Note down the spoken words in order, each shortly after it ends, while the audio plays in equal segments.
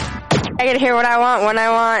I get to hear what I want when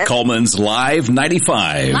I want. Coleman's Live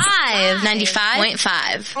 95. Live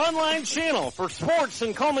 95.5. Online channel for sports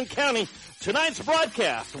in Coleman County. Tonight's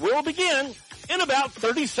broadcast will begin in about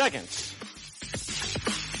 30 seconds.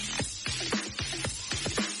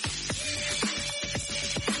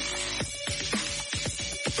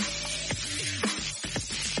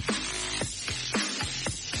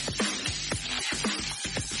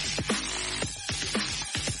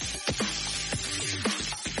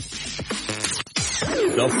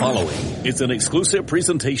 The following is an exclusive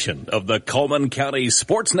presentation of the Coleman County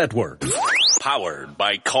Sports Network, powered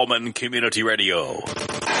by Coleman Community Radio.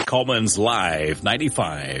 Coleman's Live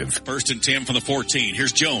 95. 1st and 10 from the 14.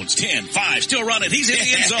 Here's Jones. 10-5. Still running. He's in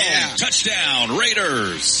the end zone. Touchdown.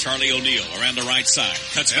 Raiders. Charlie O'Neal around the right side.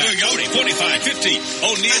 Cuts back. 40, 45, 50.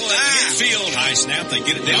 O'Neal at midfield. High snap. They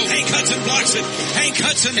get it down. Hank Hudson blocks it. Hank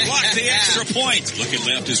Hudson blocked the extra point. Looking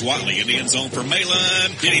left is Watley in the end zone for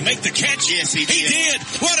Malin. Did he make the catch? Yes, he did. He did.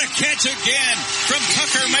 What a catch again from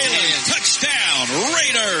Tucker Malin. Touchdown.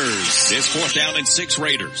 Raiders. It's 4th down and 6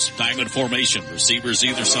 Raiders. Diamond formation. Receivers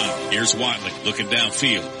either side. Here's Watley looking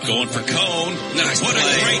downfield, going for Cone. Nice what play.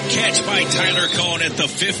 A great catch by Tyler Cone at the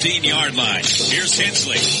 15-yard line. Here's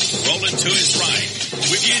Hensley rolling to his right.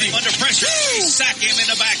 We get him under pressure. Sack him in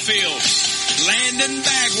the backfield. Landon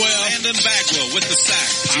Bagwell with the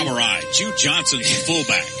sack. Power eye. Jude Johnson's the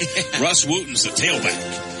fullback. Russ Wooten's the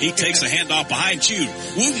tailback. He takes a handoff behind Jude.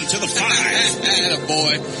 Wooten to the 5.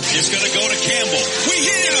 Attaboy. It's going to go to Campbell. We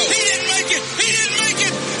hit him. He didn't make it.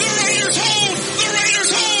 The Raiders hold.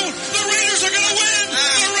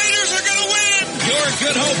 Your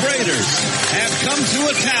Good Hope Raiders have come to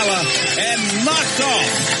Ocala and knocked off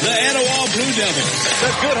the Etowah Blue Devils. The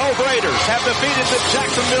Good Hope Raiders have defeated the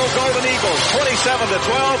Jacksonville Golden Eagles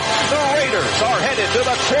 27-12. The Raiders are headed to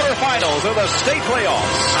the quarterfinals of the state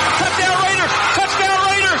playoffs. Touchdown Raiders! Touchdown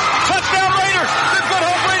Raiders! Touchdown Raiders! The Good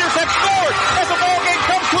Hope Raiders have scored as the ball game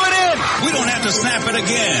comes to an end. We don't have to snap it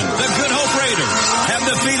again. The Good Hope Raiders have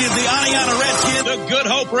defeated the Aniana Redskins. The Good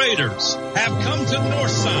Hope Raiders have come to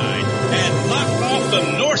Northside and knocked off the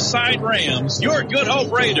Northside Rams. Your Good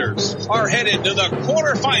Hope Raiders are headed to the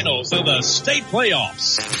quarterfinals of the state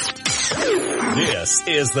playoffs. This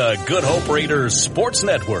is the Good Hope Raiders Sports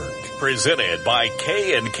Network, presented by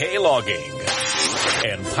K&K Logging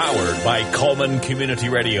and powered by Coleman Community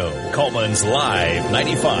Radio. Coleman's Live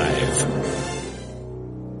 95.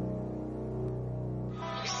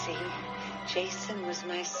 Jason was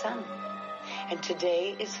my son, and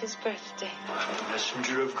today is his birthday.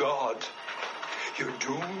 Messenger of God, you're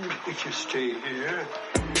doomed if you stay here.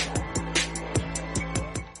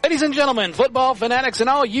 Ladies and gentlemen, football fanatics and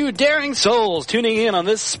all you daring souls tuning in on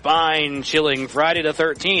this spine-chilling Friday the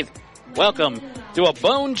 13th. Welcome to a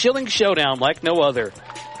bone-chilling showdown like no other.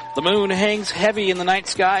 The moon hangs heavy in the night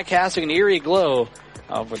sky, casting an eerie glow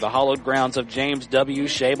over the hallowed grounds of James W.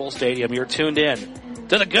 Shable Stadium. You're tuned in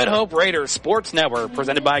to the Good Hope Raiders Sports Network,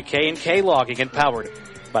 presented by K&K Logging and powered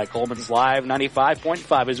by Coleman's Live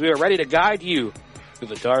 95.5, as we are ready to guide you through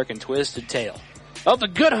the dark and twisted tale of the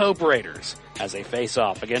Good Hope Raiders as they face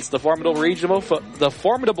off against the formidable region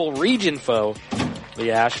foe,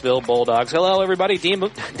 the Ashville Bulldogs. Hello, everybody.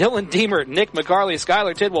 Dylan Deemer, Nick McCarley,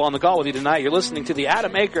 Skylar Tidwell on the call with you tonight. You're listening to the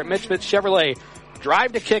Adam Aker at Mitch Fitz Chevrolet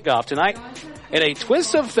Drive to Kickoff tonight. In a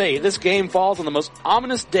twist of fate, this game falls on the most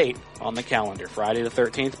ominous date on the calendar, Friday the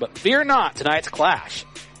 13th. But fear not, tonight's clash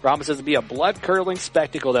promises to be a blood-curdling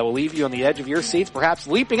spectacle that will leave you on the edge of your seats, perhaps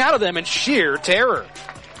leaping out of them in sheer terror.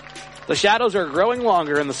 The shadows are growing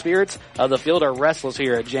longer and the spirits of the field are restless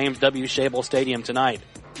here at James W. Shable Stadium tonight.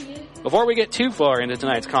 Before we get too far into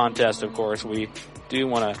tonight's contest, of course, we do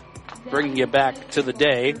want to bring you back to the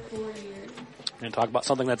day and talk about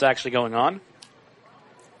something that's actually going on.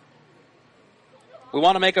 We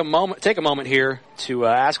want to take a moment here to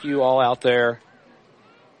ask you all out there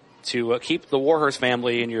to keep the Warhurst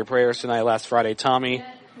family in your prayers tonight. Last Friday, Tommy,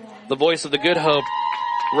 the voice of the Good Hope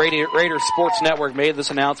Raiders Sports Network, made this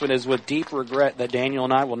announcement. Is with deep regret that Daniel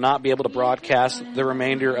and I will not be able to broadcast the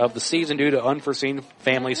remainder of the season due to unforeseen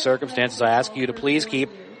family circumstances. I ask you to please keep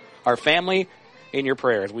our family in your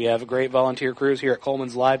prayers. We have great volunteer crews here at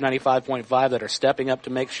Coleman's Live 95.5 that are stepping up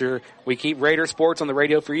to make sure we keep Raider sports on the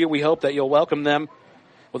radio for you. We hope that you'll welcome them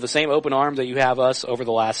with the same open arms that you have us over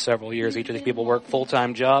the last several years. Each of these people work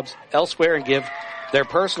full-time jobs elsewhere and give their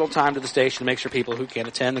personal time to the station to make sure people who can't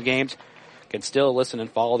attend the games can still listen and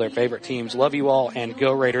follow their favorite teams. Love you all, and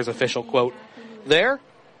Go Raiders official quote there.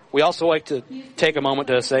 We also like to take a moment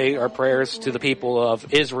to say our prayers to the people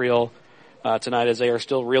of Israel tonight as they are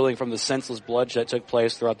still reeling from the senseless bloodshed that took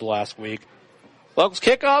place throughout the last week. Folks,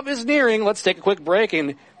 kickoff is nearing. Let's take a quick break, and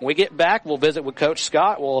when we get back, we'll visit with Coach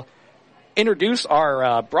Scott. We'll introduce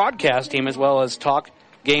our broadcast team as well as talk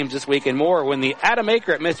games this week and more when the Adam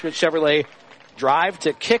Aker at Misfit Chevrolet Drive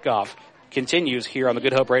to Kickoff continues here on the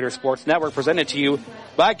Good Hope Raiders Sports Network, presented to you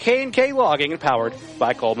by K&K Logging and powered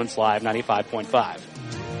by Coleman's Live 95.5.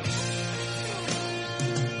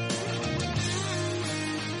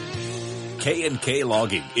 K&K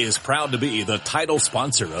Logging is proud to be the title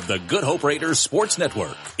sponsor of the Good Hope Raiders Sports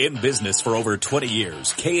Network. In business for over 20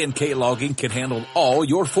 years, K&K Logging can handle all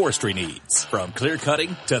your forestry needs, from clear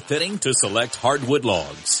cutting to thinning to select hardwood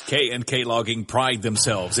logs. K&K Logging pride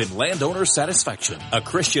themselves in landowner satisfaction. A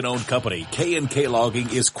Christian-owned company, K&K Logging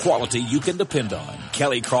is quality you can depend on.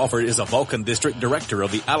 Kelly Crawford is a Vulcan District Director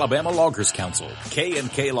of the Alabama Loggers Council.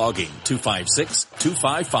 K&K Logging,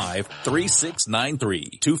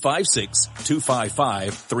 256-255-3693.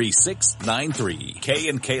 256-255-3693.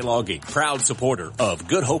 K&K Logging, proud supporter of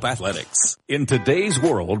Good Hope Athletics. In today's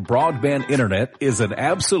world, broadband internet is an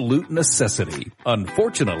absolute necessity.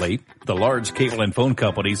 Unfortunately, the large cable and phone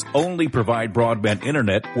companies only provide broadband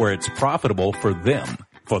internet where it's profitable for them.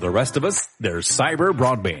 For the rest of us, there's Cyber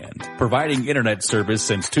Broadband. Providing internet service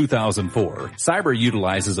since 2004, Cyber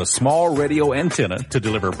utilizes a small radio antenna to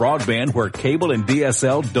deliver broadband where cable and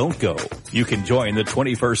DSL don't go. You can join the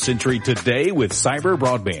 21st century today with Cyber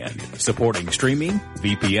Broadband, supporting streaming,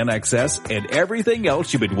 VPN access, and everything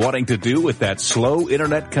else you've been wanting to do with that slow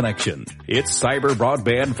internet connection. It's Cyber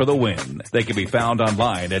Broadband for the win. They can be found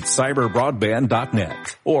online at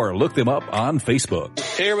cyberbroadband.net or look them up on Facebook.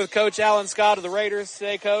 Here with Coach Alan Scott of the Raiders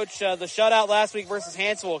today. Coach, the shutout last week versus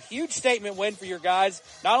Hansville, huge statement win for your guys.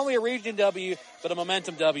 Not only a region W, but a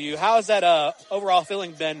momentum W. How has that overall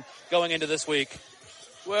feeling been going into this week?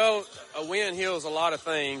 Well, a win heals a lot of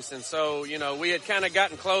things, and so, we had kind of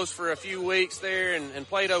gotten close for a few weeks there and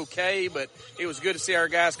played okay, but it was good to see our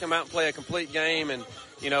guys come out and play a complete game, and,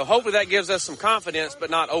 hopefully that gives us some confidence,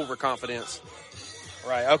 but not overconfidence.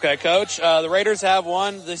 Right. Okay, Coach. The Raiders have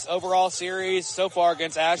won this overall series so far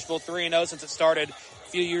against Ashville 3-0 since it started a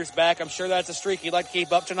few years back. I'm sure that's a streak you'd like to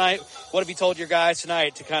keep up tonight. What have you told your guys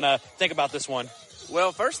tonight to kind of think about this one?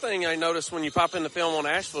 Well, first thing I noticed when you pop in the film on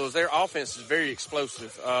Asheville is their offense is very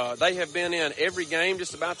explosive. They have been in every game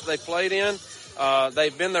just about that they've played in.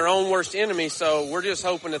 They've been their own worst enemy, so we're just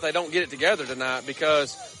hoping that they don't get it together tonight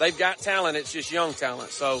because they've got talent. It's just young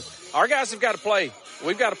talent. So our guys have got to play.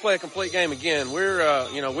 We've got to play a complete game again.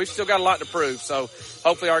 We've still got a lot to prove, so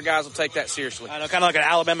hopefully our guys will take that seriously. I know, kind of like an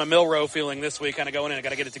Alabama Milrow feeling this week, kind of going in and got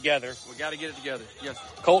to get it together. We got to get it together, yes.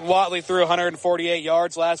 Colton Watley threw 148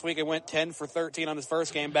 yards last week and went 10 for 13 on his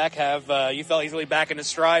first game back. You felt he's really back in his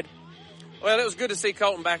stride? Well, it was good to see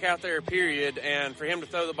Colton back out there, period, and for him to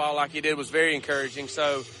throw the ball like he did was very encouraging.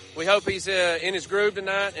 So we hope he's in his groove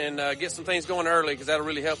tonight and get some things going early because that'll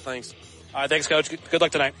really help things. All right, thanks, Coach. Good luck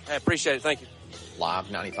tonight. I appreciate it. Thank you.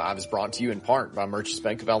 Live 95 is brought to you in part by Merchants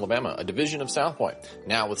Bank of Alabama, a division of South Point,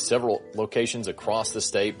 now with several locations across the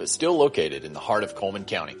state, but still located in the heart of Coleman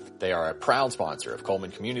County. They are a proud sponsor of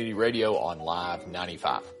Coleman Community Radio on Live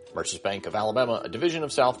 95. Merchants Bank of Alabama, a division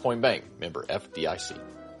of South Point Bank, member FDIC.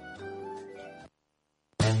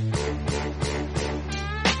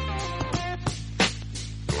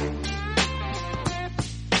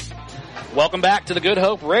 Welcome back to the Good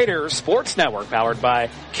Hope Raiders Sports Network, powered by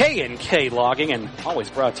K&K Logging and always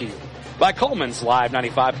brought to you by Coleman's Live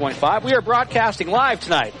 95.5. We are broadcasting live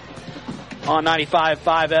tonight on 95.5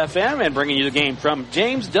 FM and bringing you the game from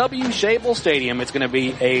James W. Shabel Stadium. It's going to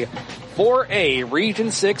be a 4A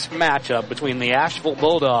Region 6 matchup between the Ashville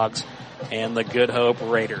Bulldogs and the Good Hope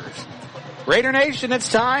Raiders. Raider Nation, it's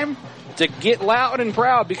time to get loud and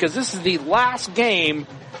proud because this is the last game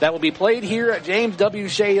that will be played here at James W.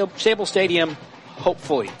 Shabel Stadium,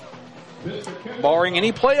 hopefully. Barring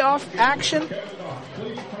any playoff action,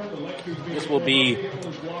 this will be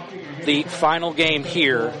the final game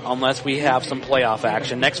here unless we have some playoff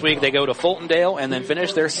action. Next week they go to Fultondale and then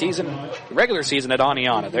finish their regular season at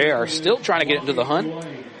Aniana. They are still trying to get into the hunt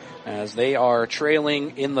as they are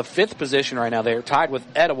trailing in the 5th position right now. They are tied with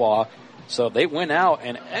Etowah. So if they win out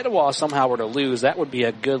and Etowah somehow were to lose, that would be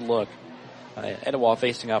a good look. Etowah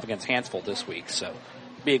facing off against Hansville this week, so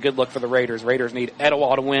be a good look for the Raiders. Raiders need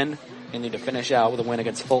Etowah to win. They need to finish out with a win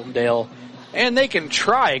against Fultondale, and they can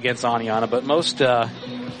try against Aniana, but most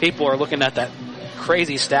people are looking at that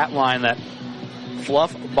crazy stat line that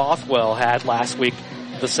Fluff Bothwell had last week,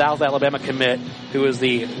 the South Alabama commit, who is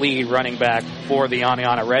the lead running back for the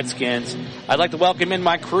Aniana Redskins. I'd like to welcome in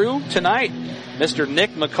my crew tonight, Mr.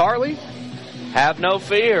 Nick McCarley. Have no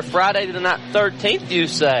fear. Friday the 13th, you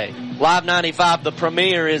say. Live 95, the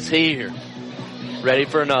premiere is here. Ready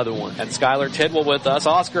for another one. And Skylar Tidwell with us.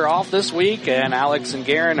 Oscar off this week, and Alex and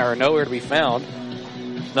Garen are nowhere to be found.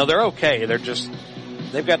 No, they're okay.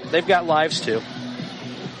 They've got lives too.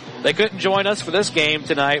 They couldn't join us for this game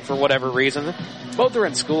tonight for whatever reason. Both are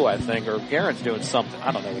in school, I think, or Garen's doing something.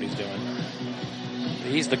 I don't know what he's doing.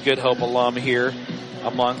 He's the Good Hope alum here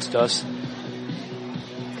amongst us.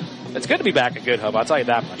 It's good to be back at Good Hope, I'll tell you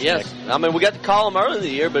that much. Yes. Nick. I mean, we got to call them early in the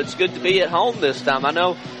year, but it's good to be at home this time. I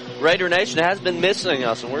know Raider Nation has been missing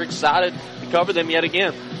us, and we're excited to cover them yet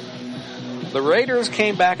again. The Raiders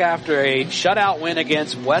came back after a shutout win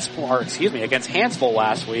against against Hansville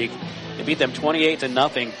last week. They beat them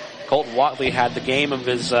 28-0. Colton Watley had the game of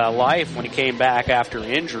his life when he came back after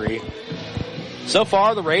injury. So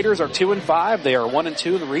far, the Raiders are 2-5. They are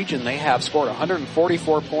 1-2 in the region. They have scored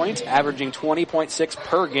 144 points, averaging 20.6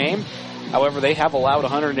 per game. However, they have allowed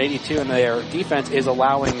 182, and their defense is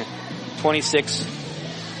allowing 26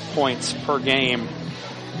 points per game.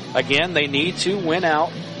 Again, they need to win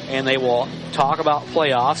out, and they will talk about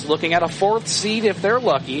playoffs, looking at a 4th seed if they're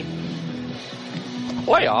lucky.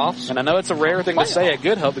 Playoffs? And I know it's a rare thing to say at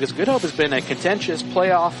Good Hope, because Good Hope has been a contentious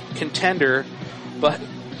playoff contender, but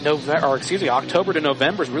October to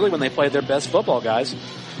November is really when they play their best football, guys.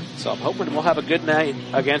 So I'm hoping we'll have a good night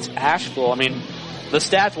against Ashville. I mean, the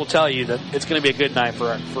stats will tell you that it's going to be a good night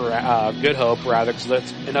for Good Hope, rather, because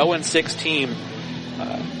it's an 0-6 team.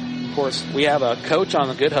 Of course, we have a coach on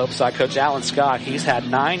the Good Hope side, Coach Alan Scott. He's had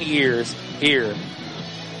 9 years here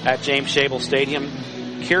at James Shabel Stadium.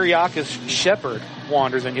 Kyriakis Shepard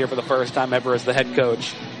wanders in here for the first time ever as the head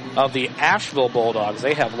coach of the Ashville Bulldogs.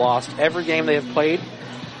 They have lost every game they have played.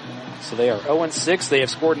 So they are 0-6. They have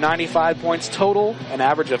scored 95 points total, an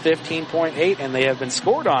average of 15.8, and they have been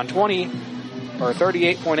scored on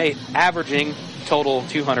 38.8, averaging total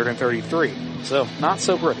 233. So not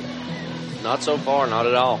so pretty. Not so far, not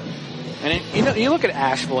at all. And you look at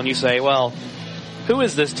Asheville and you say, well, who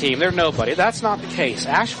is this team? They're nobody. That's not the case.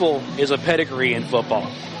 Asheville is a pedigree in football.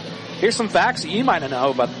 Here's some facts that you might not know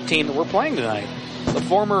about the team that we're playing tonight. The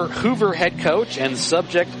former Hoover head coach and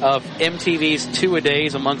subject of MTV's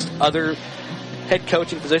Two-A-Days, amongst other head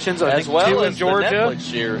coaching positions. As well 2 as in Georgia. The Netflix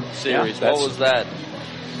series. Yeah, what was that?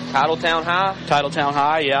 Titletown High? Titletown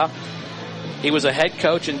High, yeah. He was a head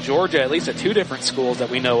coach in Georgia, at least at 2 different schools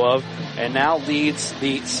that we know of, and now leads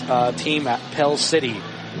the team at Pell City.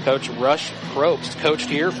 Coach Rush Probst coached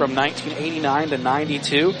here from 1989 to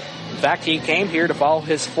 92. In fact, he came here to follow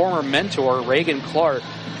his former mentor, Reagan Clark,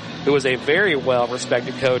 who was a very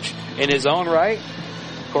well-respected coach in his own right.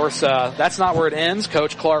 Of course, that's not where it ends.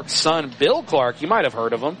 Coach Clark's son, Bill Clark, you might have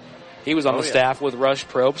heard of him. He was on the staff with Rush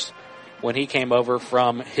Probst when he came over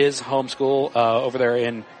from his home school over there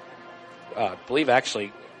in, I believe,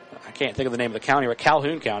 actually, I can't think of the name of the county, but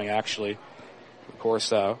Calhoun County, actually. Of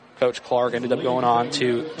course, Coach Clark ended up going on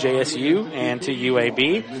to JSU and to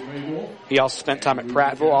UAB. He also spent time at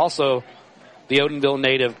Prattville. Also, the Odenville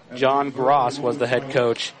native John Gross was the head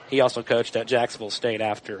coach. He also coached at Jacksonville State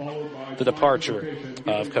after the departure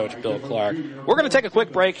of Coach Bill Clark. We're going to take a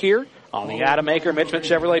quick break here on the Adam Aker Mitchman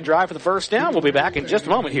Chevrolet Drive for the first down. We'll be back in just a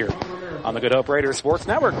moment here on the Good Hope Raiders Sports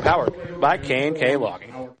Network, powered by K&K Logging.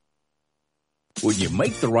 When you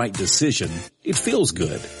make the right decision, it feels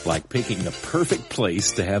good, like picking the perfect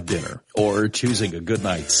place to have dinner or choosing a good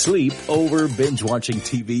night's sleep over binge watching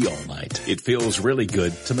TV all night. It feels really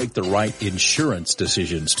good to make the right insurance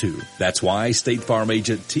decisions too. That's why State Farm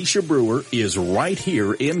agent Tisha Brewer is right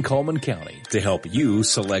here in Coleman County to help you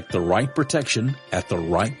select the right protection at the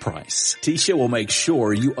right price. Tisha will make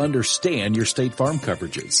sure you understand your State Farm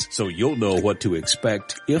coverages so you'll know what to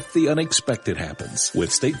expect if the unexpected happens.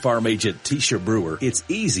 With State Farm agent Tisha Brewer, it's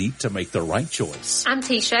easy to make the right choice. I'm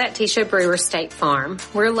Tisha at Tisha Brewer State Farm.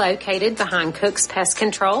 We're located behind Cook's Pest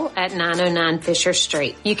Control at 909 Fisher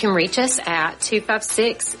Street. You can reach us at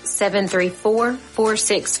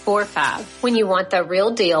 256-734-4645. When you want the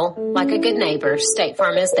real deal, like a good neighbor, State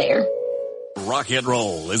Farm is there. Rock and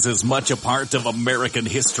roll is as much a part of American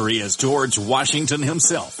history as George Washington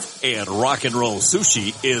himself. And Rock and Roll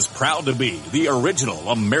Sushi is proud to be the original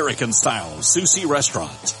American-style sushi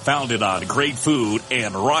restaurant, founded on great food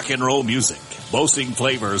and rock and roll music, boasting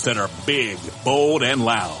flavors that are big, bold, and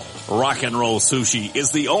loud. Rock and Roll Sushi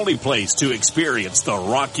is the only place to experience the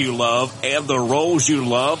rock you love and the rolls you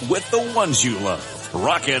love with the ones you love.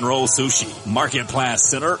 Rock and Roll Sushi, Market Place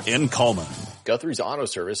Center in Coleman. Guthrie's Auto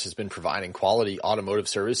Service has been providing quality automotive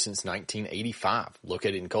service since 1985.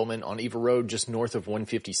 Located in Coleman on Eva Road, just north of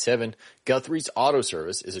 157, Guthrie's Auto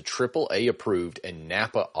Service is a AAA approved and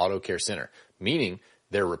Napa Auto Care Center, meaning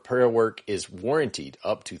Their repair work is warranted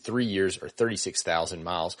up to 3 years or 36,000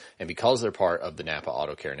 miles, and because they're part of the Napa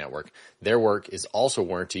Auto Care Network, their work is also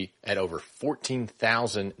warranted at over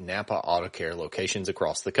 14,000 Napa Auto Care locations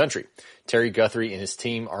across the country. Terry Guthrie and his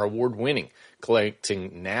team are award-winning,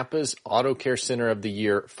 collecting Napa's Auto Care Center of the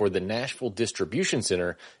Year for the Nashville Distribution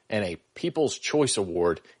Center and a People's Choice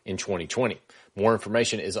Award in 2020. More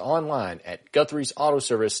information is online at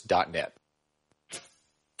Guthrie'sAutoservice.net.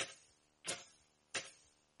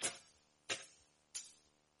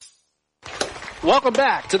 Welcome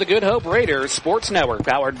back to the Good Hope Raiders Sports Network,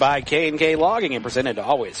 powered by K&K Logging and presented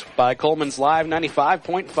always by Coleman's Live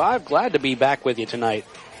 95.5. Glad to be back with you tonight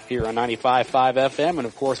here on 95.5 FM and,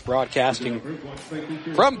 of course, broadcasting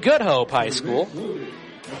from Good Hope High School.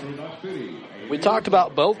 We talked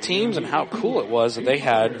about both teams and how cool it was that they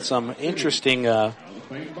had some interesting,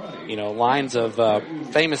 lines of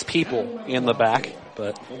famous people in the back.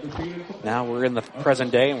 But now we're in the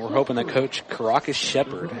present day, and we're hoping that Coach Caracas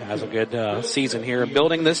Shepard has a good season here,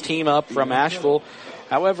 building this team up from Asheville.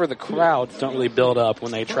 However, the crowds don't really build up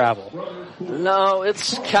when they travel. No,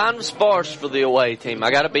 it's kind of sparse for the away team,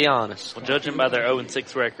 I got to be honest. Well, judging by their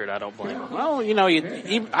 0-6 record, I don't blame them. Well,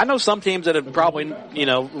 I know some teams that have probably,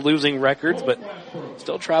 losing records, but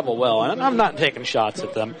still travel well. And I'm not taking shots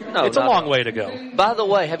at them. No, it's a long way to go. By the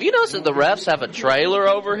way, have you noticed that the refs have a trailer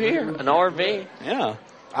over here, an RV? Yeah.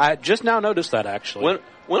 I just now noticed that, actually.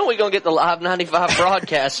 When are we going to get the Live 95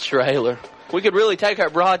 broadcast trailer? We could really take our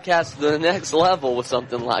broadcast to the next level with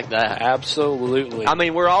something like that. Absolutely. I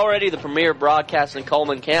mean, we're already the premier broadcast in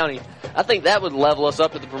Coleman County. I think that would level us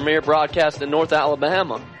up to the premier broadcast in North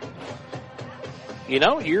Alabama.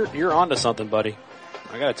 You're onto something, buddy.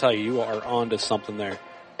 I got to tell you are onto something there.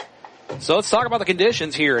 So let's talk about the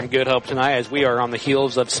conditions here in Good Hope tonight as we are on the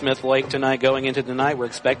heels of Smith Lake tonight. Going into tonight, we're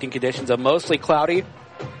expecting conditions of mostly cloudy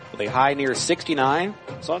with a high near 69.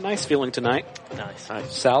 So a nice feeling tonight. Nice.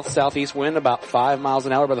 South-southeast wind about 5 miles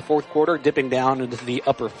an hour by the fourth quarter, dipping down into the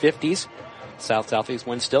upper 50s. South-southeast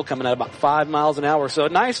wind still coming at about 5 miles an hour. So a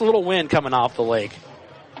nice little wind coming off the lake.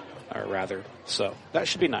 Or rather, so that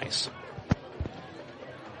should be nice.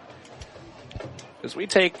 As we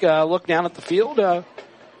take a look down at the field,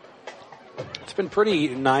 it's been pretty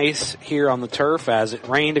nice here on the turf as it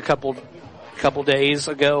rained a couple days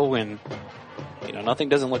ago, and nothing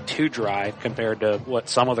doesn't look too dry compared to what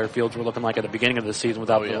some of their fields were looking like at the beginning of the season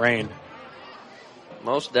without the rain.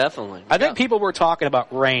 Most definitely. I think people were talking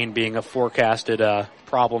about rain being a forecasted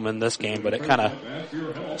problem in this game, but it kind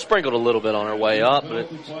of sprinkled a little bit on our way up,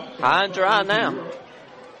 but it's high and dry now.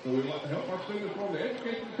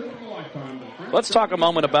 Let's talk a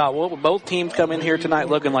moment about what both teams come in here tonight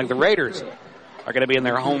looking like. The Raiders are going to be in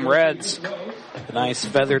their home reds. The nice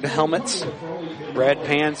feathered helmets, red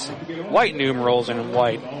pants, white numerals, and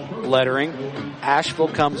white lettering. Ashville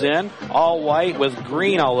comes in all white with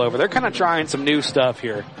green all over. They're kind of trying some new stuff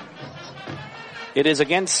here. It is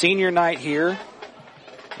again senior night here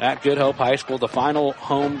at Good Hope High School, the final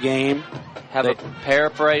home game. Have a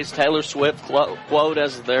paraphrase Taylor Swift quote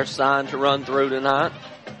as their sign to run through tonight.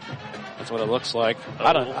 That's what it looks like.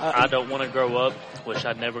 I don't want to grow up. Wish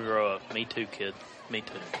I'd never grow up. Me too, kid. Me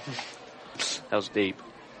too. That was deep.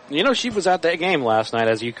 She was at that game last night,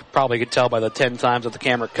 as you probably could tell by the 10 times that the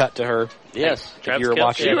camera cut to her. Yes. If you were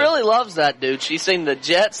watching. She really loves that dude. She's seen the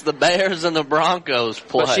Jets, the Bears, and the Broncos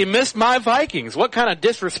play. But she missed my Vikings. What kind of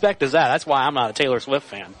disrespect is that? That's why I'm not a Taylor Swift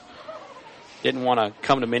fan. Didn't want to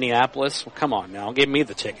come to Minneapolis? Well, come on now. Give me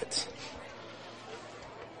the tickets.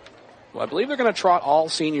 Well, I believe they're going to trot all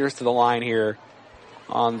seniors to the line here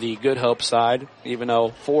on the Good Hope side, even though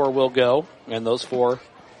 4 will go, and those 4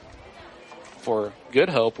 for Good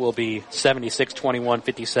Hope will be 76, 21,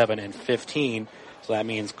 57, and 15. So that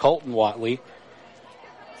means Colton Watley.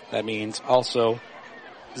 That means also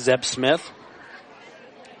Zeb Smith,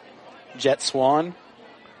 Jet Swan,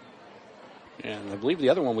 and I believe the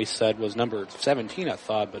other one we said was number 17, I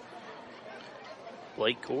thought, but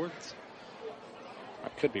Blake Cords? I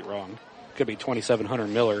could be wrong. Could be 27 Hunter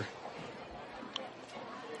Miller.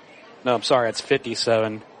 No, I'm sorry, it's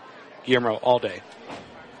 57 Guillermo Alday.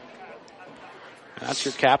 And that's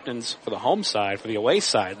your captains for the home side. For the away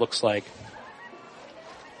side, looks like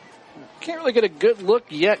can't really get a good look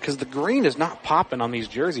yet because the green is not popping on these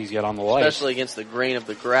jerseys yet on the light. Especially against the green of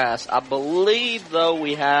the grass. I believe, though,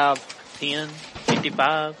 we have 10,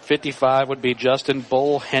 55. 55 would be Justin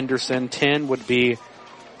Bull Henderson. 10 would be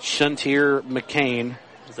Shuntier McCain.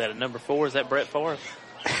 Is that at number 4? Is that Brett Favre?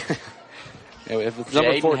 If it's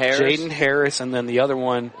number 4, Jaden Harris, and then the other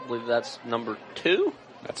one, I believe that's number 2.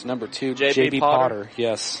 That's number 2, J.B. Potter.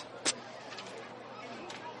 Yes.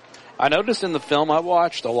 I noticed in the film I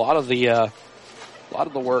watched, a lot of the A lot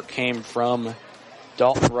of the work came from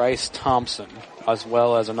Dalton Rice Thompson, as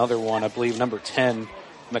well as another one, I believe, number 10,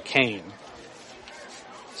 McCain.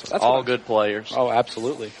 So that's all good players. Oh,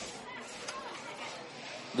 absolutely.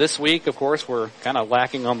 This week, of course, we're kind of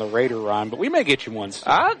lacking on the Raider rhyme, but we may get you one soon.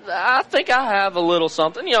 I think I have a little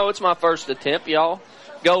something. You know, it's my first attempt, y'all.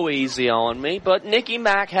 Go easy on me, but Nicky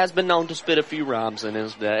Mack has been known to spit a few rhymes in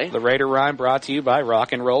his day. The Raider rhyme brought to you by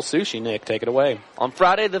Rock and Roll Sushi. Nick, take it away. On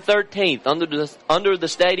Friday the 13th, under the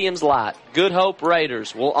stadium's light, Good Hope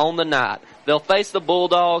Raiders will own the night. They'll face the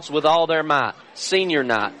Bulldogs with all their might. Senior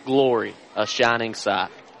night, glory, a shining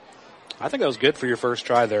sight. I think that was good for your first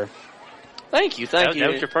try there. Thank you. That was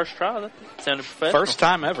your first try? That sounded professional. First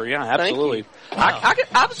time ever, yeah, absolutely.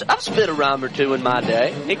 I've spit a rhyme or two in my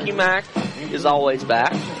day. Nicky Mack is always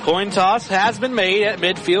back. Coin toss has been made at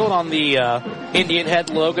midfield on the Indian head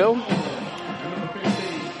logo.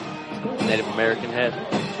 Native American head.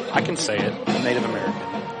 I can say it. Native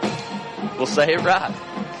American. We'll say it right.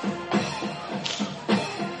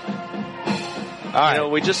 All right. You know,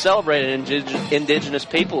 we just celebrated Indigenous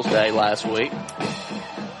Peoples Day last week.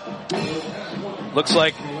 Looks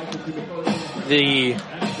like the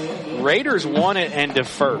Raiders won it and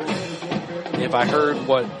deferred, if I heard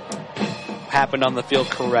what happened on the field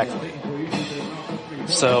correctly.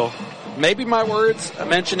 So maybe my words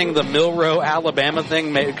mentioning the Milroe, Alabama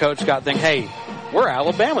thing made Coach Scott think, hey, we're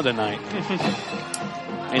Alabama tonight.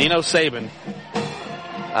 And you know Saban.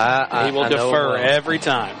 He will defer every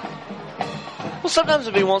time. Well, sometimes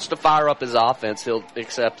if he wants to fire up his offense, he'll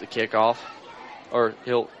accept the kickoff. Or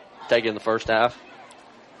he'll take it in the first half.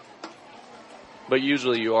 But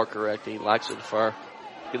usually you are correct. He likes to defer.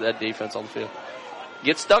 Get that defense on the field.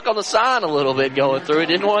 Get stuck on the sign a little bit going through. He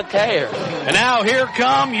didn't want to tear. And now here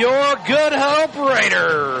come your Good Hope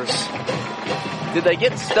Raiders. Did they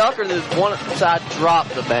get stuck or did one side drop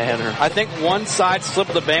the banner? I think one side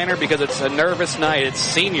slipped the banner because it's a nervous night. It's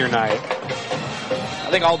senior night. I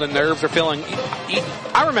think all the nerves are feeling.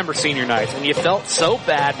 I remember senior nights, and you felt so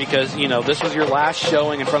bad because, you know, this was your last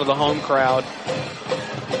showing in front of the home crowd.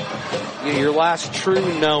 Your last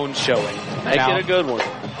true known showing. Make it a good one.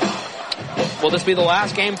 Will this be the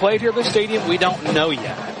last game played here at the stadium? We don't know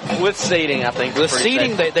yet. With seating, I think. With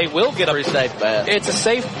seating, they will get a pretty safe bet. It's a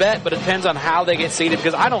safe bet, but it depends on how they get seated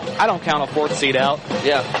because I don't count a fourth seat out.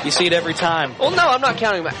 Yeah, you seat every time. Well, no, I'm not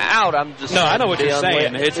counting them out. I'm just I know what you're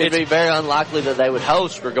saying. It'd be very unlikely that they would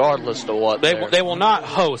host, regardless to what they will not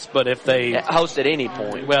host. But if they host at any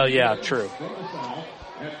point, well, yeah, true.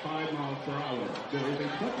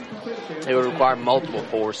 They would require multiple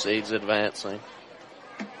 4 seeds advancing.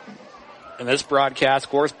 And this broadcast,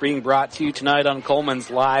 of course, being brought to you tonight on Coleman's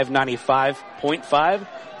Live 95.5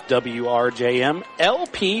 WRJM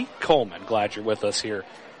LP Coleman. Glad you're with us here.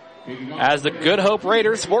 As the Good Hope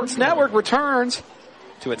Raiders Sports Network returns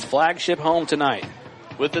to its flagship home tonight.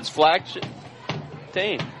 With its flagship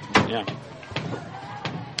team. Yeah.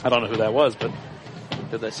 I don't know who that was, but...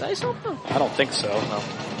 Did they say something? I don't think so. No.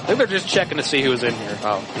 I think they're just checking to see who was in here.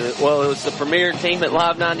 Oh, well, it was the premier team at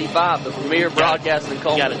Live 95, the premier broadcast in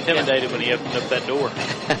Coleman. Got intimidated when he opened up that door.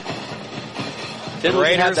 Didn't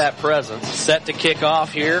Raiders have that presence. Set to kick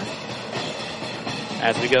off here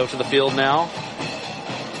as we go to the field now.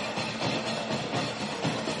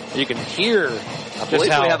 You can hear I believe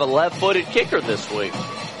we have a left-footed kicker this week.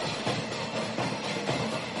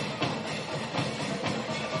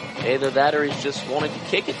 Either that or he's just wanting to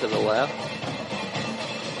kick it to the left.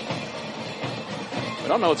 I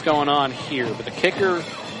don't know what's going on here, but the kicker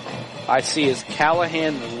I see is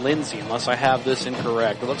Callahan Lindsay, unless I have this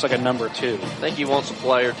incorrect. It looks like a number 2. I think he wants a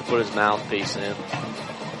player to put his mouthpiece in.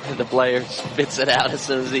 And the player spits it out as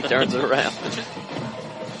soon as he turns it around.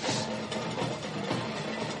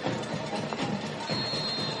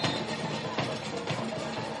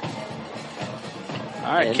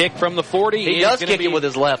 All right, kick from the 40. He does kick it with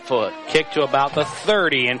his left foot. Kicked to about the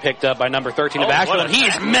 30 and picked up by number 13 of Ashville. And he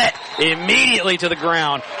is met immediately to the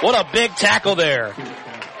ground. What a big tackle there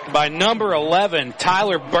by number 11,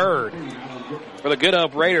 Tyler Bird. For the Good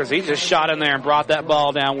Hope Raiders, he just shot in there and brought that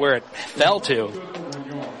ball down where it fell to.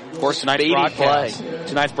 Of course,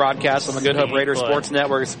 tonight's broadcast on the Good Hope Raiders Sports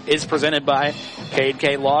Network is presented by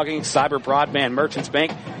K&K Logging, Cyber Broadband Merchants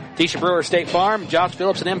Bank, Tisha Brewer State Farm, Josh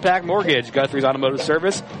Phillips and Impact Mortgage, Guthrie's Automotive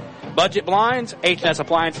Service, Budget Blinds, H&S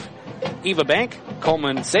Appliance, Eva Bank,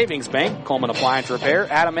 Coleman Savings Bank, Coleman Appliance Repair,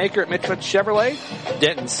 Adam Aker at Mitchell Chevrolet,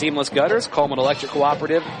 Denton Seamless Gutters, Coleman Electric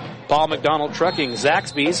Cooperative, Paul McDonald Trucking,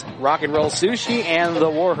 Zaxby's, Rock and Roll Sushi, and the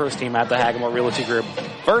Warhurst team at the Hagamore Realty Group.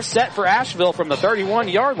 First set for Asheville from the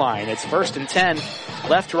 31-yard line. It's 1st and 10.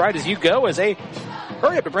 Left to right as you go as they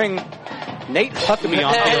hurry up to bring Nate Huckabee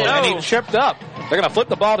on field, and he tripped up. They're going to flip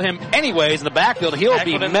the ball to him anyways in the backfield. He'll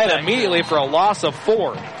be met immediately for a loss of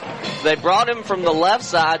 4. They brought him from the left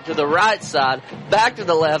side to the right side, back to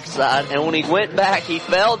the left side, and when he went back, he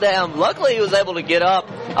fell down. Luckily, he was able to get up.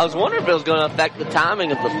 I was wondering if it was going to affect the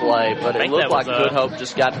timing of the play, but it looked like Good Hope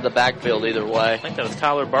just got to the backfield either way. I think that was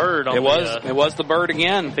Tyler Bird. It was the Bird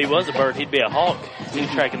again. If he was a Bird, he'd be a Hawk. He's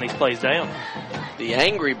tracking these plays down. The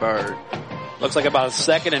Angry Bird. Looks like about a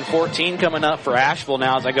 2nd and 14 coming up for Asheville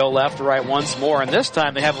now as I go left to right once more. And this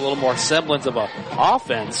time they have a little more semblance of an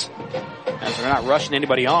offense as they're not rushing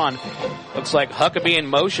anybody on. Looks like Huckabee in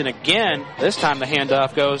motion again. This time the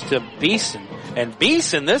handoff goes to Beeson. And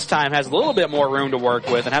Beeson this time has a little bit more room to work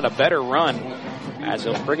with and had a better run as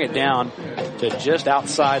he'll bring it down to just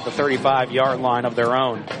outside the 35-yard line of their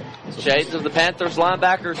own. Shades of the Panthers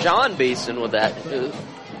linebacker John Beeson with that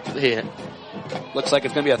hit. Looks like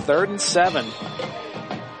it's going to be a 3rd and 7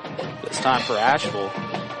 this time for Asheville.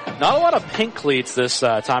 Not a lot of pink cleats this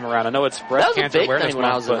time around. I know it's breast cancer awareness month.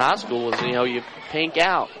 That was a big thing when I was in high school was, you pink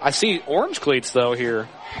out. I see orange cleats, though, here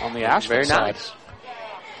on the Asheville side. Very nice.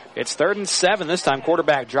 It's 3rd and 7 this time.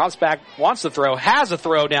 Quarterback drops back, wants to throw, has a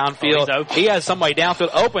throw downfield. He has somebody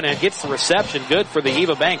downfield open and gets the reception. Good for the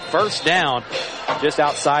Eva Bank. First down just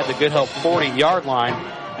outside the Good Hope 40-yard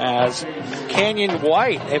line. As Canyon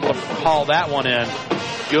White able to haul that one in.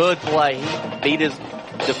 Good play. He beat his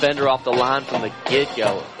defender off the line from the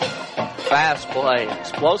get-go. Fast play.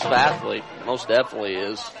 Explosive athlete. Most definitely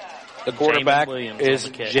is. The quarterback is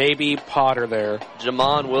J.B. Potter there.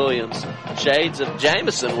 Jamon Williams. Shades of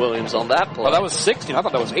Jamison Williams on that play. Oh, that was 16. I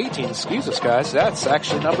thought that was 18. Excuse us, guys. That's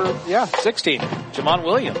actually number, 16. Jamon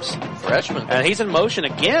Williams. Freshman. And he's in motion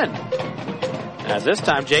again. As this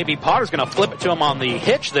time, J.B. Potter's going to flip it to him on the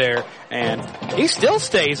hitch there, and he still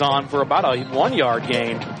stays on for about a 1-yard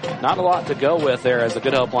gain. Not a lot to go with there as the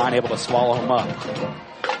Good Hope line able to swallow him up.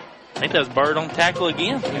 I think that was Bird on tackle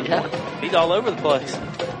again. Yeah. He's all over the place.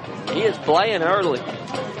 He is playing early.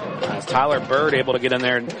 As Tyler Bird able to get in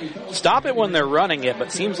there and stop it when they're running it,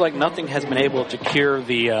 but seems like nothing has been able to cure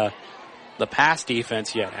the pass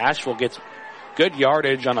defense yet. Asheville gets good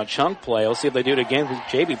yardage on a chunk play. We'll see if they do it again.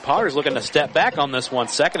 J.B. Potter's looking to step back on this one.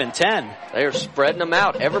 2nd and 10. They are spreading them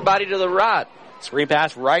out. Everybody to the right. Screen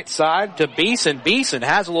pass right side to Beeson. Beeson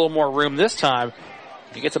has a little more room this time.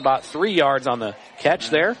 He gets about 3 yards on the catch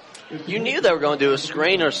there. You knew they were going to do a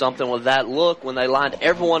screen or something with that look when they lined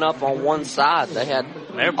everyone up on one side. They had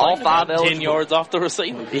all 5 10 yards off the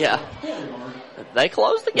receiver. Yeah. They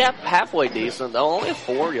closed the gap halfway decent, though. Only a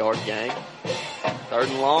 4-yard gain.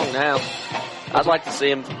 3rd and long now. I'd like to see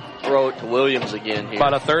him throw it to Williams again here.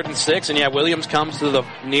 About a 3rd and 6, and Williams comes to the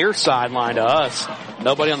near sideline to us.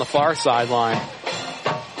 Nobody on the far sideline.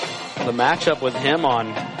 The matchup with him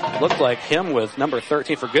looked like him with number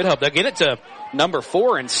 13 for Good Hope. They'll get it to number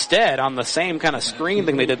 4 instead on the same kind of screen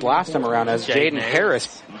thing they did last time around as Jaden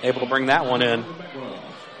Harris able to bring that one in.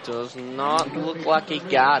 Does not look like he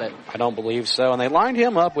got it. I don't believe so. And they lined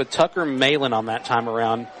him up with Tucker Malin on that time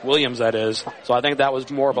around. Williams, that is. So I think that was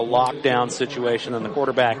more of a lockdown situation than the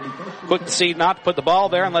quarterback. Quick to see not to put the ball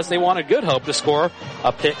there unless they wanted Good Hope to score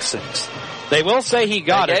a pick 6. They will say he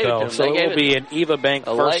got it, though. So it will be an Eva Bank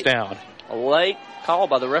first down. A late call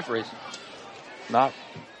by the referees. Not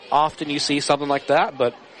often you see something like that,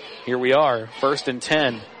 but here we are. 1st and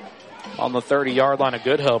 10 on the 30-yard line of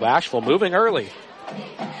Good Hope. Asheville moving early.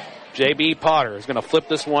 J.B. Potter is going to flip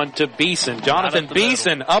this one to Beeson. Jonathan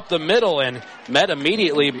Beeson up the middle and met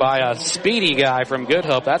immediately by a speedy guy from Good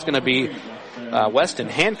Hope. That's going to be Weston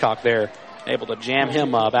Hancock there, able to jam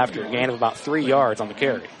him up after a gain of about 3 yards on the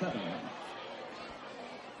carry.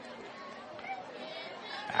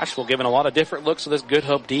 Asheville giving a lot of different looks to this Good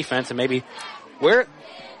Hope defense, and maybe we're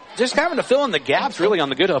just having to fill in the gaps really on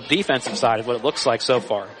the Good Hope defensive side is what it looks like so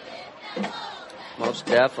far. Most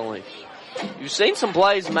definitely. You've seen some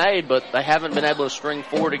plays made, but they haven't been able to string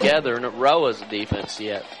 4 together in a row as a defense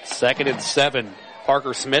yet. 2nd and 7.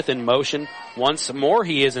 Parker Smith in motion. Once more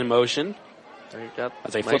he is in motion.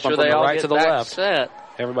 As they flip him from the right to the left. Set.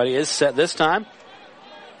 Everybody is set this time.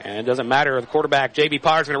 And it doesn't matter. The quarterback, J.B.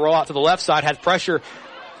 Potter's going to roll out to the left side, has pressure.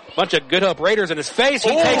 A bunch of Good Hope Raiders in his face. He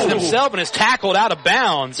takes it himself and is tackled out of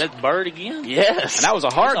bounds. That's Bird again? Yes. And that was a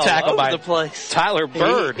hard tackle by Tyler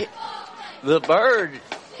Bird. The Bird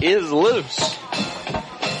is loose.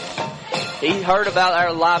 He heard about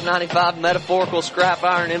our Live 95 metaphorical scrap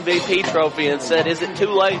iron MVP trophy and said, is it too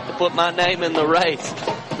late to put my name in the race?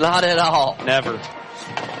 Not at all. Never.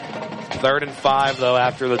 3rd and 5, though,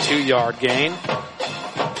 after the 2-yard gain.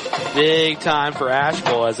 Big time for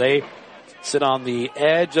Asheville as they sit on the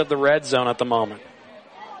edge of the red zone at the moment.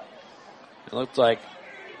 It looks like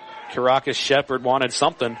Caracas Shepherd wanted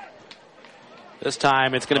something. This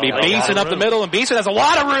time it's going to be Beeson up the middle, and Beeson has a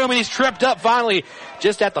lot of room, and he's tripped up finally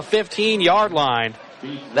just at the 15-yard line.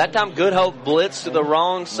 That time Good Hope blitzed to the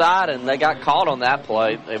wrong side, and they got caught on that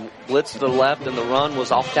play. They blitzed to the left, and the run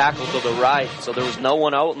was off tackle to the right, so there was no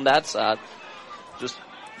one out on that side. Just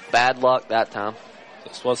bad luck that time.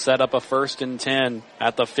 This will set up a 1st and 10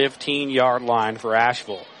 at the 15-yard line for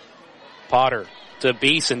Asheville. Potter to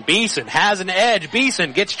Beeson. Beeson has an edge.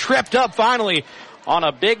 Beeson gets tripped up finally on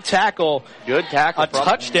a big tackle. Good tackle. A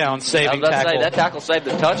touchdown-saving tackle. That tackle saved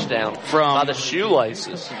the touchdown from by the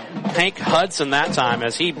shoelaces. Hank Hudson that time,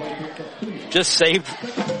 as he just saved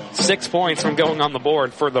 6 points from going on the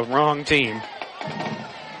board for the wrong team.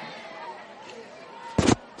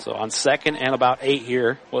 So on 2nd and about 8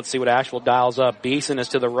 here, let's see what Asheville dials up. Beeson is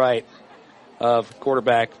to the right of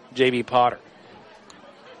quarterback J.B. Potter.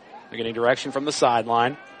 They're getting direction from the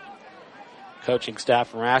sideline. Coaching staff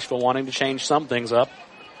from Asheville wanting to change some things up.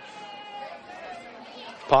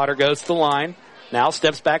 Potter goes to the line. Now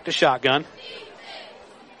steps back to shotgun.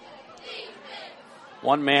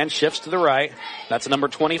 One man shifts to the right. That's number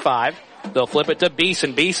 25. They'll flip it to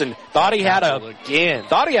Beeson. Beeson thought he had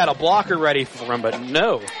a blocker ready for him, but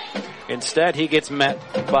no. Instead, he gets met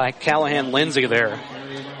by Callahan Lindsay there.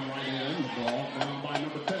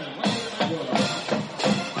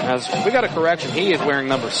 As we got a correction, he is wearing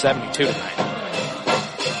number 72 tonight.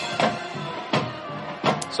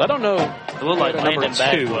 So I don't know. It looked like Landon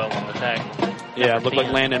Bagwell on the tackle. Yeah, it looked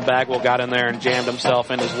like Landon Bagwell got in there and jammed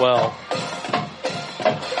himself in as well.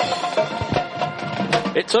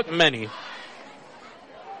 It took many.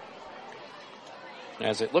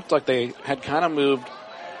 As it looked like they had kind of moved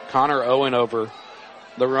Connor Owen over.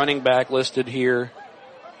 The running back listed here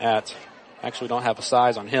at, actually we don't have a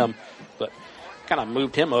size on him, but kind of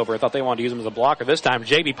moved him over. I thought they wanted to use him as a blocker this time.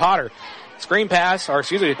 J.B. Potter, pass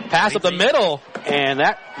up the middle, and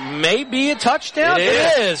that may be a touchdown.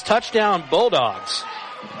 It is. Touchdown Bulldogs.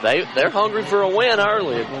 They're hungry for a win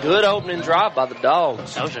early. A good opening drive by the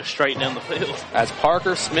Dogs. That was just straight down the field. As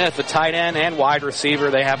Parker Smith, the tight end and wide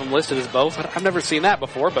receiver, they have them listed as both. I've never seen that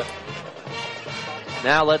before, but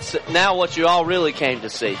now what you all really came to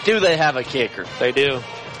see. Do they have a kicker? They do.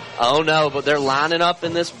 Oh no, but they're lining up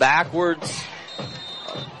in this backwards.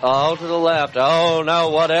 Oh, to the left. Oh no,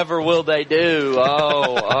 whatever will they do?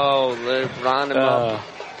 They're lining up.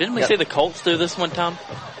 Didn't we see the Colts do this one, Tom?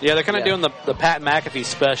 Yeah, they're kind of doing the Pat McAfee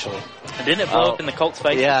special. Didn't it blow up in the Colts'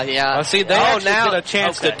 face? Yeah. See, they actually get a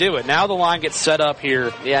chance to do it. Now the line gets set up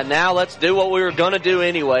here. Yeah, now let's do what we were going to do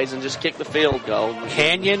anyways and just kick the field goal.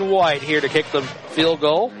 Canyon White here to kick the field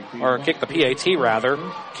goal, or kick the PAT rather.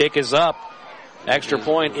 Kick is up. Extra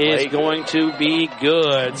point is going to be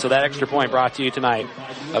good. So that extra point brought to you tonight,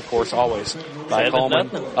 of course, always by Coleman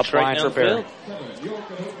Appliance Repair.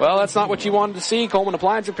 Well, that's not what you wanted to see. Coleman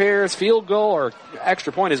Appliance Repairs field goal or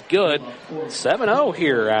extra point is good. 7-0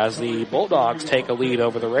 here as the Bulldogs take a lead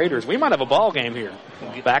over the Raiders. We might have a ball game here.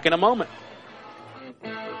 Back in a moment.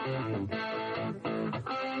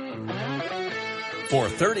 For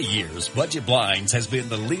 30 years, Budget Blinds has been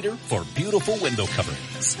the leader for beautiful window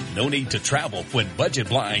coverings. No need to travel when Budget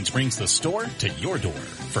Blinds brings the store to your door.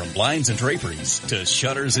 From blinds and draperies to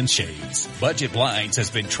shutters and shades, Budget Blinds has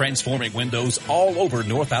been transforming windows all over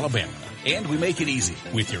North Alabama. And we make it easy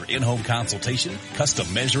with your in-home consultation,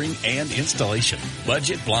 custom measuring, and installation.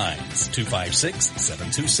 Budget Blinds,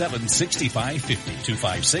 256-727-6550,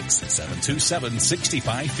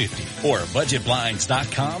 256-727-6550, or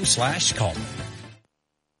budgetblinds.com/Coleman.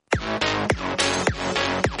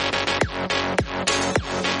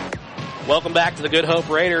 Welcome back to the Good Hope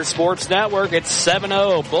Raiders Sports Network. It's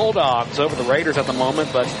 7-0 Bulldogs over the Raiders at the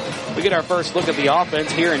moment, but we get our first look at the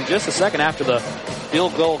offense here in just a second after the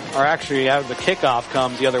field goal, or actually after the kickoff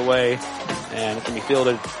comes the other way, and it can be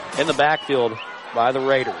fielded in the backfield by the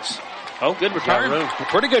Raiders. Oh, good return.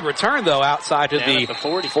 Pretty good return, though, outside to the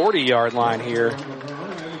 40-yard line here,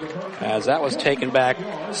 as that was taken back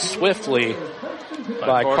swiftly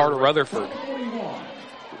by Carter Rutherford.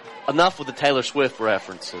 Enough with the Taylor Swift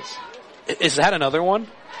references. Is that another one?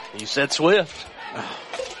 You said Swift.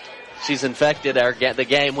 She's infected the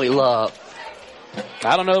game we love.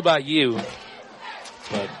 I don't know about you,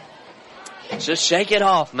 but just shake it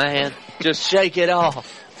off, man. Just shake it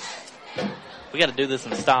off. We got to do this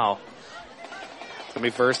in style. It's going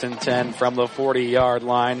to be 1st and 10 from the 40-yard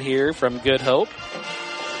line here from Good Hope.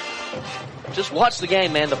 Just watch the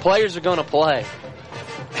game, man. The players are going to play.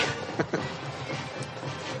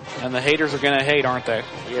 And the haters are going to hate, aren't they?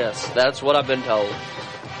 Yes, that's what I've been told.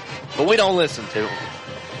 But we don't listen to them.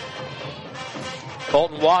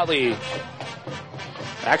 Colton Watley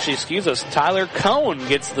Actually, excuse us, Tyler Cohen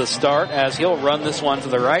gets the start as he'll run this one to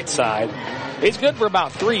the right side. He's good for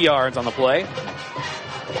about 3 yards on the play,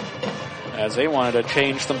 as they wanted to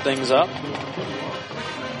change some things up.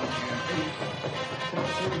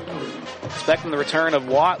 Expecting the return of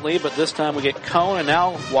Watley, but this time we get Cohen, and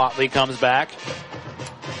now Watley comes back.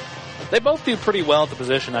 They both do pretty well at the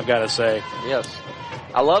position, I've got to say. Yes.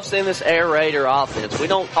 I love seeing this Air Raider offense. We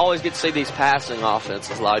don't always get to see these passing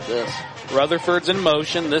offenses like this. Rutherford's in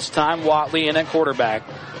motion. This time Watley in at quarterback.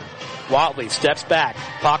 Watley steps back.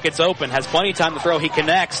 Pocket's open. Has plenty of time to throw. He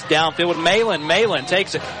connects downfield with Malin. Malin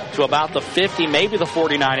takes it to about the 50, maybe the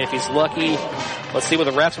 49 if he's lucky. Let's see what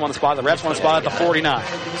the refs want to spot. The refs want to spot at the 49.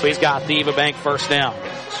 So he's got the Eva Bank first down.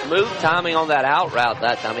 Smooth timing on that out route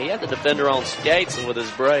that time. He had the defender on skates and with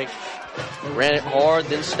his break. Ran it hard,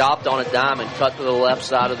 then stopped on a dime and cut to the left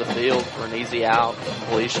side of the field for an easy out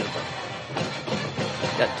completion.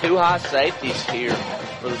 Got 2 high safeties here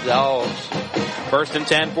for the Dogs. First and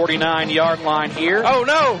 10, 49-yard line here. Oh,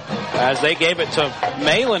 no! As they gave it to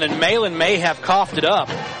Malin, and Malin may have coughed it up.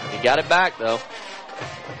 He got it back, though.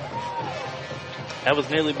 That was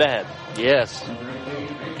nearly bad. Yes.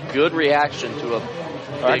 Good reaction to a...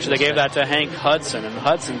 Actually, they gave that to Hank Hudson, and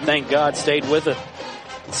Hudson, thank God, stayed with it.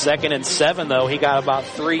 2nd and 7, though. He got about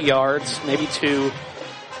 3 yards, maybe 2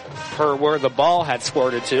 per where the ball had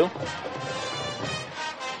squirted to.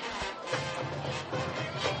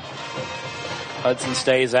 Hudson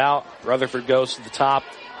stays out. Rutherford goes to the top.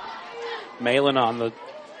 Malin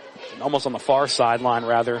almost on the far sideline,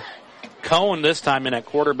 rather. Cohen this time in at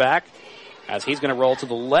quarterback, as he's going to roll to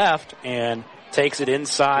the left and takes it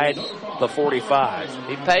inside the 45.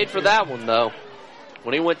 He paid for that one, though.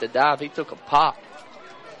 When he went to dive, he took a pop.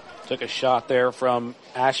 Took a shot there from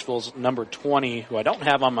Asheville's number 20, who I don't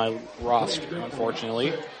have on my roster,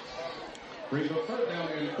 unfortunately.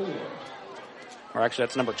 Or actually,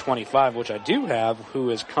 that's number 25, which I do have, who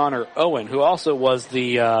is Connor Owen, who also was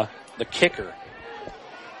the kicker.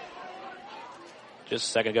 Just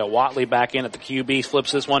a second ago, Watley back in at the QB,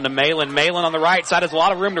 flips this one to Malin. Malin on the right side has a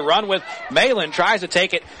lot of room to run with. Malin tries to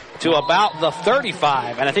take it to about the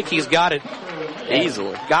 35, and I think he's got it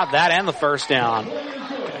easily. Got that and the first down.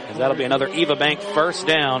 And that'll be another Eva Bank first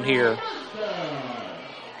down here.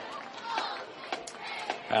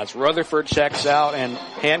 As Rutherford checks out and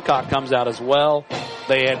Hancock comes out as well.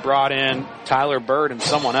 They had brought in Tyler Bird and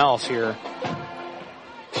someone else here.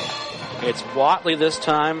 It's Watley this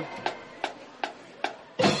time.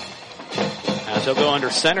 As he'll go under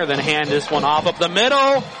center, then hand this one off up the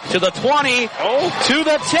middle to the 20, to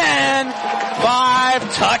the 10,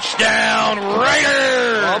 5, touchdown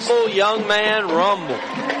Raiders! Rumble, young man, rumble.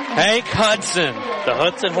 Hank Hudson. The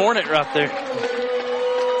Hudson Hornet right there.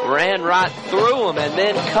 Ran right through him and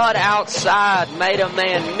then cut outside, made a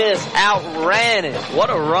man miss, outran it. What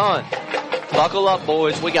a run. Buckle up,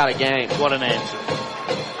 boys. We got a game. What an answer.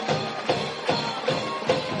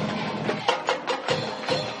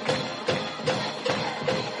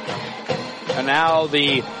 And now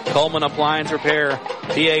the Coleman Appliance Repair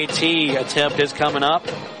PAT attempt is coming up.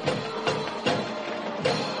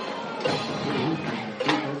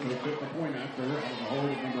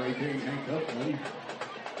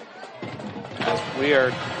 As we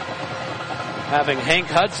are having Hank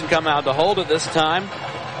Hudson come out to hold it this time.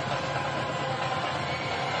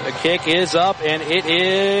 The kick is up and it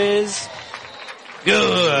is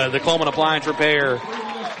good. The Coleman Appliance Repair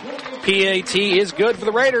PAT is good for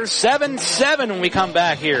the Raiders. 7-7 when we come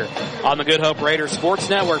back here on the Good Hope Raiders Sports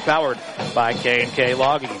Network, powered by K&K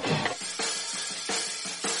Logging.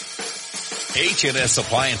 H&S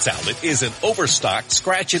Appliance Outlet is an overstocked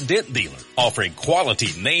scratch and dent dealer offering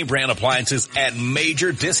quality name brand appliances at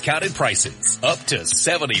major discounted prices, up to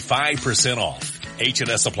 75% off.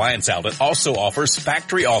 H&S Appliance Outlet also offers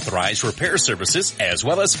factory authorized repair services as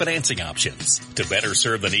well as financing options. To better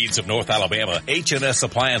serve the needs of North Alabama, H&S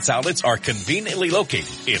Appliance Outlets are conveniently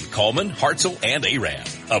located in Coleman, Hartselle, and Arab.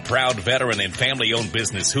 A proud veteran and family owned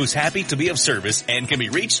business who's happy to be of service and can be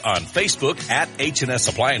reached on Facebook at H&S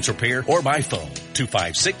Appliance Repair or by phone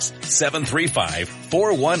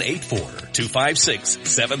 256-735-4184.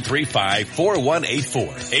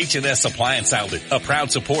 256-735-4184. H&S Appliance Outlet, a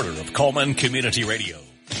proud supporter of Coleman Community Radio.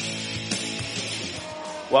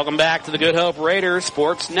 Welcome back to the Good Hope Raiders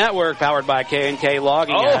Sports Network, powered by K&K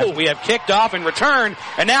Logging. We have kicked off and returned,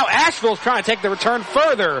 and now Asheville's trying to take the return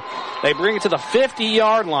further. They bring it to the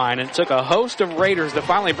 50-yard line, and it took a host of Raiders to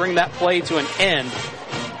finally bring that play to an end,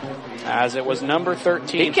 as it was number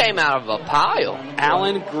 13. He came out of a pile.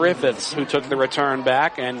 Alan Griffiths, who took the return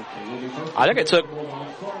back, and I think it took,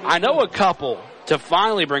 a couple to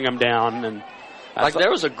finally bring him down, and Like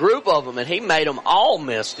there was a group of them, and he made them all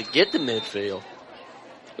miss to get to midfield.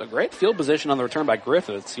 A great field position on the return by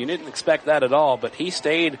Griffiths. You didn't expect that at all, but he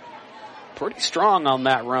stayed pretty strong on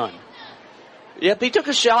that run. Yep, he took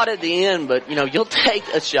a shot at the end, but, you'll take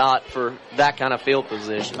a shot for that kind of field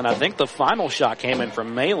position. And I think the final shot came in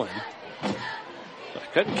from Malin.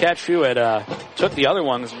 Couldn't catch who had took the other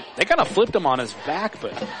ones. They kind of flipped him on his back,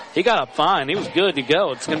 but he got up fine. He was good to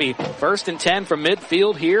go. It's going to be 1st and 10 from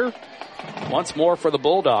midfield here. Once more for the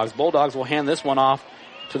Bulldogs. Bulldogs will hand this one off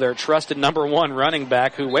to their trusted number 1 running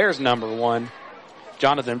back who wears number 1,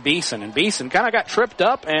 Jonathan Beeson. And Beeson kind of got tripped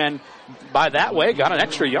up and by that way got an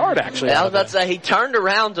extra yard actually. I was about to say he turned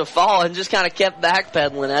around to fall and just kind of kept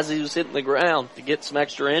backpedaling as he was hitting the ground to get some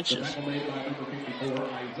extra inches.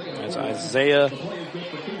 It's Isaiah,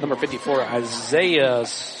 number 54, Isaiah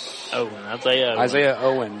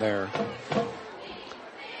Owen there.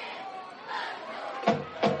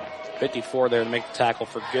 54 there to make the tackle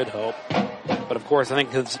for Good Hope. But of course, I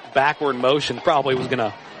think his backward motion probably was going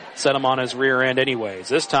to set him on his rear end anyways.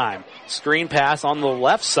 This time, screen pass on the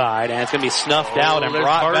left side, and it's going to be snuffed out and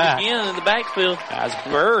brought back. Again in the backfield. As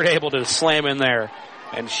Bird able to slam in there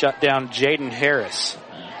and shut down Jaden Harris.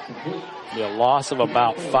 A loss of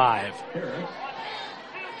about 5.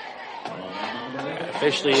 That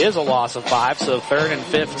officially is a loss of 5, so 3rd and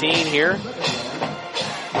 15 here.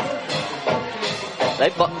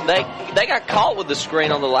 They got caught with the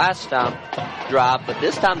screen on the last time drive, but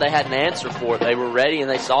this time they had an answer for it. They were ready and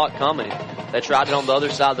they saw it coming. They tried it on the other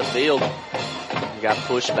side of the field and got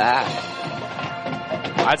pushed back.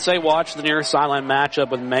 I'd say watch the near sideline matchup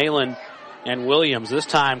with Malin and Williams. This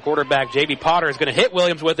time quarterback J.B. Potter is going to hit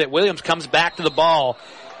Williams with it. Williams comes back to the ball.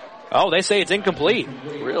 Oh, they say it's incomplete.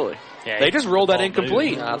 Really? Yeah, they just rolled that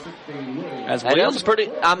incomplete. As Williams, was pretty.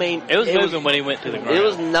 I mean, it was moving when he went to the ground. It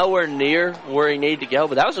was nowhere near where he needed to go,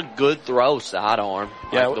 but that was a good throw, sidearm.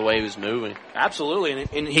 Yeah, the way he was moving. Absolutely,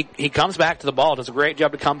 and he comes back to the ball. Does a great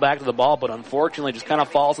job to come back to the ball, but unfortunately, just kind of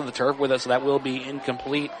falls on the turf with it. So that will be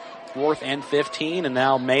incomplete. 4th and 15, and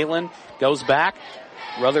now Malin goes back.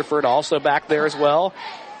 Rutherford also back there as well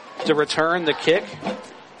to return the kick.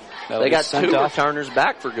 They got 2 returners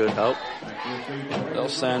back for Good Hope. They'll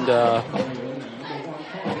send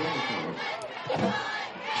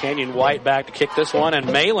Canyon White back to kick this one, and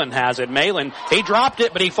Malin has it. Malin, he dropped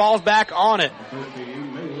it, but he falls back on it.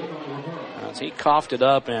 As he coughed it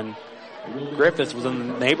up, and Griffiths was in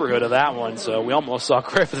the neighborhood of that one, so we almost saw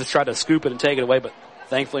Griffiths try to scoop it and take it away, but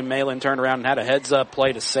thankfully Malin turned around and had a heads-up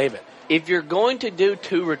play to save it. If you're going to do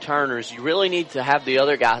 2 returners, you really need to have the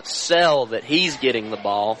other guy sell that he's getting the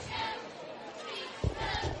ball.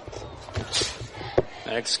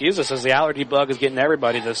 Excuse us, as the allergy bug is getting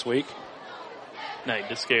everybody this week. No, you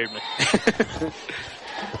just scared me.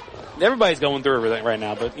 Everybody's going through everything right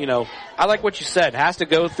now, but, I like what you said. Has to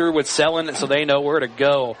go through with selling it so they know where to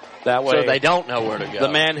go. That way. So they don't know where to go.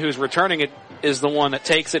 The man who's returning it is the one that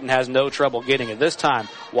takes it and has no trouble getting it. This time,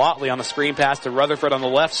 Watley on the screen pass to Rutherford on the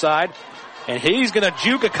left side. And he's going to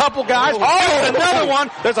juke a couple guys. Oh, another one.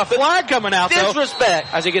 There's a flag coming out, though.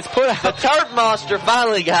 Disrespect. As he gets put out. The turf monster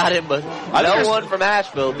finally got him, but no one from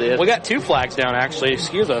Ashville did. We got 2 flags down, actually.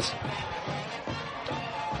 Excuse us.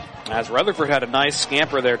 As Rutherford had a nice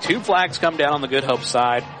scamper there. 2 flags come down on the Good Hope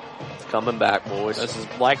side. It's coming back, boys. This is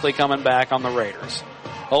likely coming back on the Raiders.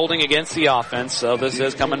 Holding against the offense, so this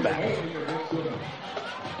is coming back.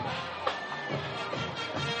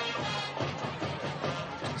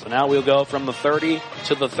 So now we'll go from the 30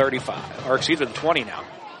 to the 35. Or excuse me, the 20 now.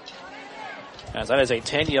 As that is a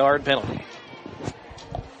 10-yard penalty.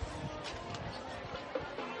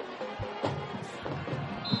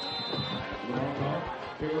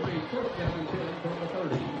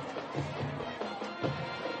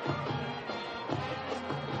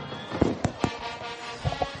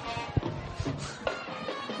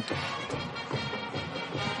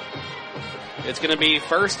 It's going to be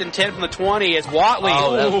 1st and 10 from the 20 as Watley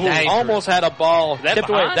almost had a ball tipped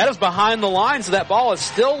away. That is behind the line, so that ball is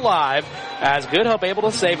still live as Good Hope able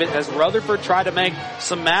to save it as Rutherford tried to make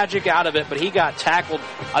some magic out of it, but he got tackled,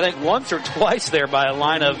 I think, once or twice there by a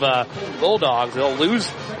line of Bulldogs. They'll lose,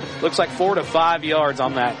 looks like 4 to 5 yards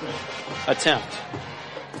on that attempt.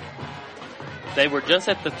 They were just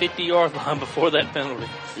at the 50-yard line before that penalty.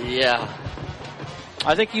 Yeah.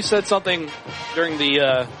 I think you said something during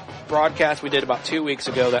the broadcast we did about 2 weeks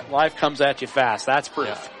ago that life comes at you fast. That's proof.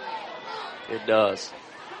 Yeah. It does.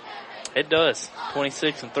 It does.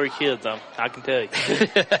 26 and 3 kids, I can tell you.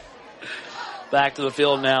 Back to the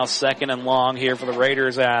field now, 2nd and long here for the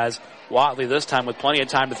Raiders as Watley this time with plenty of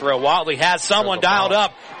time to throw. Watley has someone dialed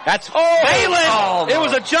up. That's Malin! It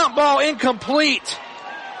was a jump ball, incomplete.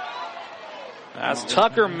 As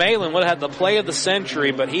Tucker Malin would have had the play of the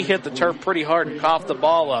century, but he hit the turf pretty hard and coughed the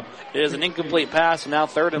ball up. It is an incomplete pass, and now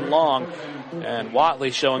 3rd and long. And Watley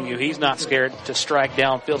showing you he's not scared to strike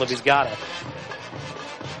downfield if he's got it.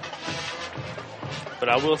 But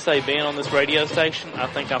I will say, being on this radio station, I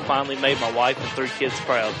think I finally made my wife and 3 kids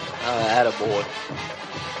proud. Attaboy.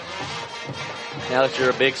 Now that you're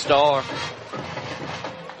a big star.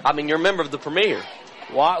 I mean, you're a member of the Premier.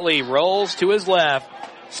 Watley rolls to his left,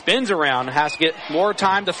 spins around, has to get more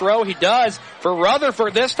time to throw. He does for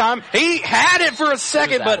Rutherford this time. He had it for a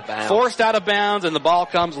second, but forced out of bounds, and the ball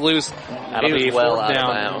comes loose. That'll be well 4th out down.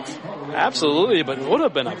 of bounds. Absolutely, but it would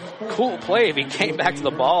have been a cool play if he came back to the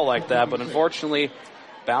ball like that, but unfortunately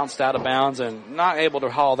bounced out of bounds and not able to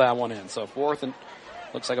haul that one in. So 4th and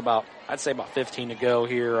looks like I'd say about 15 to go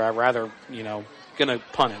here. I'd rather, going to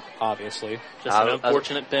punt it, obviously. Just an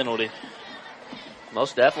unfortunate penalty.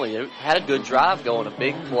 Most definitely. It had a good drive going, a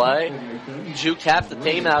big play. Juked half the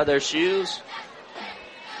team out of their shoes.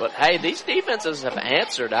 But, hey, these defenses have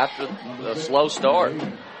answered after the slow start.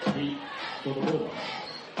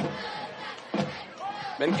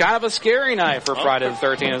 Been kind of a scary night for Friday the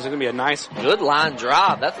 13th. It's going to be a nice... Good line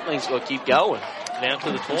drive. That thing's going to keep going. Down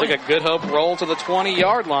to the 20. It's like a Good Hope roll to the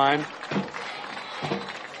 20-yard line.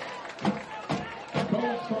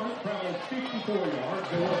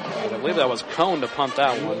 I believe that was Cone to punt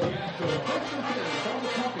that one.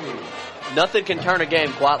 Nothing can turn a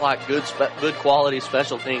game quite like good quality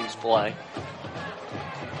special teams play.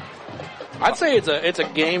 I'd say it's a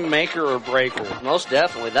game maker or breaker. Most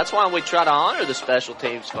definitely. That's why we try to honor the special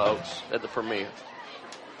teams folks at the Premier.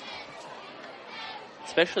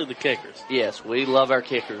 Especially the kickers. Yes, we love our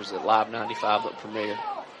kickers at Live 95 at Premier.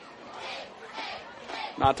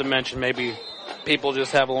 Not to mention maybe people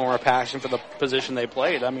just have a little more passion for the position they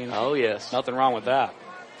played. I mean, oh yes, nothing wrong with that.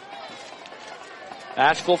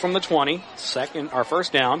 Ashville from the 20,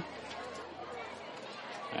 first down.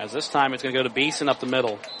 As this time it's going to go to Beeson up the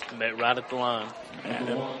middle. Right at the line.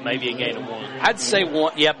 And maybe a gain of 1. I'd say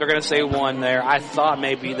 1. Yep, they're going to say 1 there. I thought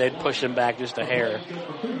maybe they'd push him back just a hair.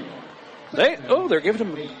 They're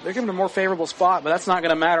giving him a more favorable spot, but that's not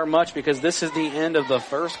going to matter much because this is the end of the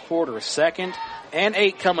first quarter. 2nd and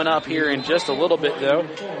 8 coming up here in just a little bit, though.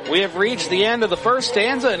 We have reached the end of the first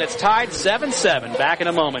stanza, and it's tied 7-7. Back in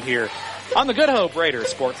a moment here on the Good Hope Raiders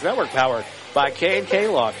Sports Network, powered by K&K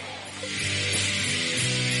Logging.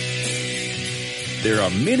 There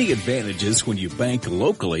are many advantages when you bank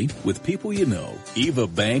locally with people you know. Eva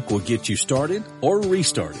Bank will get you started or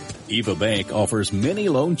restarted. Eva Bank offers many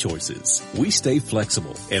loan choices. We stay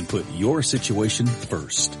flexible and put your situation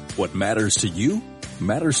first. What matters to you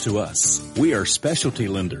matters to us. We are specialty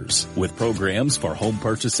lenders with programs for home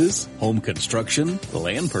purchases, home construction,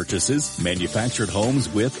 land purchases, manufactured homes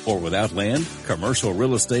with or without land, commercial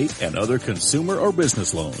real estate, and other consumer or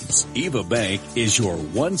business loans. Eva Bank is your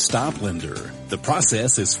one-stop lender. The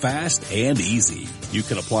process is fast and easy. You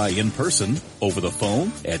can apply in person, over the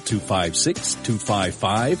phone at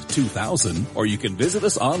 256-255-2000, or you can visit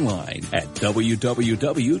us online at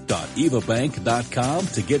www.evabank.com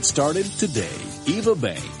to get started today. Eva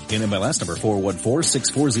Bank, NMLS number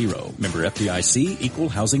 414640, member FDIC, equal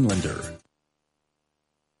housing lender.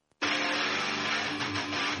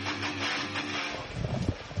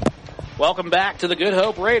 Welcome back to the Good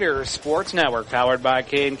Hope Raiders Sports Network, powered by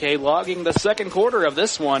K&K Logging. The second quarter of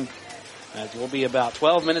this one, as we'll be about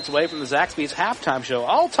 12 minutes away from the Zaxby's halftime show,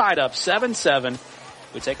 all tied up 7-7.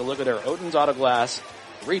 We take a look at our Oden's Auto Glass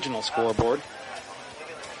regional scoreboard.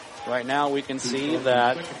 Right now we can see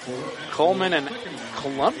that Coleman and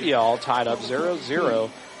Columbia all tied up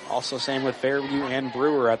 0-0. Also same with Fairview and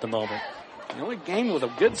Brewer at the moment. The only game with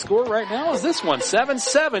a good score right now is this one,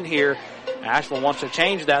 7-7 here. Asheville wants to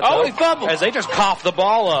change that, though, he fumbled, as they just cough the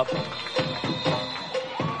ball up.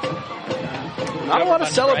 Not a lot of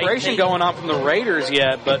celebration going on from the Raiders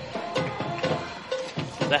yet, but...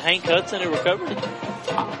 The Hank Hudson in recovery?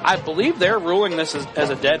 I believe they're ruling this as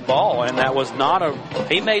a dead ball, and that was not a...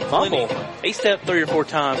 He made fumble. He stepped 3 or 4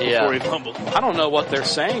 times before he fumbled. I don't know what they're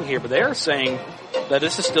saying here, but they're saying that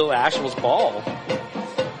this is still Asheville's ball.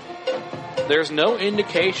 There's no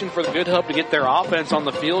indication for the Good Hope to get their offense on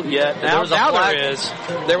the field yet. Now there is.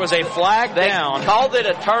 There was a flag down. They called it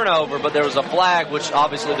a turnover, but there was a flag, which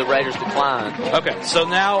obviously the Raiders declined. Okay, so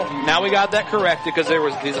now we got that corrected because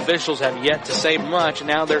these officials have yet to say much.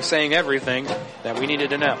 Now they're saying everything that we needed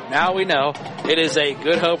to know. Now we know it is a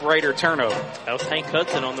Good Hope Raider turnover. That was Hank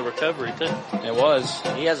Hudson on the recovery, too. It was.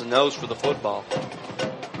 He has a nose for the football.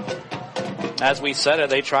 As we said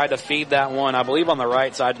it, they tried to feed that one, I believe, on the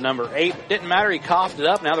right side to number 8. Didn't matter. He coughed it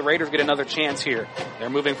up. Now the Raiders get another chance here.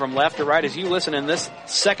 They're moving from left to right as you listen in this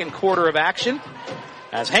second quarter of action.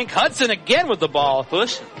 As Hank Hudson again with the ball.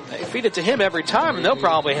 Push. They feed it to him every time, and they'll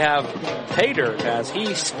probably have pay dirt as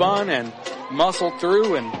he spun and muscled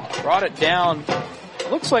through and brought it down.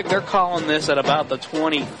 Looks like they're calling this at about the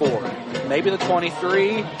 24. Maybe the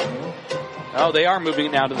 23. Oh, they are moving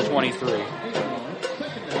it now to the 23.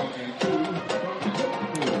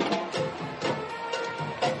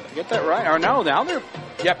 Get that right? Or no, now they're...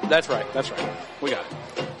 Yep, that's right. We got it.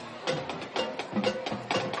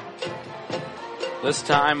 This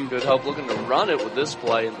time... Good Hope looking to run it with this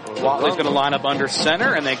play. Watley's going to line up under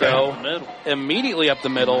center, and they go immediately up the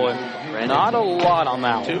middle, and not a lot on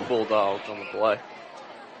that one. 2 Bulldogs on the play.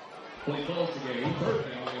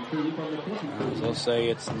 They'll say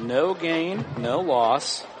it's no gain, no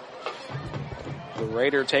loss. The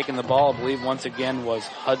Raider taking the ball, I believe, once again was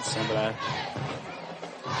Hudson, but I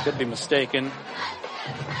could be mistaken.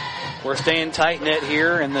 We're staying tight-knit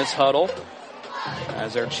here in this huddle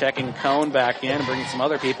as they're checking Cone back in and bringing some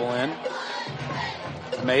other people in.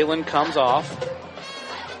 Malin comes off.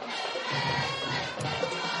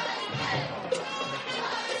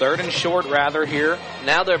 Third and short, rather, here.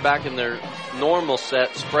 Now they're back in their normal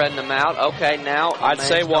set, spreading them out. Okay, now I'd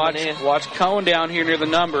say watch Cone down here near the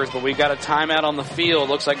numbers, but we got a timeout on the field.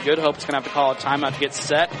 Looks like Good Hope's going to have to call a timeout to get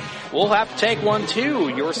set. We'll have to take one, too.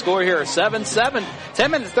 Your score here, 7-7,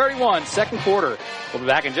 10 minutes 31, second quarter. We'll be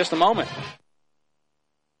back in just a moment.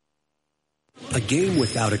 A game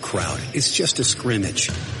without a crowd is just a scrimmage.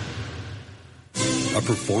 A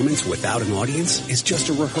performance without an audience is just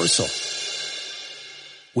a rehearsal.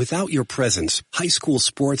 Without your presence, high school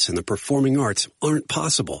sports and the performing arts aren't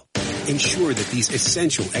possible. Ensure that these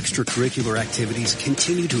essential extracurricular activities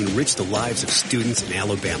continue to enrich the lives of students in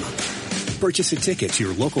Alabama. Purchase a ticket to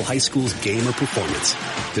your local high school's game or performance.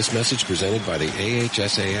 This message presented by the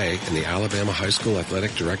AHSAA and the Alabama High School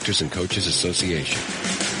Athletic Directors and Coaches Association.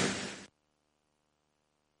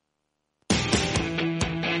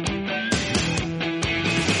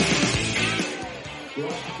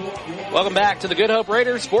 Welcome back to the Good Hope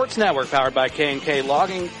Raiders Sports Network, powered by K&K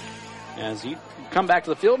Logging. As you come back to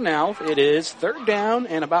the field now, it is third down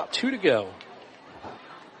and about 2 to go.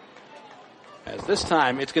 As this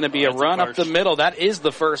time, it's going to be a run up the middle. That is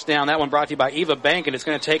the first down. That one brought to you by Eva Bank, and it's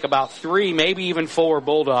going to take about 3, maybe even 4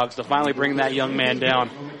 Bulldogs to finally bring that young man down.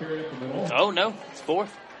 Oh, no, it's 4th.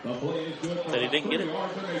 Said he didn't get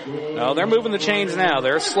it. No, they're moving the chains now.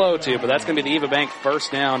 They're slow to, but that's going to be the Eva Bank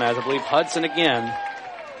first down, as I believe Hudson again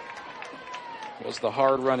was the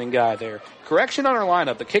hard-running guy there. Correction on our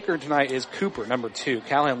lineup. The kicker tonight is Cooper, number 2.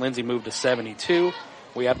 Callahan Lindsay moved to 72.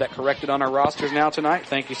 We have that corrected on our rosters now tonight.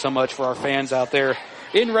 Thank you so much for our fans out there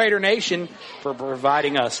in Raider Nation for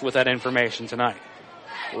providing us with that information tonight.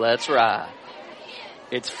 Let's ride.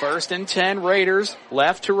 It's 1st and 10 Raiders,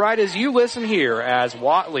 left to right as you listen here as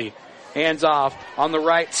Watley hands off on the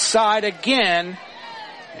right side again.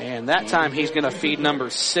 And that time he's going to feed number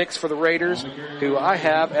 6 for the Raiders, who I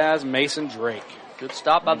have as Mason Drake. Good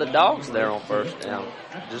stop by the Dogs there on first down.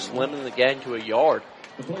 Just limiting the game to a yard.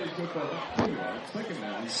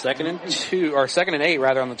 2nd and 8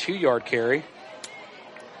 rather on the 2-yard carry.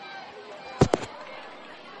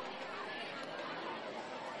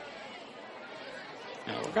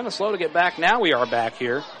 Now we're kind of slow to get back. Now we are back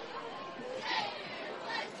here.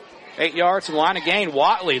 8 yards and line of gain.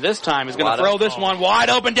 Watley this time is going to throw this one wide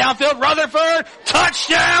open downfield. Rutherford,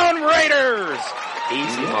 touchdown Raiders!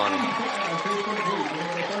 Easy money.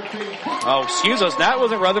 Oh, excuse us. That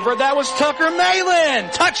wasn't Rutherford. That was Tucker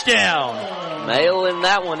Malin. Touchdown. Mailing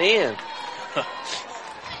that one in.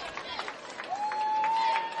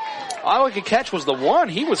 All he could catch was the one.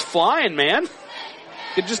 He was flying, man.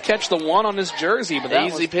 Could just catch the one on his jersey. But that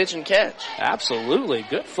easy pitch and catch. Absolutely.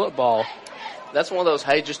 Good football. That's one of those,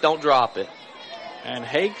 hey, just don't drop it. And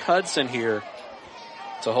Hank Hudson here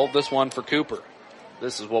to hold this one for Cooper.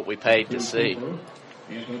 This is what we paid to see.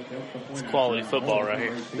 It's quality football right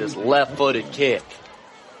here. This left-footed kick.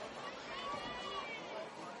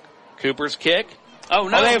 Cooper's kick. Oh,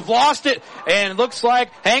 no. Oh, they've lost it. And it looks like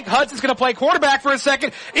Hank Hudson's going to play quarterback for a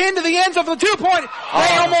second. Into the end zone for the 2-point.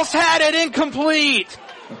 They almost had it incomplete.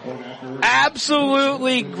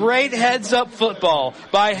 Absolutely great heads-up football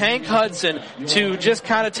by Hank Hudson to just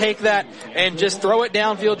kind of take that and just throw it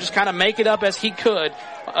downfield, just kind of make it up as he could.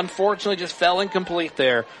 Unfortunately, just fell incomplete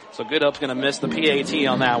there. So Good Hope's going to miss the PAT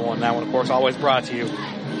on that one. That one, of course, always brought to you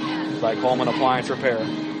by Coleman Appliance Repair.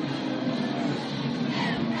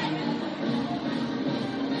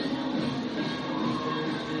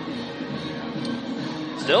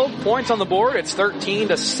 Still points on the board. It's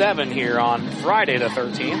 13-7 here on Friday the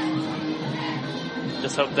 13th.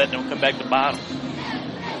 Just hope that don't come back to bite them.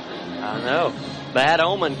 I know. Bad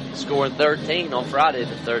omen scoring 13 on Friday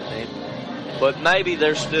the 13th. But maybe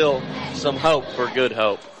there's still some hope for good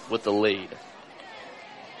hope with the lead.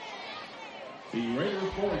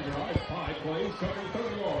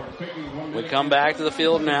 We come back to the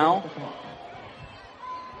field now.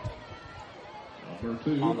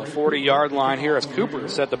 On the 40-yard line here as Cooper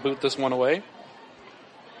is set to boot this one away.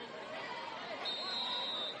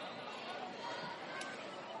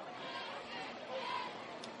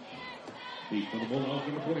 They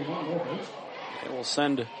will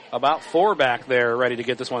send about 4 back there ready to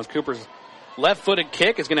get this one. Cooper's left-footed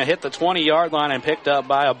kick is going to hit the 20-yard line and picked up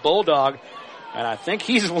by a Bulldog. And I think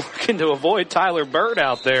he's looking to avoid Tyler Bird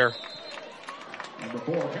out there.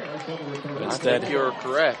 Instead, you're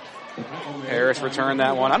correct. Harris returned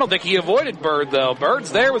that one. I don't think he avoided Bird, though. Bird's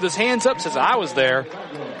there with his hands up, says I was there.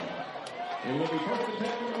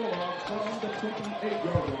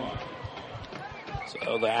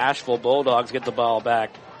 So the Asheville Bulldogs get the ball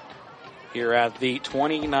back here at the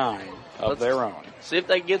 29 of their own. See if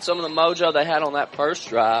they can get some of the mojo they had on that first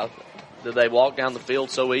drive. Did they walk down the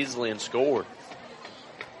field so easily and score?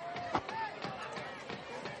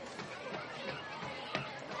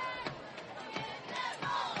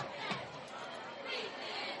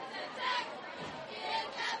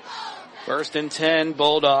 First and 10,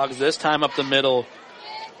 Bulldogs, this time up the middle.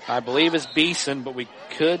 I believe it's Beeson, but we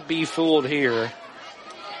could be fooled here.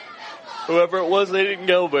 Whoever it was, they didn't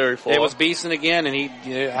go very far. It was Beeson again, and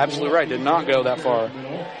you're absolutely right, did not go that far.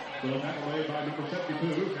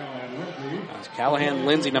 That's Callahan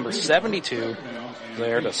Lindsay, number 72,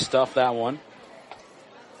 there to stuff that one.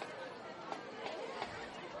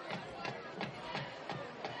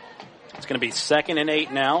 It's going to be 2nd and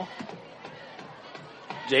 8 now.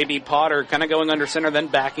 J.B. Potter kind of going under center, then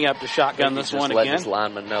backing up to shotgun this one again. Letting his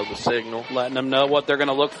linemen know the signal. Letting them know what they're going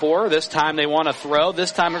to look for. This time they want to throw.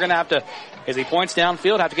 This time they're going to have to, as he points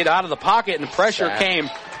downfield, have to get out of the pocket, and pressure came.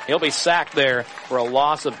 He'll be sacked there for a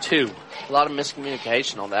loss of 2. A lot of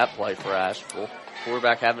miscommunication on that play for Asheville.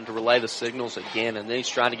 Quarterback having to relay the signals again, and then he's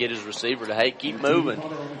trying to get his receiver to, hey, keep moving.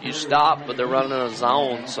 You stop, but they're running in a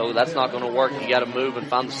zone, so that's not going to work. You got to move and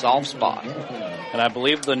find the soft spot. And I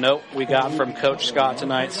believe the note we got from Coach Scott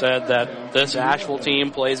tonight said that this Asheville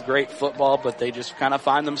team plays great football, but they just kind of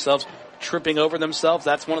find themselves tripping over themselves.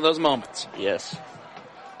 That's one of those moments. Yes.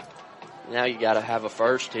 Now you got to have a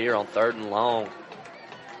first here on 3rd and long.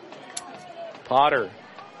 Potter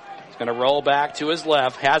is going to roll back to his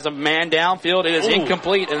left, has a man downfield. It is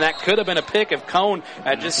incomplete, and that could have been a pick if Cone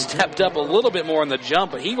had just stepped up a little bit more in the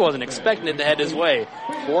jump, but he wasn't expecting it to head his way.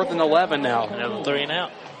 4th and 11 now. Another 3 and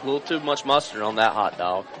out. A little too much mustard on that hot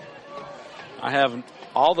dog. I have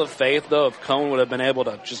all the faith, though, if Cone would have been able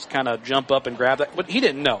to just kind of jump up and grab that. But he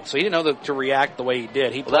didn't know, so he didn't know to react the way he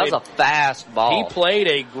did. That was a fast ball. He played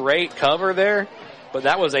a great cover there, but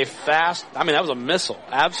that was a fast, that was a missile.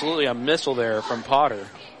 Absolutely a missile there from Potter.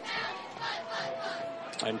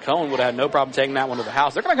 And Cone would have had no problem taking that one to the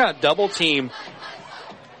house. They're going to kind of double team.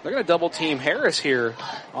 They're going to double team Harris here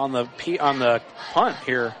on the punt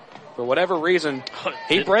here. For whatever reason,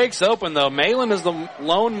 he breaks open, though. Malin is the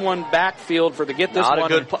lone one backfield to get this one.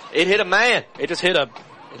 Not a good it hit a man. It just hit a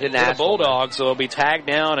Bulldog, so it'll be tagged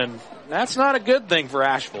down, and that's not a good thing for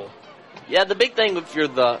Asheville. Yeah, the big thing if you're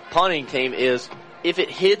the punting team is if it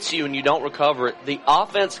hits you and you don't recover it, the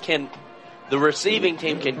receiving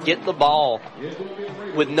team can get the ball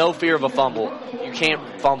with no fear of a fumble. You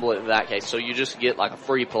can't fumble it in that case, so you just get like a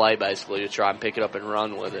free play basically to try and pick it up and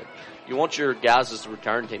run with it. You want your guys as the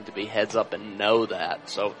return team to be heads up and know that.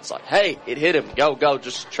 So it's like, hey, it hit him. Go.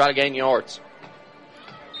 Just try to gain yards.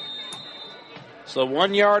 So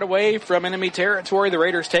 1 yard away from enemy territory. The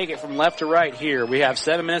Raiders take it from left to right here. We have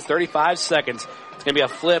 7 minutes, 35 seconds. It's going to be a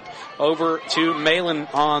flip over to Malin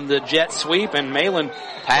on the jet sweep, and Malin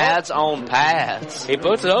pads on pads. He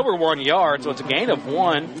puts it over 1 yard, so it's a gain of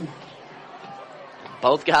 1.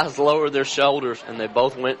 Both guys lowered their shoulders, and they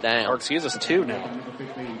both went down. Or excuse us, 2 now.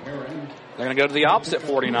 They're going to go to the opposite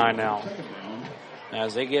 49 now,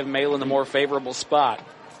 as they give Malin the more favorable spot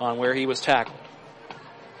on where he was tackled.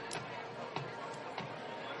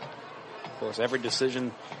 Of course, every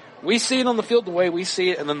decision, we see it on the field the way we see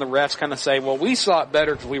it, and then the refs kind of say, well, we saw it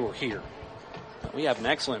better because we were here. We have an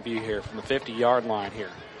excellent view here from the 50-yard line here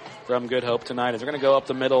from Good Hope tonight. As they're going to go up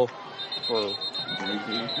the middle for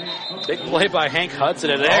big play by Hank Hudson.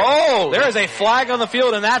 And there is a flag on the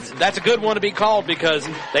field, and that's a good one to be called because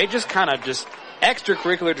they just kind of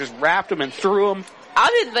extracurricular just wrapped him and threw him I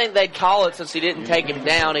didn't think they'd call it since he didn't take him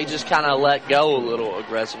down. He just kind of let go a little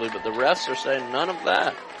aggressively, but the refs are saying none of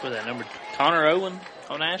that. Was that number Connor Owen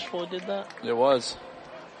on Asheville did that? It was.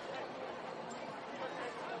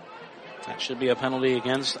 That should be a penalty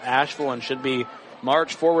against Asheville and should be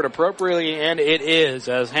marched forward appropriately, and it is,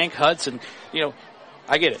 as Hank Hudson,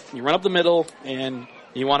 I get it. You run up the middle, and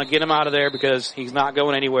you want to get him out of there because he's not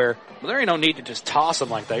going anywhere. But there ain't no need to just toss him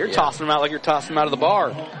like that. You're tossing him out like you're tossing him out of the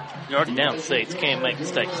bar. You're already down 6. Can't make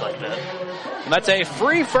mistakes like that. And that's a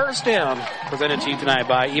free first down presented to you tonight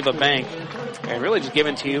by Eva Bank. And really just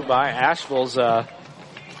given to you by Asheville's, not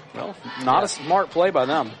a smart play by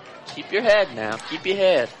them. Keep your head now. Keep your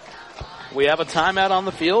head. We have a timeout on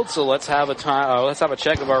the field, so let's have a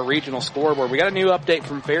check of our regional scoreboard. We got a new update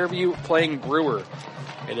from Fairview playing Brewer.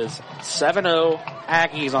 It is 7-0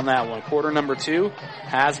 Aggies on that one. Quarter number 2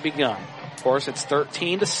 has begun. Of course, it's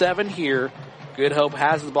 13-7 here. Good Hope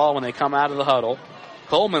has the ball when they come out of the huddle.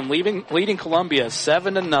 Coleman leading Columbia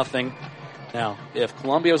 7-0. Now, if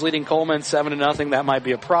Columbia was leading Coleman 7-0, that might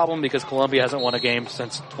be a problem because Columbia hasn't won a game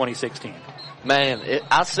since 2016. Man,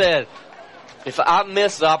 I said, if I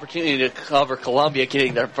missed the opportunity to cover Columbia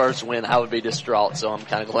getting their first win, I would be distraught, so I'm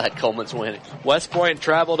kind of glad Coleman's winning. West Point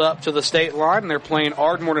traveled up to the state line, and they're playing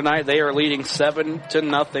Ardmore tonight. They are leading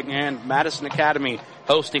 7-0, and Madison Academy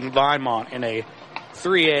hosting Vinemont in a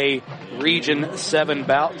 3A Region 7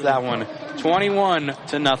 bout. That one,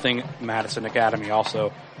 21-0, Madison Academy.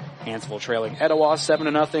 Also, Hansville trailing Etowah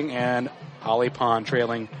 7-0, and Holly Pond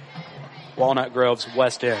trailing Walnut Grove's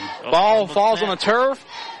West End. Ball falls on the turf.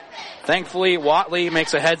 Thankfully, Watley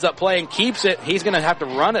makes a heads-up play and keeps it. He's going to have to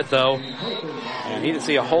run it, though. And he didn't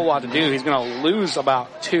see a whole lot to do. He's going to lose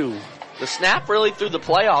about 2. The snap really threw the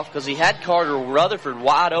play off because he had Carter Rutherford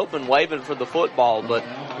wide open waving for the football, but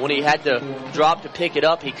when he had to drop to pick it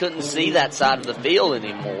up, he couldn't see that side of the field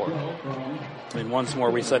anymore. And once more,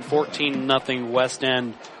 we said 14-0 West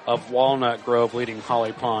End of Walnut Grove leading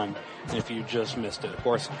Holly Pond, if you just missed it. Of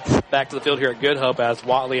course, back to the field here at Good Hope as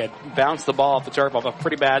Watley had bounced the ball off the turf off a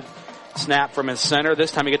pretty bad snap from his center.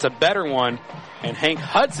 This time he gets a better one, and Hank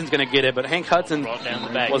Hudson's going to get it, but Hank Hudson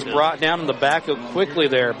was brought down in the backfield quickly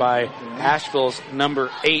there by Asheville's number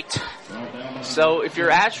 8. So if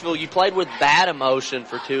you're Asheville, you played with bad emotion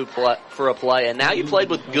for a play, and now you played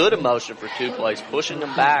with good emotion for 2 plays, pushing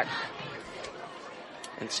them back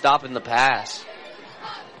and stopping the pass.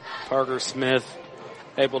 Parker Smith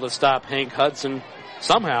able to stop Hank Hudson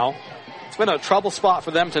somehow. It's been a trouble spot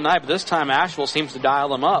for them tonight, but this time Asheville seems to dial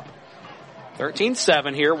them up.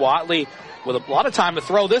 13-7 here. Watley with a lot of time to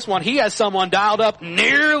throw this one. He has someone dialed up,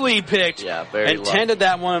 nearly picked. Yeah, very intended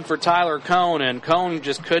that one for Tyler Cohn, and Cohn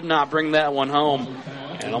just could not bring that one home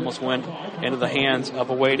and almost went into the hands of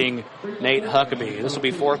awaiting Nate Huckabee. This will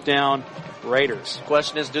be 4th down, Raiders.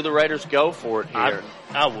 Question is, do the Raiders go for it here?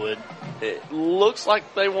 I would. It looks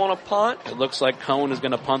like they want to punt. It looks like Cohn is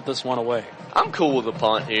going to punt this one away. I'm cool with a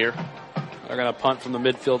punt here. They're going to punt from the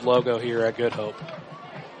midfield logo here at Good Hope.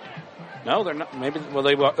 No, they're not. Maybe,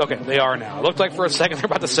 they are now. It looked like for a second they're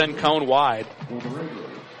about to send Cohn wide.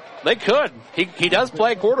 They could. He does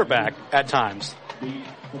play quarterback at times.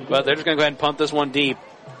 But they're just going to go ahead and punt this one deep.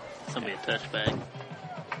 It's going to be a touchback.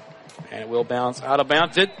 And it will bounce out of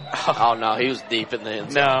bounds. Oh, no, he was deep in the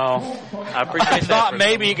end zone. No. I thought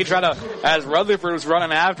maybe he could try to, as Rutherford was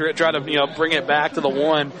running after it, try to bring it back to the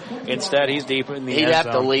 1. Instead, he's deep in the end zone. He'd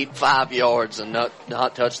have to leap 5 yards and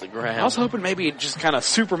not touch the ground. I was hoping maybe he'd just kind of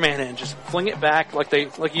Superman it and just fling it back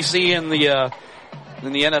like you see in the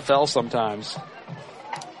NFL sometimes.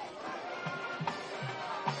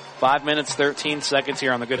 5 minutes, 13 seconds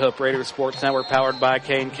here on the Good Hope Raiders Sports Network, powered by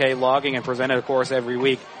K&K Logging and presented, of course, every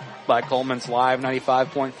week by Coleman's Live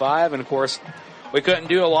 95.5. And, of course, we couldn't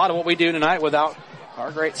do a lot of what we do tonight without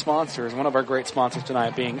our great sponsors. One of our great sponsors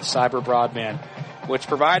tonight being Cyber Broadband, which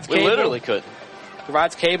provides cable. We literally couldn't.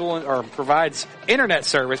 Provides provides internet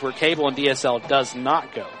service where cable and DSL does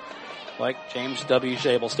not go. Like James W.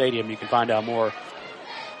 Shable Stadium. You can find out more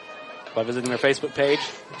by visiting their Facebook page,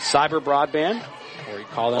 Cyber Broadband, or you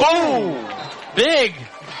call them. Oh! Big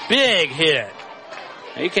hit.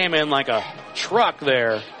 He came in like a truck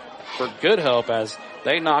there for Good Hope as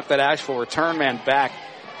they knocked that Asheville return man back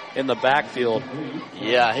in the backfield.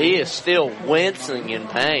 Yeah, he is still wincing in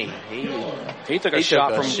pain. He took a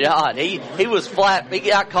shot. He was flat. He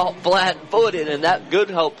got caught flat-footed, and that Good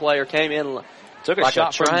Hope player came in took a like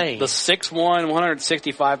shot a train. From the 6'1",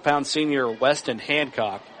 165-pound senior Weston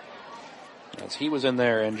Hancock. As he was in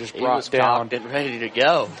there and just brought down. He was and ready to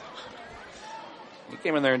go. He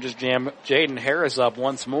came in there and just jammed Jaden Harris up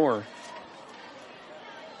once more.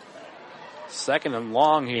 2nd and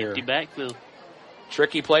long here. Empty backfield.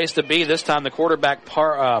 Tricky place to be. This time the quarterback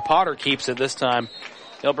Potter keeps it this time.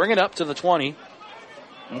 They'll bring it up to the 20.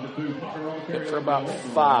 Hit for about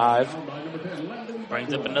 5.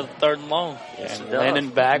 Brings up another 3rd and long. And Landon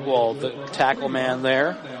Bagwell, the tackle man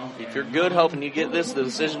there. If you're good hoping you get this, the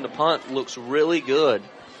decision to punt looks really good.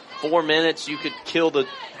 4 minutes, you could kill the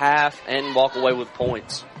half and walk away with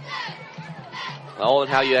points. All in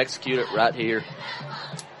how you execute it right here.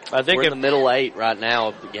 I think we're in the middle 8 right now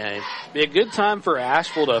of the game. Be a good time for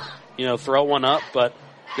Asheville to, throw one up, but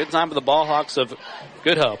good time for the Ball Hawks of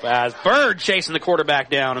Good Hope as Bird chasing the quarterback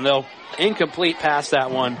down, and they'll incomplete pass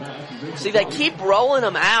that one. See, they keep rolling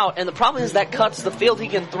him out, and the problem is that cuts the field he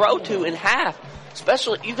can throw to in half.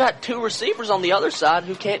 Especially, you got 2 receivers on the other side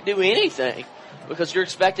who can't do anything because you're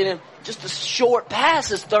expecting him just a short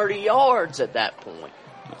pass is 30 yards at that point.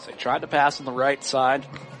 So they tried to pass on the right side,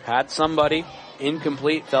 had somebody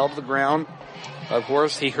incomplete, fell to the ground. Of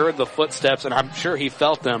course, he heard the footsteps, and I'm sure he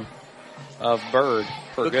felt them of Bird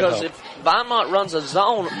for Good Hope. Because if Vinemont runs a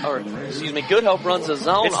zone, Good Hope runs a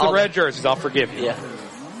zone. It's the red jerseys, I'll forgive you. Yeah.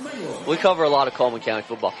 We cover a lot of Coleman County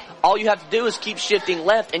football. All you have to do is keep shifting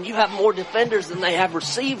left, and you have more defenders than they have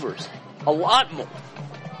receivers. A lot more.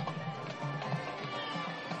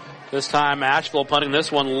 This time, Asheville punting this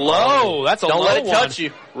one low. That's a low one. Don't let it touch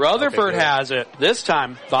you. Rutherford has it. This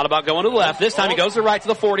time, thought about going to the left. This time, he goes to the right to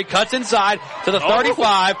the 40, cuts inside to the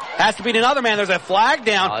 35. Has to beat another man. There's a flag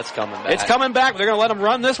down. Oh, it's coming back. It's coming back. They're going to let him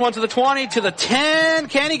run this one to the 20, to the 10.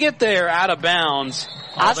 Can he get there? Out of bounds.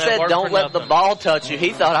 I said don't let the ball touch you.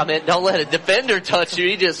 He thought I meant don't let a defender touch you.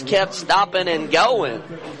 He just kept stopping and going.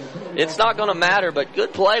 It's not going to matter, but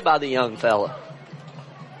good play by the young fella.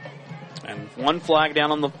 And one flag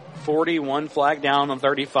down on the 40, one flag down on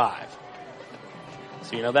 35.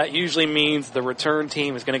 So, that usually means the return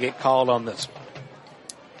team is going to get called on this one.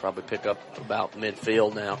 Probably pick up about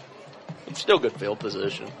midfield now. Still good field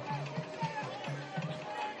position.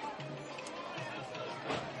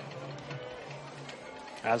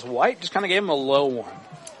 As White just kind of gave him a low one.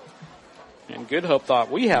 And Good Hope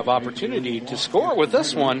thought we have opportunity to score with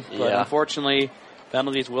this one, but unfortunately,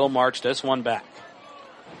 penalties will march this one back.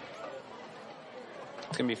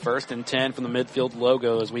 It's going to be 1st and 10 from the midfield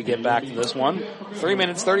logo as we get back to this one. 3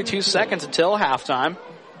 minutes, 32 seconds until halftime.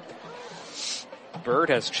 Bird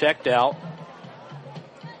has checked out.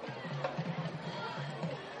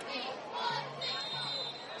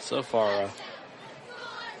 So far,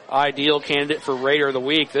 ideal candidate for Raider of the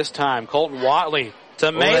Week this time. Colton Watley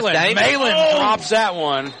to Malin. Malin drops that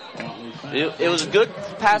one. It was a good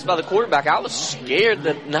pass by the quarterback. I was scared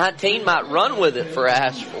that 19 might run with it for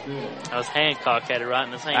Asheville. That was Hancock, had it right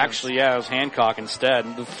in his hands. Actually, it was Hancock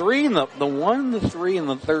instead. The 3 and the 1, the 3, and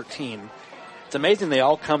the 13. It's amazing they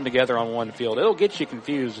all come together on one field. It'll get you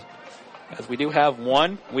confused. As we do have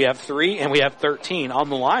 1, we have 3, and we have 13. On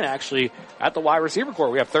the line, actually, at the wide receiver corps,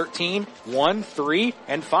 we have 13, 1, 3,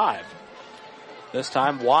 and 5. This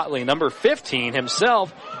time, Watley, number 15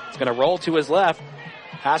 himself, is going to roll to his left.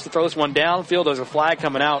 Has to throw this one downfield. There's a flag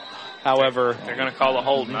coming out. However, they're going to call a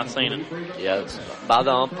holding. I've seen it. Yeah, it's by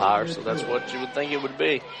the umpire, so that's what you would think it would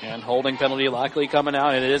be. And holding penalty likely coming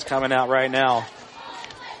out, and it is coming out right now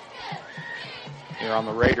here on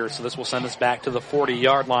the Raiders. So this will send us back to the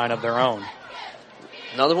 40-yard line of their own.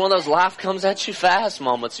 Another one of those life comes at you fast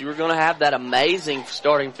moments. You were going to have that amazing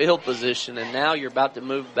starting field position, and now you're about to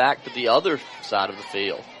move back to the other side of the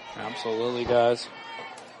field. Absolutely, guys.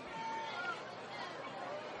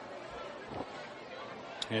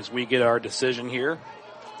 As we get our decision here.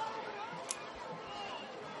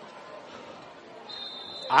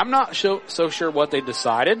 I'm not so sure what they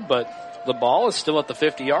decided, but the ball is still at the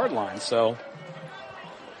 50-yard line, so.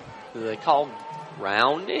 Do they call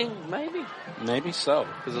rounding, maybe? Maybe so.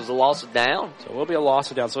 Because it was a loss of down. So it will be a loss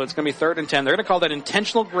of down. So it's going to be 3rd and 10. They're going to call that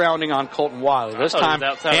intentional grounding on Colton Wiley. This time,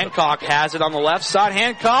 Hancock has it on the left side.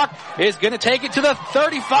 Hancock is going to take it to the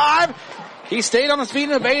 35. He stayed on his feet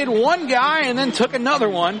and evaded one guy and then took another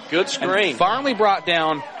one. Good screen. And finally brought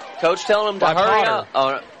down. Coach telling him to hurry up.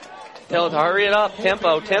 Tell him to hurry it up.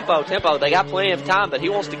 Tempo. They got plenty of time, but he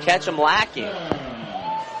wants to catch them lacking.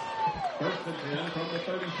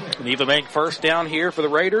 Need to make 1st down here for the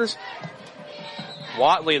Raiders.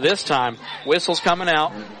 Watley this time. Whistle's coming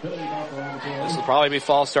out. This will probably be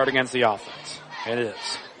false start against the offense. It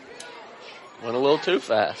is. Went a little too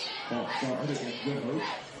fast.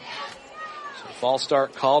 False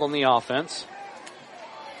start called on the offense.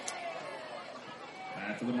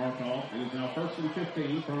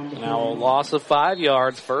 Now a loss of 5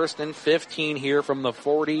 yards. 1st and 15 here from the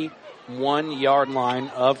 41-yard line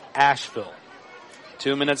of Asheville.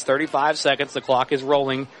 2 minutes, 35 seconds. The clock is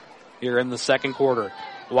rolling here in the second quarter.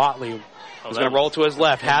 Watley is going to roll to his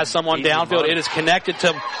left, has someone downfield. It is connected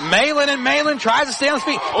to Malin, and Malin tries to stay on his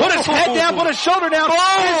feet. Put his head down, put his shoulder down.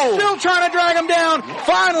 He's still trying to drag him down.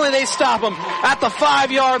 Finally, they stop him at the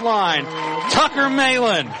 5-yard line. Tucker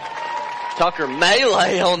Malin. Tucker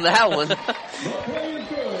melee on that one.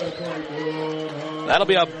 That'll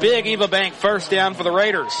be a big Eva Bank first down for the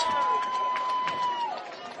Raiders.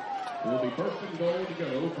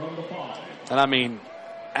 And I mean,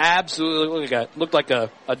 absolutely looked like a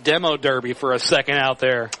demo derby for a second out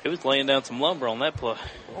there. He was laying down some lumber on that play.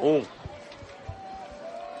 Oh.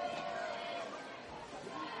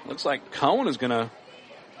 Looks like Cone is going to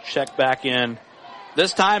check back in.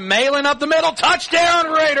 This time, Malin up the middle.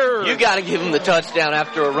 Touchdown, Raiders! You got to give him the touchdown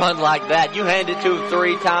after a run like that. You hand it to him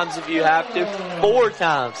 3 times if you have to. 4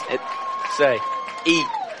 times. Say, eat.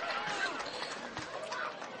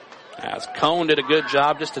 As Cone did a good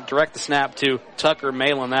job just to direct the snap to Tucker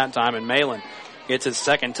Malin that time, and Malin gets his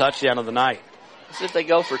second touchdown of the night. Let's see if they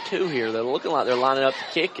go for 2 here. They're looking like they're lining up to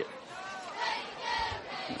kick it.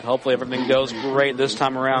 Hopefully everything goes great this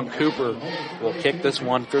time around. Cooper will kick this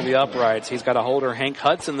one through the uprights. He's got a holder, Hank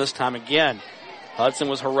Hudson, this time again. Hudson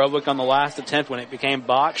was heroic on the last attempt when it became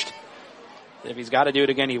botched. If he's got to do it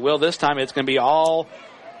again, he will. This time it's going to be all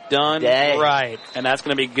done right, and that's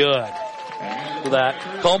going to be good. So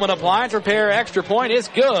that Coleman Appliance Repair extra point is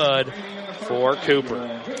good for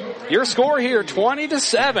Cooper. Your score here,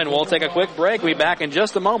 20-7. We'll take a quick break. We'll be back in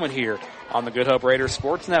just a moment here on the Good Hope Raiders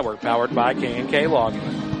Sports Network, powered by K&K Logging.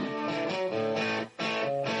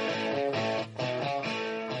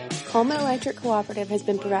 Coleman Electric Cooperative has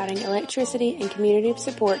been providing electricity and community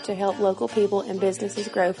support to help local people and businesses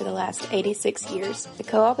grow for the last 86 years. The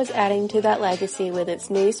co-op is adding to that legacy with its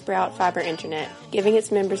new Sprout Fiber Internet, giving its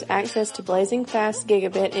members access to blazing fast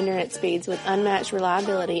gigabit internet speeds with unmatched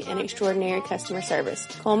reliability and extraordinary customer service.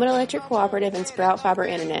 Coleman Electric Cooperative and Sprout Fiber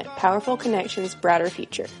Internet. Powerful connections, brighter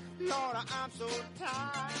future.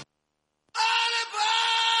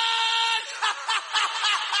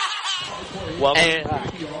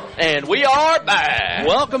 And we are back.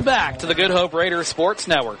 Welcome back to the Good Hope Raiders Sports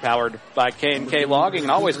Network, powered by K&K Logging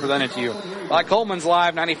and always presented to you by Coleman's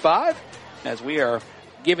Live 95. As we are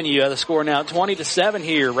giving you the score now, 20-7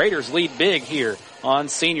 here. Raiders lead big here on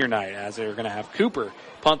senior night, as they're going to have Cooper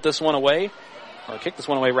punt this one away, or kick this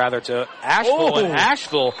one away rather, to Ashville. And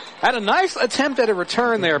Ashville had a nice attempt at a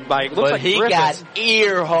return there by, but he got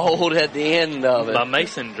ear hold at the end of it. By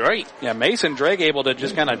Mason Drake. Yeah, Mason Drake able to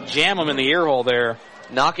just kind of jam him in the ear hole there.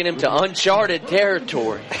 Knocking him to uncharted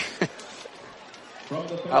territory.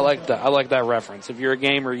 I like that reference. If you're a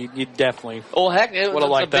gamer, you definitely would have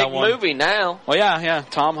liked that one. It's a big movie now. Well, yeah.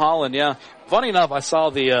 Tom Holland, yeah. Funny enough, I saw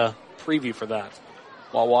the preview for that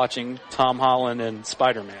while watching Tom Holland and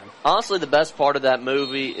Spider-Man. Honestly, the best part of that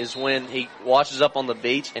movie is when he washes up on the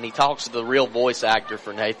beach and he talks to the real voice actor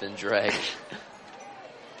for Nathan Drake.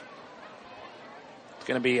 It's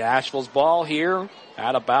going to be Asheville's ball here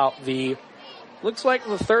at about the, looks like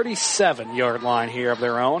the 37-yard line here of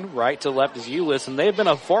their own. Right to left as you listen. They've been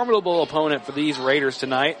a formidable opponent for these Raiders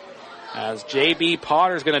tonight, as J.B.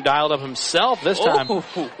 Potter's going to dial it up himself this time.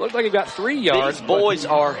 Looks like he got 3 yards. These boys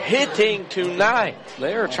are hitting tonight.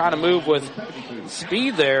 They're trying to move with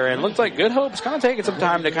speed there, and looks like Good Hope's kind of taking some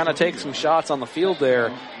time to kind of take some shots on the field there.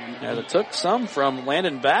 As it took some from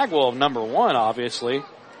Landon Bagwell of number 1, obviously.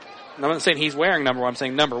 I'm not saying he's wearing number 1. I'm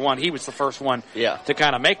saying number 1. He was the first one to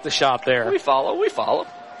kind of make the shot there. We follow.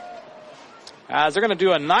 As they're going to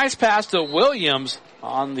do a nice pass to Williams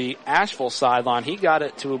on the Asheville sideline. He got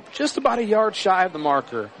it to just about a yard shy of the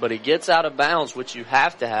marker. But he gets out of bounds, which you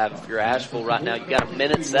have to have if you're Asheville right now. You've got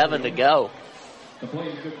 1:07 to go.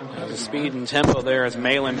 There's a speed and tempo there as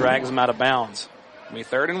Malin drags him out of bounds. It'll be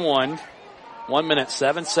 3rd and 1. 1 minute,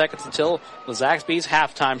 7 seconds until the Zaxby's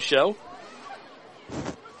halftime show.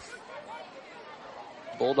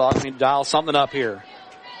 Bulldogs need to dial something up here.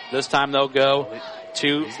 This time they'll go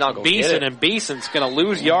to Beeson, and Beeson's going to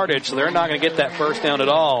lose yardage, so they're not going to get that first down at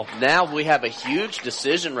all. Now we have a huge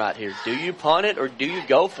decision right here. Do you punt it or do you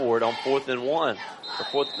go for it on 4th and 1?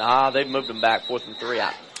 They've moved them back 4th and 3.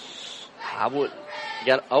 I would. We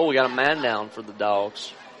got a man down for the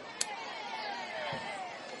Dogs.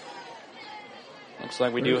 Looks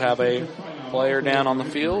like we do have a player down on the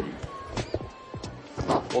field.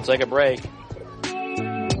 We'll take a break.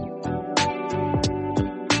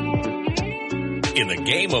 In the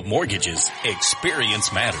game of mortgages,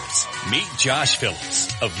 experience matters. Meet Josh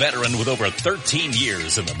Phillips, a veteran with over 13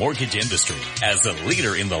 years in the mortgage industry. As the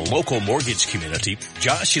leader in the local mortgage community,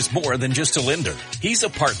 Josh is more than just a lender. He's a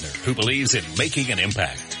partner who believes in making an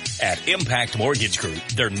impact. At Impact Mortgage Group,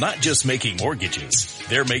 they're not just making mortgages.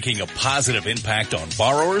 They're making a positive impact on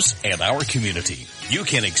borrowers and our community. You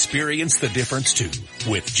can experience the difference too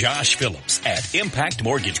with Josh Phillips at Impact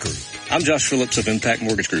Mortgage Group. I'm Josh Phillips of Impact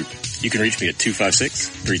Mortgage Group. You can reach me at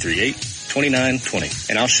 256-338-2920,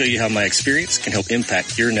 and I'll show you how my experience can help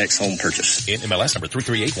impact your next home purchase. In MLS number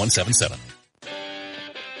 338177.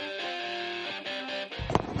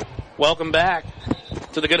 Welcome back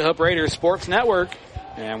to the Good Hope Raiders Sports Network.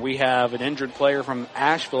 And we have an injured player from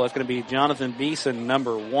Asheville. That's going to be Jonathan Beeson,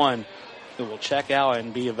 number 1, who will check out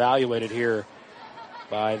and be evaluated here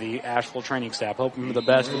by the Asheville training staff. Hoping for the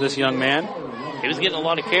best for this young man. He was getting a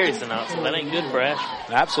lot of carries tonight, so that ain't good for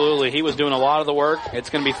Asheville. Absolutely. He was doing a lot of the work. It's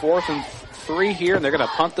going to be 4th and 3 here, and they're going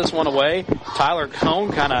to punt this one away. Tyler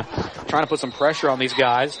Cohn kind of trying to put some pressure on these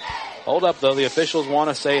guys. Hold up, though. The officials want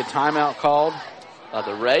to say a timeout called.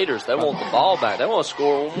 The Raiders, they want the ball back. They want to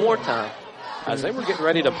score one more time. As they were getting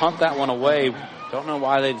ready to punt that one away, don't know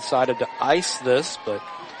why they decided to ice this, but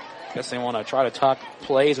I guess they want to try to talk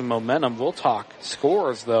plays and momentum. We'll talk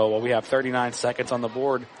scores, though, while we have 39 seconds on the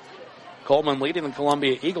board. Coleman leading the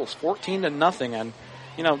Columbia Eagles 14-0, and,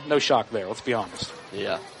 no shock there, let's be honest.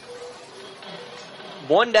 Yeah.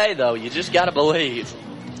 One day, though, you just got to believe.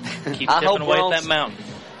 Keep chipping away at that mountain.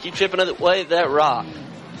 Keep chipping away at that rock.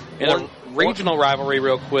 In a regional rivalry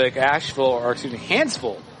real quick,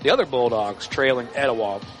 Hansville, the other Bulldogs, trailing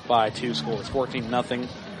Etowah by 2 scores, 14-0.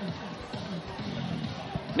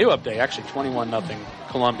 New update, actually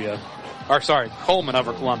 21-0 Coleman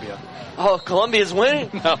over Columbia. Oh, Columbia's winning?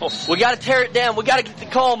 No. We got to tear it down. We got to get to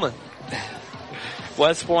Coleman.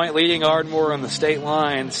 West Point leading Ardmore on the state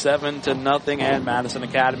line 7-0, and Madison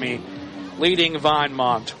Academy leading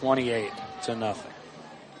Vinemont 28-0.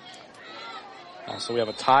 Also, we have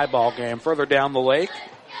a tie ball game further down the lake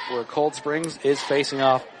where Cold Springs is facing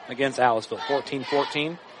off against Aliceville,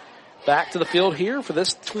 14-14. Back to the field here for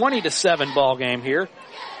this 20-7 ball game here.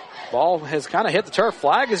 Ball has kind of hit the turf.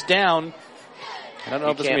 Flag is down. I don't know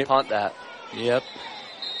if you can't punt that. Yep.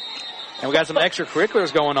 And we got some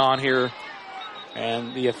extracurriculars going on here.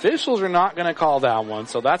 And the officials are not going to call that one,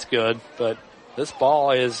 so that's good. But this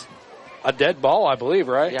ball is a dead ball, I believe,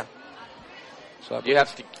 right? Yeah. So you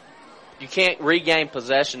can't regain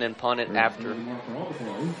possession and punt it after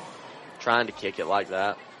trying to kick it like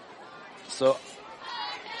that. So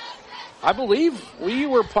I believe we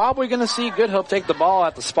were probably going to see Good Hope take the ball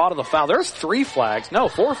at the spot of the foul. There's 4 flags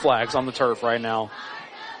on the turf right now.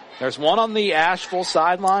 There's one on the Asheville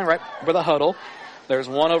sideline right by the huddle. There's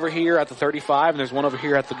one over here at the 35, and there's one over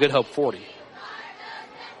here at the Good Hope 40.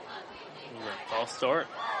 False start.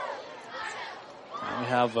 And we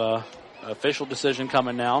have an official decision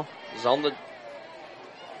coming now.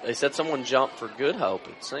 They said someone jumped for Good Hope,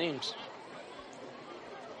 it seems.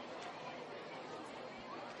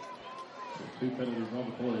 2 penalties on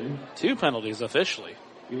the play. 2 penalties officially.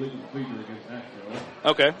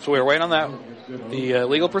 Okay, so we were waiting on that. The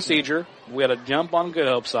legal procedure. We had a jump on Good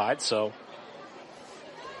Hope's side, so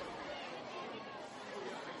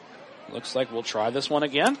looks like we'll try this one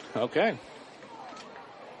again. Okay.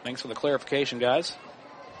 Thanks for the clarification, guys.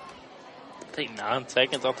 Take 9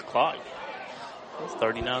 seconds off the clock. That's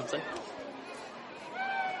 39 seconds.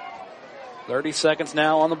 30 seconds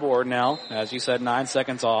now on the board now. As you said, 9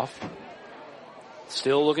 seconds off.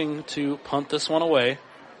 Still looking to punt this one away.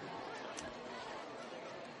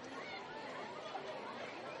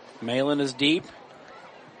 Malin is deep.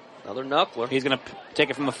 Another knuckler. He's going to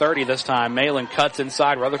take it from the 30 this time. Malin cuts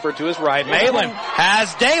inside. Rutherford to his right. Malin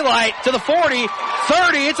has daylight to the 40. 30.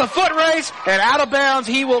 It's a foot race. And out of bounds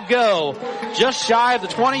he will go. Just shy of the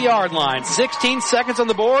 20-yard line. 16 seconds on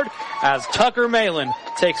the board as Tucker Malin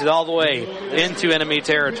takes it all the way into enemy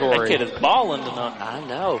territory. That kid is balling tonight. I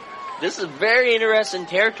know. This is very interesting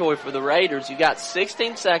territory for the Raiders. You got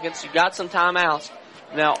 16 seconds. You got some timeouts.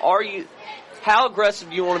 Now, how aggressive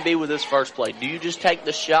do you want to be with this first play? Do you just take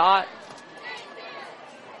the shot?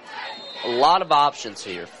 A lot of options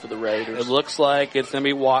here for the Raiders. It looks like it's going to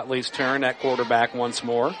be Watley's turn at quarterback once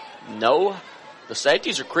more. No, the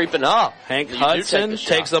safeties are creeping up. Hank Hudson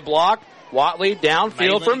takes the block. Watley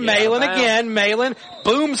downfield for Malin again. Malin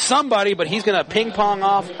booms somebody, but he's going to ping pong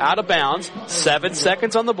off out of bounds. 7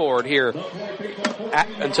 seconds on the board here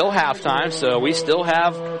until halftime, so we still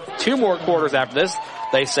have 2 more quarters after this.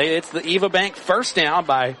 They say it's the Eva Bank first down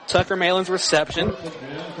by Tucker Malin's reception.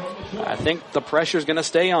 I think the pressure's going to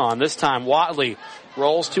stay on. This time Watley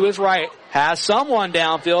rolls to his right, has someone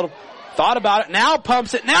downfield, Thought about it. Now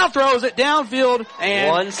pumps it. Now throws it downfield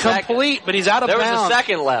and complete, but he's out of bounds. There was a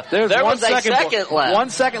second left. There was a second left. 1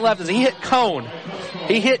 second left as he hit Cone.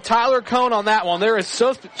 He hit Tyler Cone on that one. There is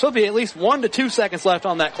supposed to be at least 1 to 2 seconds left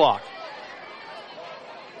on that clock.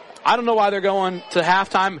 I don't know why they're going to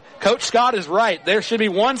halftime. Coach Scott is right. There should be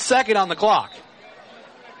 1 second on the clock.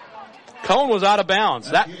 Cone was out of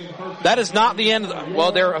bounds. That is not the end.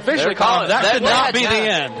 Well, they're officially calling. That should not be the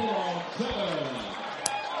end.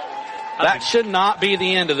 That should not be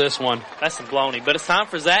the end of this one. That's some baloney. But it's time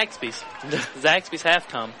for Zaxby's. Zaxby's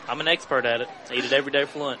halftime. I'm an expert at it. I eat it every day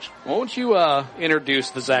for lunch. Won't you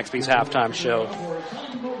introduce the Zaxby's halftime show?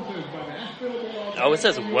 Oh, it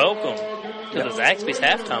says welcome to the Zaxby's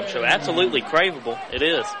halftime show. Absolutely craveable. It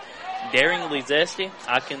is. Daringly zesty.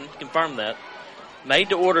 I can confirm that.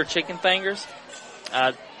 Made-to-order chicken fingers.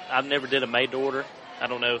 I've never did a made-to-order. I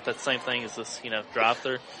don't know if that's the same thing as this,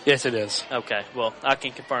 drive-through. Yes, it is. Okay, well, I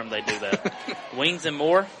can confirm they do that. Wings and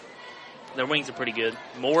more. Their wings are pretty good.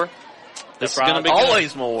 More. This is going to be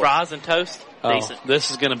always more. Fries and toast. Decent. This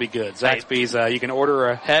is going to be good. Zaxby's, you can order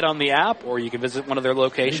ahead on the app, or you can visit one of their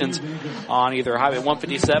locations on either Highway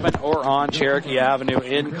 157 or on Cherokee Avenue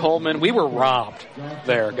in Coleman. We were robbed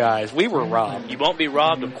there, guys. We were robbed. You won't be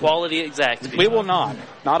robbed of quality at Zaxby's. We will not.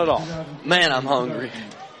 Not at all. Man, I'm hungry.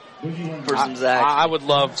 For some Zaxby's. I would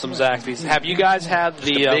love some Zaxby's. Have you guys had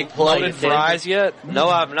the big loaded fries yet? No,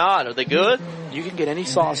 I've not. Are they good? You can get any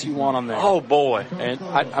sauce you want on there. Oh, boy. And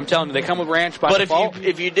I'm telling you, they come with ranch by default. But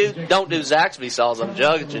if you don't do Zaxby's sauce, I'm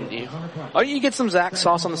judging you. Oh, you can get some Zax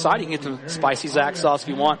sauce on the side. You can get some spicy Zax sauce if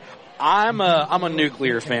you want. I'm a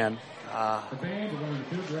nuclear fan.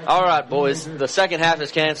 All right, boys. The second half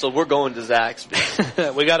is canceled. We're going to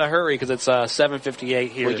Zaxby's. We got to hurry because it's 7:58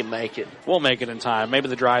 here. We can make it. We'll make it in time. Maybe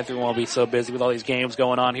the drive-thru won't be so busy with all these games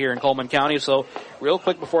going on here in Coleman County. So real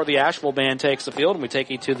quick before the Ashville band takes the field and we take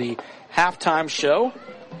you to the halftime show.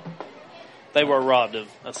 They were robbed of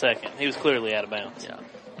a second. He was clearly out of bounds. Yeah.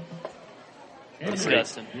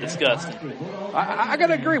 Disgusting. I got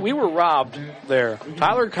to agree. We were robbed there.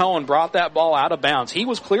 Tyler Cohen brought that ball out of bounds. He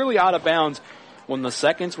was clearly out of bounds when the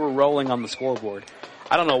seconds were rolling on the scoreboard.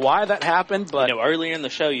 I don't know why that happened, but... earlier in the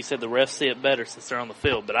show you said the refs see it better since they're on the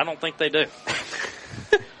field, but I don't think they do.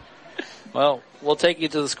 Well, we'll take you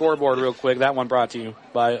to the scoreboard real quick. That one brought to you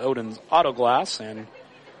by Odin's Auto Glass, and...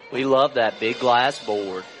 we love that big glass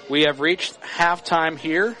board. We have reached halftime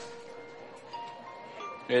here.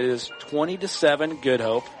 It is 20-7 Good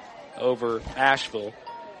Hope over Asheville,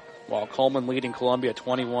 while Coleman leading Columbia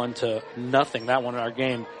 21-0. That one in our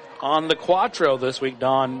game. On the Quattro this week,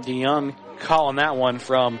 Don DeYoung calling that one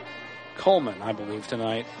from Coleman, I believe,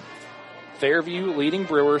 tonight. Fairview leading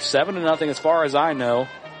Brewers 7-0 as far as I know.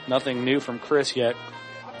 Nothing new from Chris yet.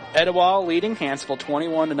 Etowah leading Hanceville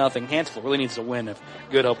 21-0. Hanceville really needs to win if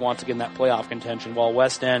Good Hope wants to get in that playoff contention, while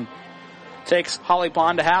West End takes Holly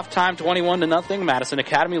Pond to halftime 21-0. Madison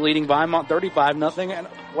Academy leading Vinemont 35-0. And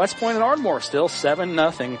West Point and Ardmore still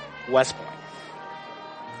 7-0 West Point.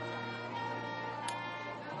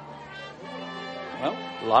 Well,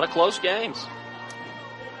 a lot of close games.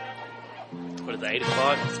 What is it, 8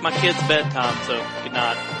 o'clock? It's my kid's bedtime, so good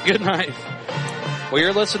night. Good night. Well,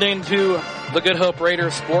 you're listening to the Good Hope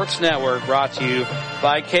Raiders Sports Network, brought to you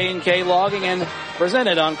by K&K Logging and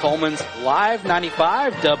presented on Coleman's Live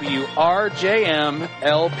 95 WRJM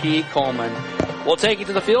LP Coleman. We'll take you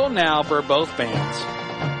to the field now for both bands.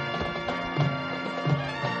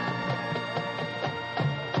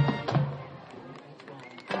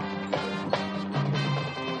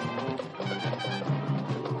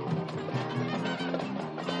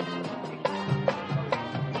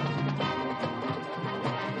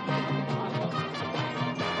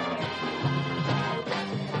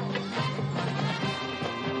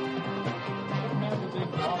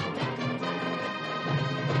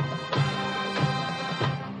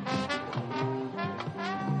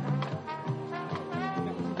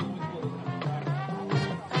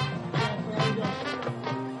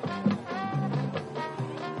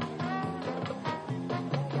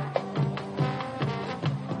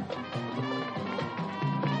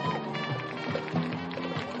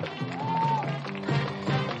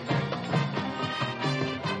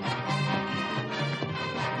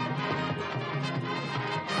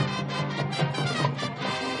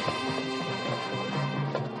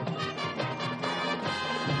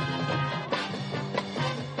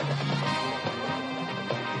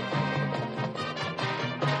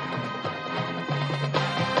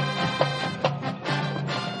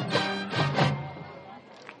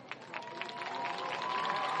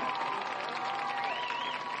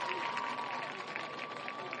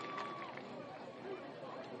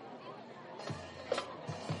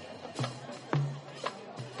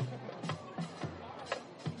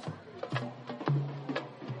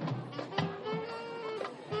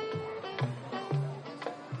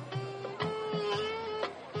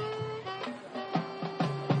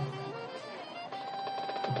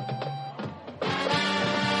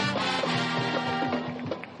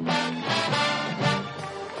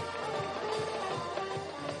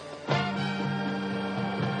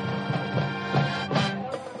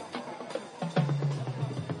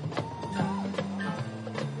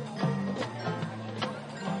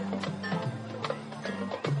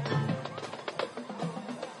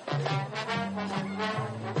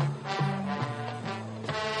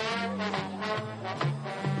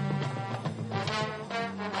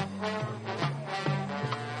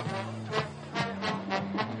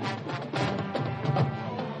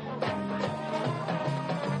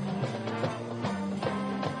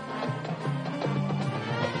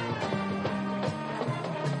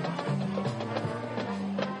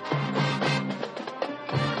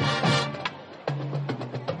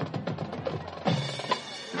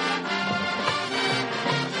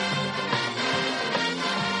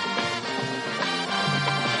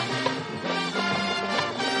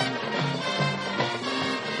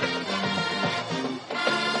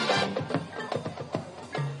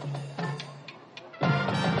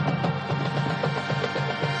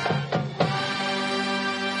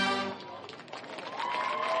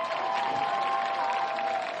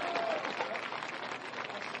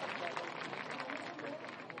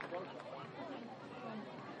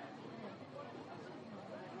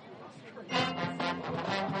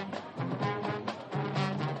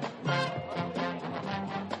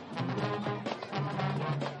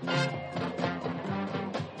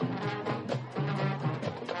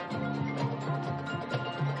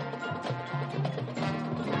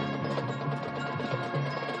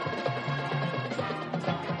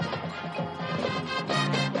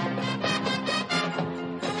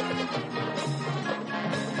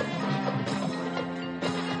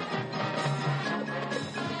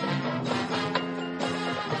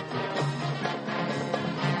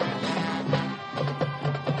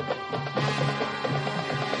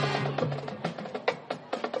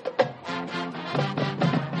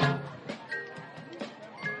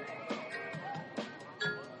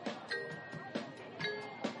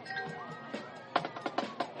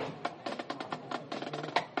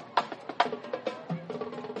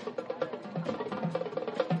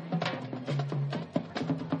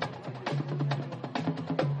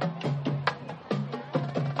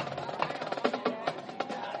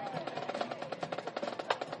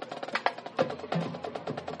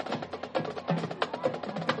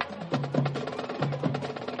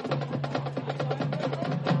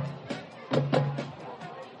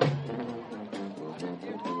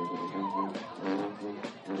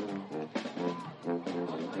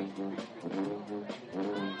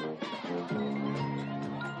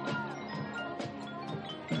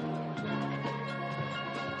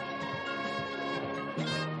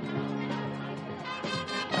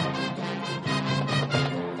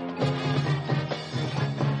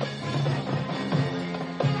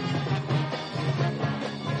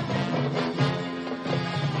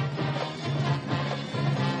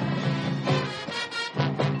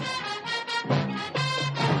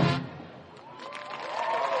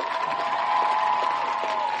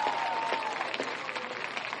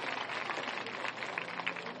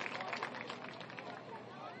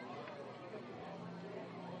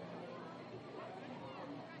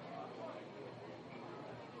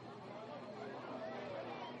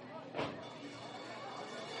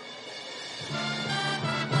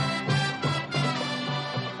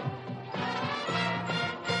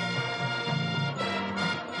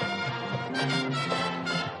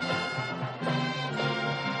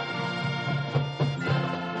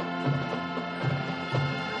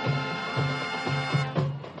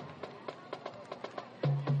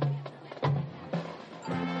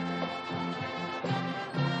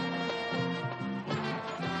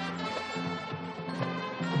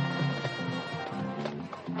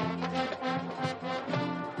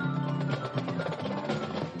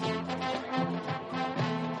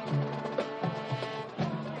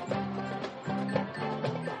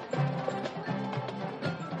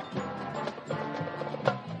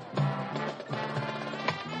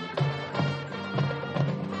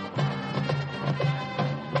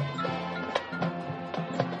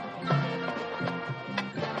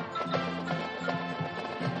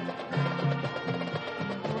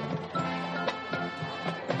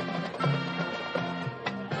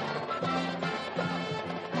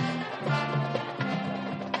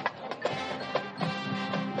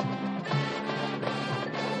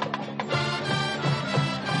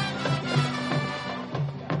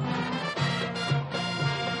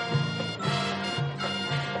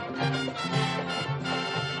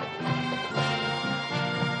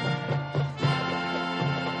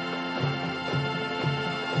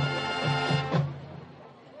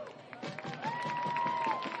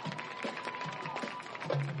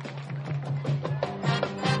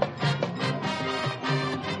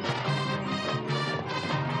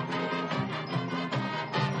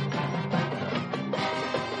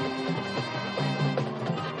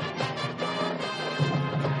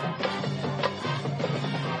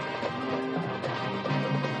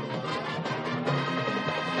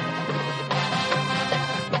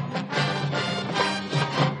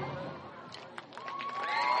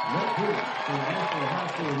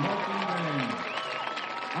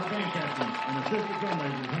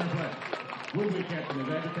 Woodwind captain is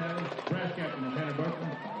Abby Taylor. Brass captain is Hannah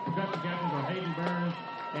Burton. Percussion captains are Hayden Burns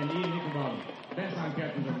and Ian Nickenbottom. Bassline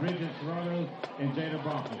captains are Bridget Serrato and Jada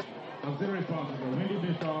Brockle. Auxiliary sponsors are Wendy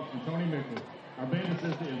Bischoff and Tony Mickle. Our band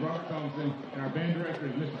assistant is Robert Thompson, and our band director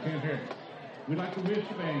is Mr. Tim Harris. We'd like to wish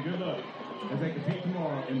the band good luck as they compete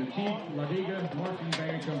tomorrow in the Chief Ladiga Marching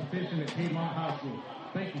Band Competition at Piedmont High School.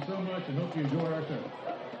 Thank you so much and hope you enjoy our show.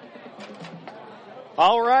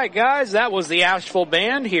 All right, guys, that was the Ashville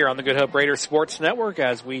Band here on the Good Hope Raiders Sports Network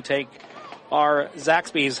as we take our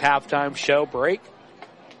Zaxby's halftime show break.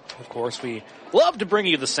 Of course, we love to bring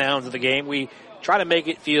you the sounds of the game. We try to make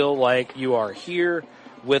it feel like you are here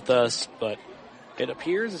with us, but it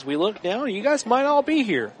appears as we look down, you guys might all be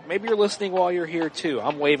here. Maybe you're listening while you're here, too.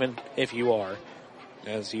 I'm waving if you are,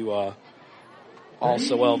 as you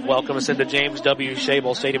also welcome us into James W.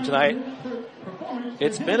 Shable Stadium tonight.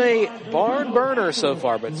 It's been a barn burner so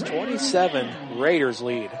far, but it's 27 Raiders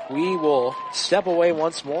lead. We will step away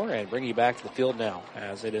once more and bring you back to the field now,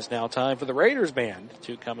 as it is now time for the Raiders band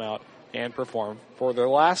to come out and perform for their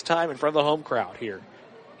last time in front of the home crowd here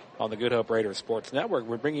on the Good Hope Raiders Sports Network.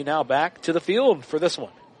 We're bringing you now back to the field for this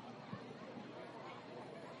one.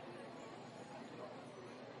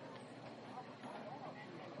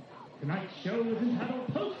 Tonight's show is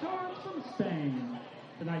entitled Postcards from Spain.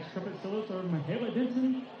 Tonight's trumpet solos are Michaela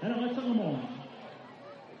Denson and Alexa Lamont.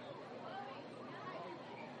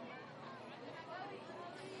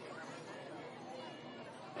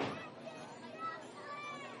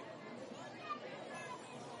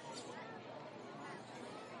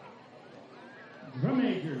 Drum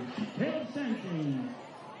majors, Caleb Sampson.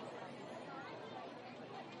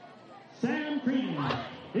 Sam Creedy.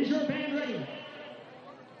 Is your band ready?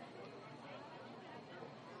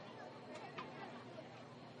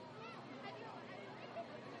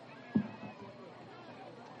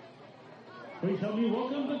 Please help me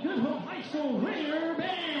welcome the Good Hope High School Raider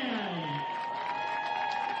Band.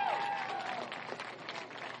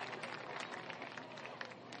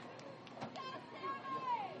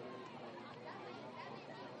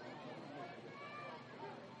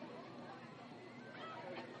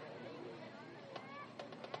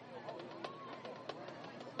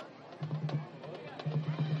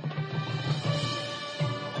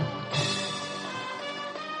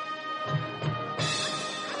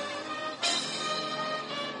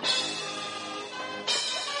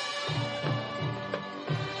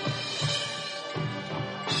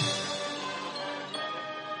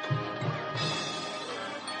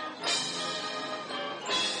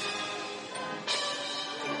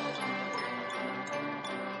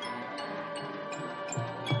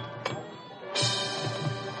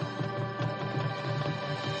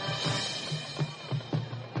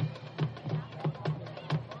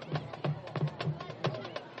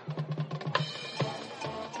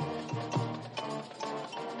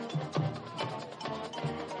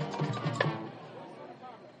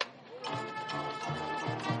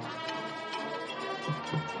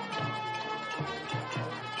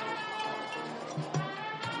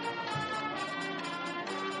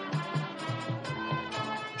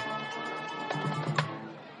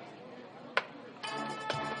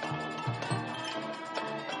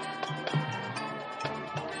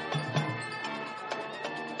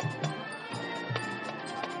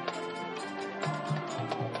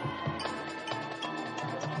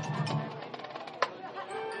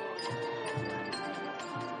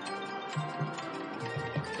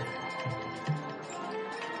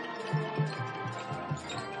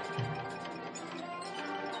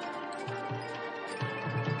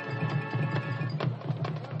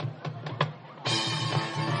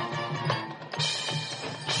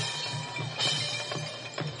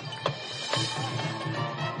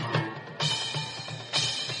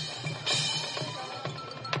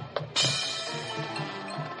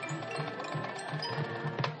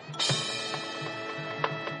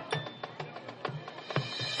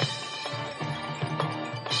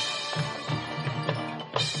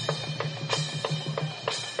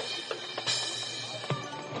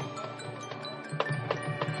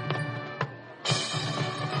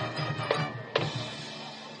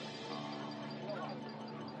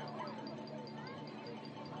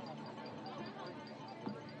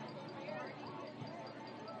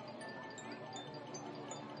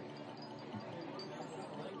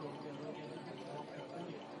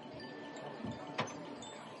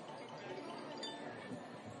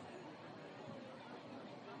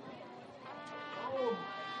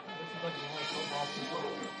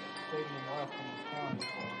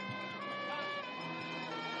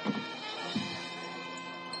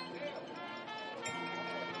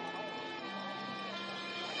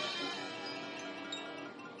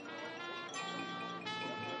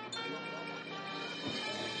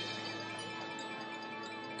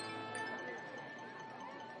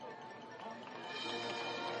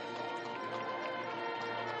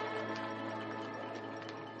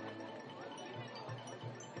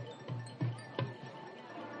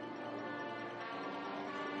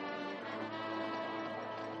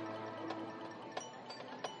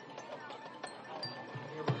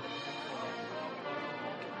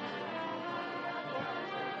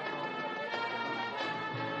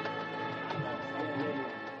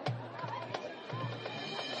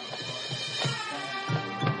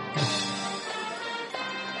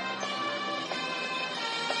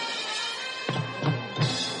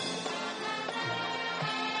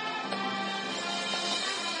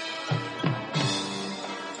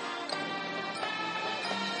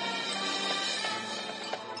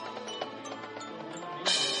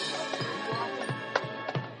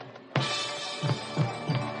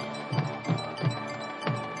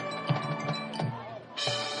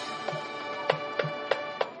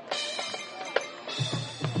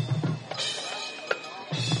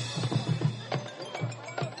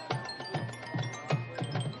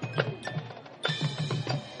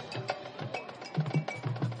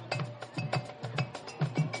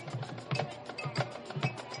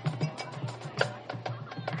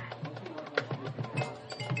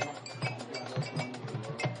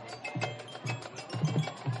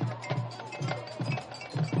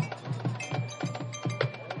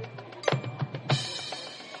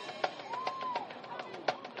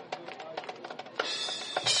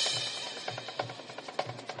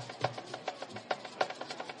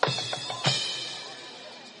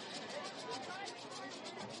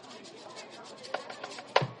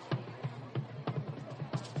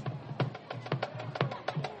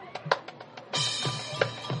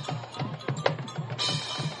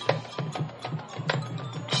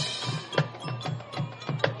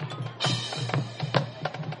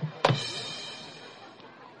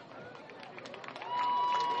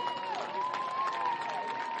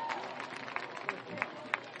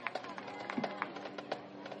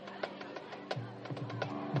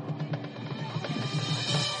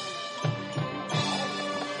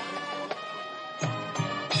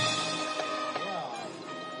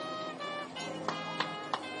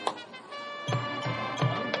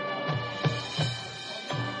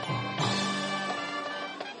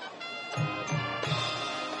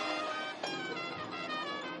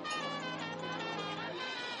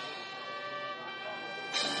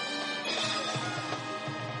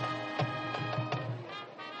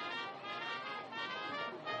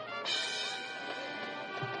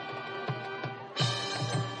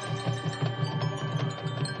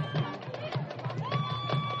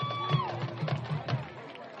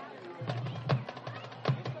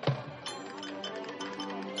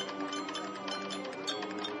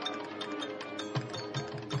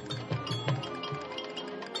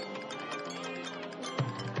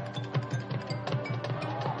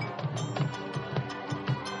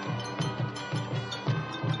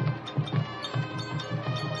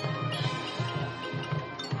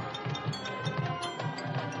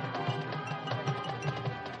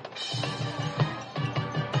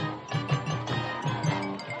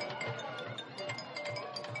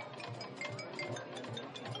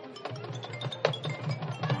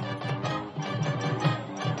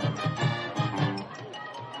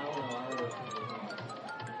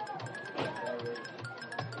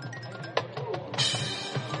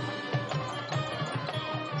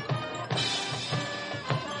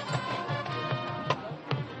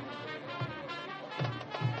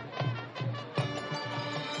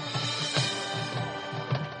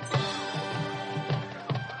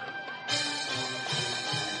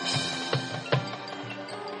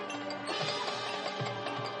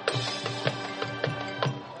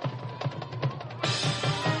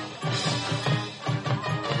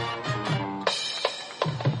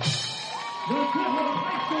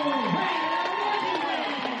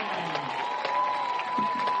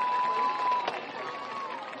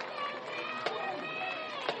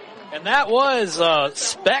 And that was a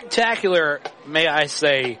spectacular, may I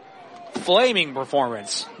say, flaming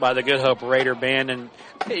performance by the Good Hope Raider band. And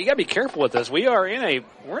hey, you got to be careful with this. We're in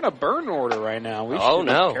a burn order right now. We should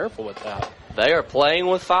be careful with that. They are playing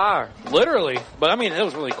with fire. Literally. But, I mean, it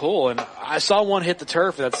was really cool. And I saw one hit the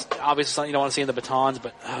turf. That's obviously something you don't want to see in the batons.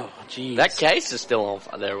 But, oh, geez. That case is still on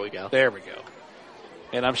fire. There we go. There we go.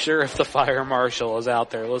 And I'm sure if the fire marshal is out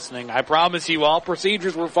there listening, I promise you all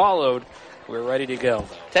procedures were followed. We're ready to go.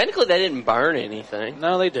 Technically, they didn't burn anything.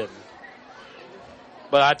 No, they didn't.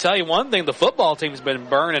 But I tell you one thing, the football team's been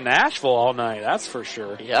burning Asheville all night. That's for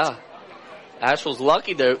sure. Yeah. Asheville's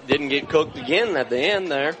lucky they didn't get cooked again at the end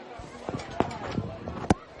there.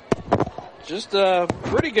 Just a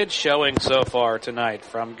pretty good showing so far tonight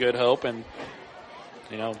from Good Hope. And,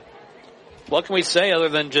 you know, what can we say other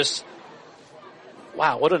than just,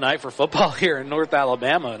 wow, what a night for football here in North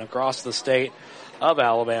Alabama and across the state of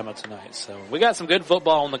Alabama tonight. So we got some good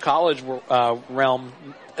football in the college realm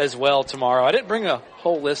as well tomorrow. I didn't bring a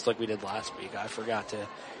whole list like we did last week. I forgot to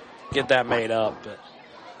get that made up, but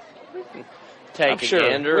we can take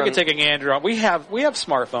gander. We can take a gander on. We have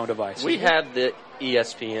smartphone devices. We have the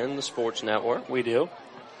ESPN, the sports network. We do.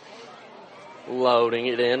 Loading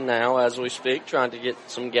it in now as we speak, trying to get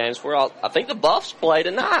some games for all. I think the Buffs play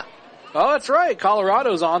tonight. Oh, that's right.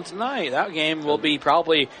 Colorado's on tonight. That game will be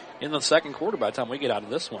probably in the second quarter by the time we get out of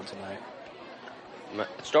this one tonight.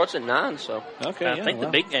 It starts at 9, so. Okay, I think the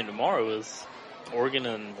big game tomorrow is Oregon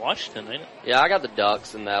and Washington, ain't it? Yeah, I got the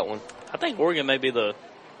Ducks in that one. I think Oregon may be the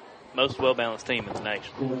most well-balanced team in the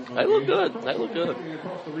nation. They look good. They look good.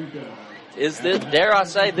 Is this, dare I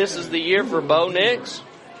say, this is the year for Bo Nix?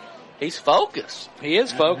 He's focused. He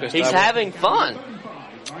is focused. He's having fun.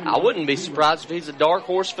 I wouldn't be surprised if he's a dark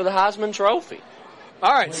horse for the Heisman Trophy.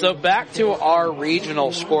 All right, so back to our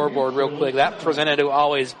regional scoreboard real quick. That presented to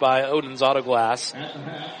always by Odin's Auto Glass,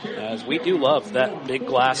 as we do love that big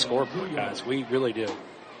glass scoreboard, guys. We really do.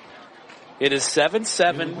 It is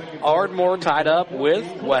 7-7. Ardmore tied up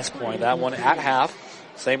with West Point. That one at half.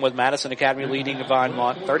 Same with Madison Academy leading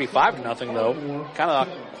Vinemont 35-0, though. Kind of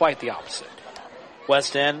quite the opposite.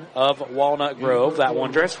 West end of Walnut Grove. That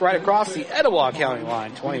one just right across the Etowah County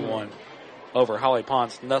line, 21 over Holly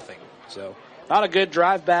Ponce, nothing. So not a good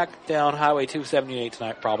drive back down Highway 278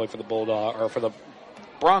 tonight, probably for the Bulldog or for the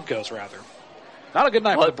Broncos rather. Not a good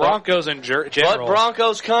night for the Broncos in general. What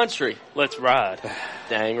Broncos country? Let's ride.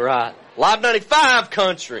 Dang right. Live 95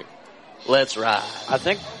 country. Let's ride. I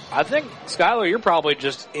think Skylar, you're probably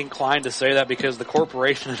just inclined to say that because the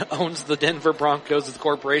corporation that owns the Denver Broncos is the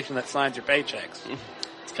corporation that signs your paychecks.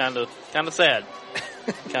 It's kind of sad.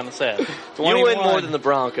 Kind of sad. You win more than the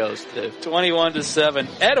Broncos do.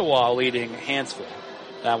 21-7. Etowah leading Hanceville.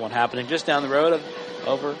 That one happening just down the road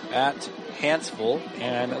over at Hanceville,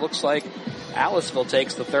 and it looks like Aliceville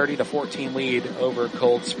takes the 30-14 lead over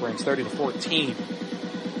Cold Springs, 30-14.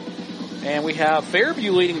 And we have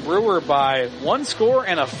Fairview leading Brewer by one score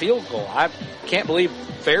and a field goal. I can't believe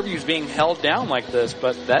Fairview's being held down like this,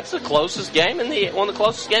 but that's the closest game one of the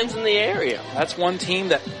closest games in the area. That's one team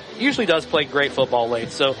that usually does play great football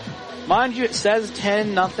late. So, mind you, it says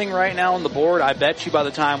 10-0 right now on the board. I bet you by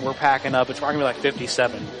the time we're packing up, it's probably going to be like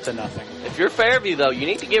 57-0. If you're Fairview, though, you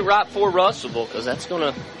need to get right for Russellville because that's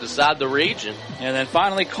going to decide the region. And then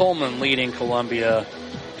finally, Coleman leading Columbia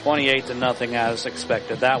 28-0 as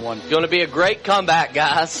expected. That one going to be a great comeback,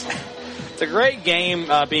 guys. It's a great game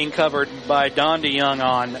being covered by Don DeYoung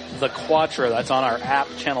on the Quattro. That's on our app,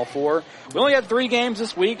 Channel 4. We only had 3 games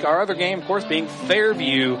this week. Our other game, of course, being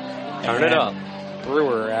Fairview. Turn it up.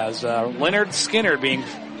 Brewer, as Leonard Skinner being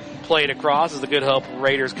played across as the Good Hope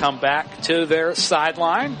Raiders come back to their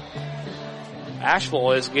sideline.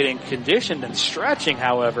 Asheville is getting conditioned and stretching,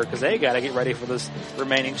 however, because they got to get ready for this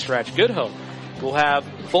remaining stretch. Good Hope. We'll have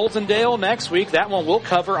Fultondale next week. That one we'll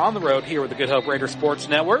cover on the road here with the Good Hope Raider Sports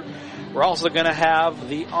Network. We're also going to have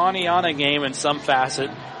the Aniana game in some facet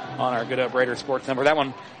on our Good Hope Raider Sports Network. That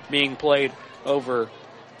one being played over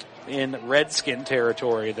in Redskin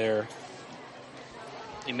territory there.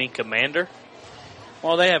 You mean Commander?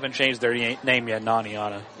 Well, they haven't changed their name yet,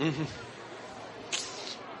 Aniana. Mm-hmm.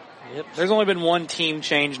 Yep. There's only been one team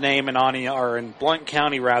change name in Aniana, or in Blount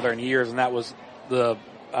County rather, in years, and that was the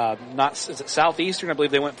is it Southeastern? I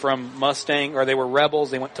believe they went from Mustang, or they were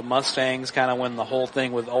Rebels. They went to Mustangs, kind of when the whole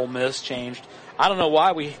thing with Ole Miss changed. I don't know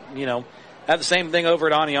why we, have the same thing over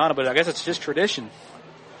at Aniana, but I guess it's just tradition.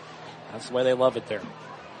 That's the way they love it there.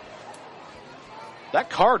 That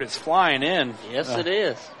cart is flying in. Yes, it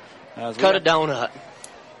is. Cut a donut.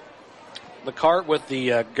 The cart with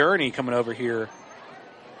the gurney coming over here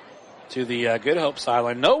to the Good Hope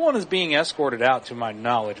sideline. No one is being escorted out to my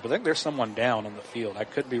knowledge, but I think there's someone down on the field. I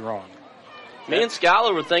could be wrong. Me and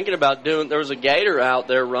Skylar were thinking about doing, there was a Gator out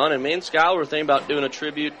there running. Me and Skylar were thinking about doing a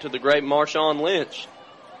tribute to the great Marshawn Lynch.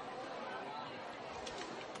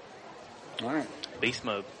 All right. Beast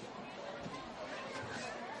mode.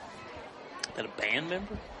 Is that a band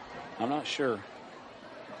member? I'm not sure.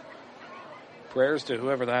 Prayers to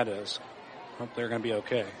whoever that is. Hope they're going to be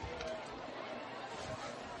okay.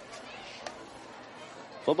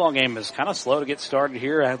 Football game is kind of slow to get started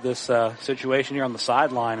here at this situation here on the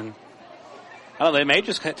sideline. And I don't know, they may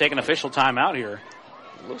just take an official timeout here.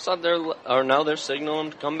 Looks like they're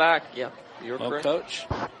signaling to come back. Yeah, you're correct.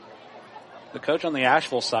 The coach on the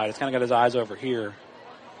Ashville side has kind of got his eyes over here.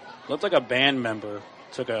 Looks like a band member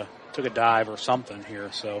took a dive or something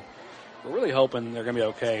here, so we're really hoping they're going to be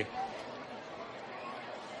okay.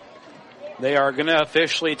 They are going to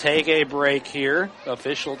officially take a break here,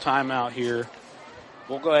 official timeout here.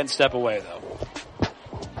 We'll go ahead and step away, though.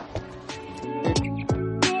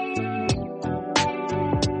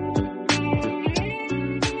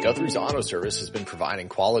 Guthrie's Auto Service has been providing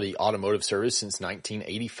quality automotive service since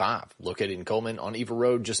 1985. Located in Coleman on Eva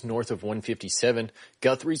Road, just north of 157,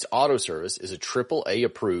 Guthrie's Auto Service is a AAA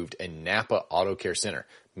approved and Napa Auto Care Center,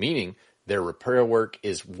 meaning their repair work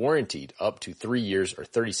is warranted up to 3 years or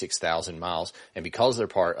 36,000 miles, and because they're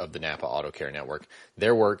part of the Napa Auto Care Network,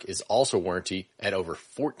 their work is also warranted at over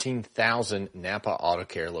 14,000 Napa Auto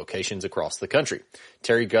Care locations across the country.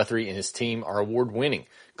 Terry Guthrie and his team are award-winning,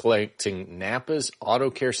 collecting Napa's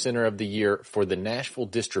Auto Care Center of the Year for the Nashville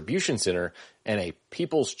Distribution Center and a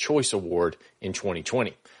People's Choice Award in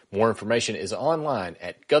 2020. More information is online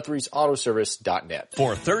at Guthrie'sAutoservice.net.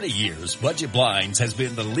 For 30 years, Budget Blinds has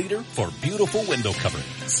been the leader for beautiful window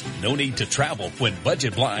coverings. No need to travel when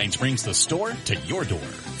Budget Blinds brings the store to your door.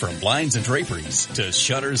 From blinds and draperies to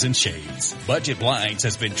shutters and shades, Budget Blinds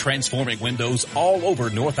has been transforming windows all over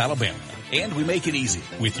North Alabama. And we make it easy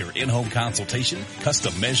with your in-home consultation,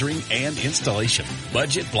 custom measuring, and installation.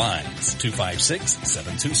 Budget Blinds,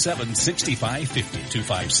 256-727-6550,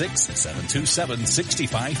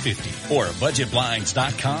 256-727-6550, or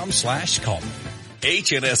budgetblinds.com/Coleman.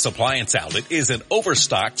 H&S Appliance Outlet is an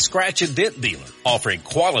overstocked scratch and dent dealer offering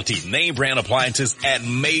quality name brand appliances at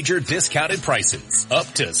major discounted prices, up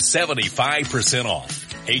to 75% off.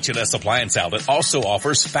 H&S Appliance Outlet also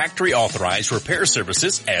offers factory authorized repair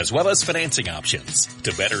services as well as financing options.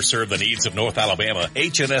 To better serve the needs of North Alabama,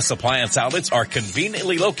 H&S Appliance Outlets are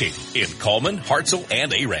conveniently located in Coleman, Hartselle,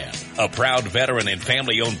 and Arad. A proud veteran and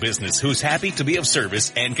family-owned business who's happy to be of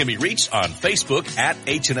service and can be reached on Facebook at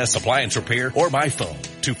H&S Appliance Repair or by phone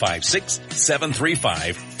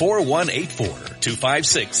 256-735-4184.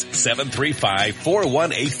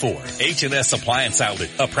 256-735-4184. H&S Appliance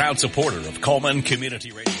Outlet, a proud supporter of Coleman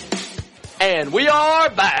Community Radio. And we are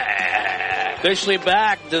back. Officially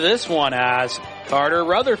back to this one as Carter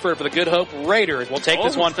Rutherford for the Good Hope Raiders will take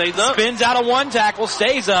this one. Spins out of one tackle,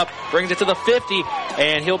 stays up, brings it to the 50,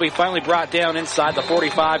 and he'll be finally brought down inside the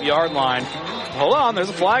 45-yard line. Hold on, there's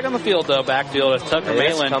a flag on the field, though. Backfield as Tucker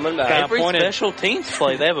Malin coming back. kind of pointed. Special teams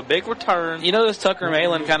play. They have a big return. You know, this Tucker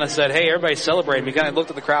Malin kind of said, hey, everybody's celebrating. He kind of looked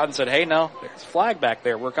at the crowd and said, hey, no, there's a flag back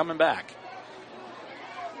there. We're coming back.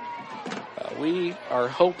 We are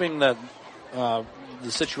hoping that the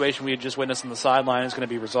situation we had just witnessed on the sideline is going to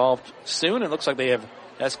be resolved soon. It looks like they have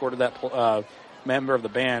escorted that member of the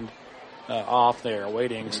band off there,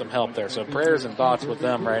 awaiting some help there. So prayers and thoughts with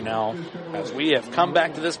them right now as we have come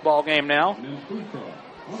back to this ball game now.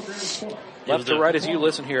 Left to right as you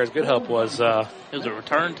listen here as Good Hope was. It was a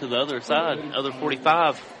return to the other side, other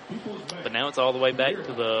 45. But now it's all the way back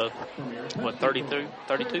to the, 32?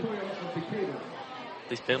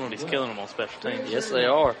 These penalties killing them on special teams. Yes, they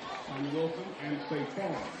are.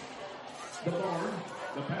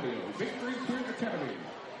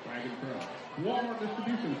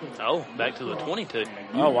 Oh, back to the 22.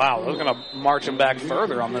 Oh, wow. They're going to march him back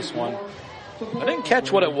further on this one. I didn't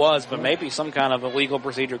catch what it was, but maybe some kind of illegal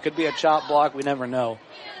procedure. Could be a chop block. We never know.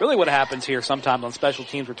 Really what happens here sometimes on special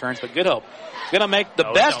teams returns, but Good Hope going to make the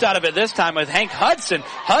best out of it this time with Hank Hudson.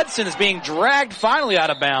 Hudson is being dragged finally out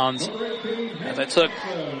of bounds as I took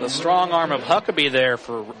the strong arm of Huckabee there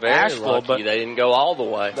for Asheville, but they didn't go all the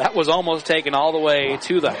way. That was almost taken all the way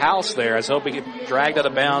to the house there as Hope get dragged out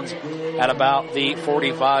of bounds at about the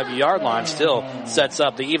 45-yard line. Still sets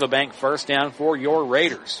up the Eva Bank first down for your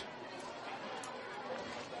Raiders.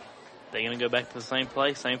 They're going to go back to the same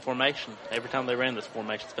play, same formation. Every time they ran this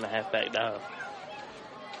formation, it's going to halfback dive.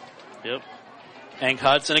 Yep. Hank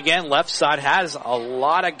Hudson again, left side, has a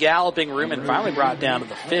lot of galloping room and finally brought down to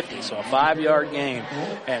the 50, so a 5-yard gain.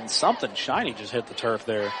 And something shiny just hit the turf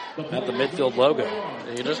there at the midfield logo.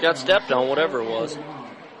 He just got stepped on, whatever it was.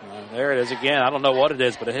 There it is again. I don't know what it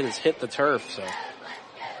is, but it has hit the turf, so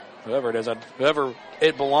whoever it is, whoever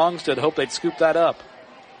it belongs to, I'd hope they'd scoop that up.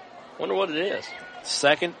 Wonder what it is.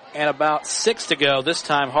 Second and about 6 to go. This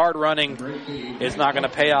time, hard running is not going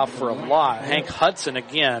to pay off for a lot. Hank Hudson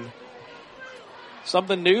again.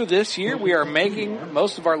 Something new this year, we are making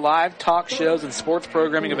most of our live talk shows and sports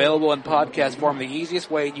programming available in podcast form. The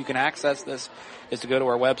easiest way you can access this is to go to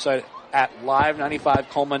our website at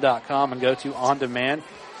live95coleman.com and go to On Demand.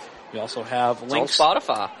 We also have links on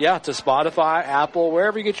Spotify. Yeah, to Spotify, Apple,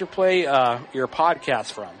 wherever you get your your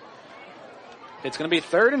podcast from. It's going to be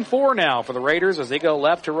 3rd and 4 now for the Raiders as they go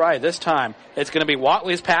left to right. This time, it's going to be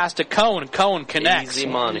Watley's pass to Cone. Cone connects. Easy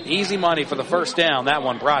money. Easy money for the first down. That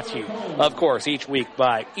one brought to you, of course, each week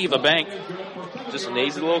by Eva Bank. Just an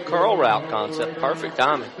easy little curl route concept. Perfect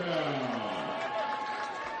timing.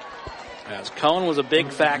 As Cone was a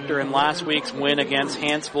big factor in last week's win against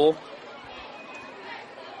Hansville,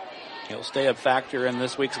 he'll stay a factor in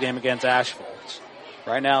this week's game against Ashville.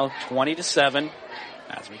 Right now, 20-7.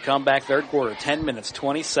 As we come back third quarter, 10 minutes,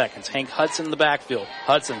 20 seconds. Hank Hudson in the backfield.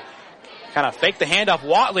 Hudson kind of faked the handoff.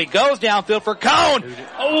 Watley goes downfield for Cone.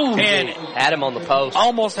 Oh, and had him on the post.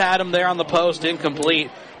 Almost had him there on the post.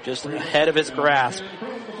 Incomplete. Just ahead of his grasp.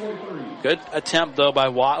 Good attempt, though, by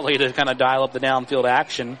Watley to kind of dial up the downfield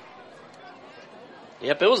action.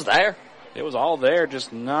 Yep, it was there. It was all there,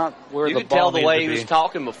 just not where the ball needed to be. You could tell the way he was be.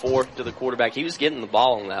 talking before to the quarterback. He was getting the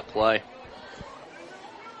ball on that play.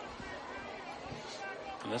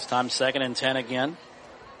 This time 2nd and 10 again.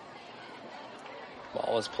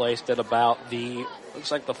 Ball is placed at about looks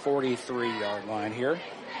like the 43-yard line here.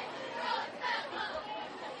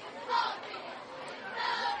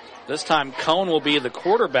 This time Cone will be the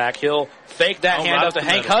quarterback. He'll fake that handoff to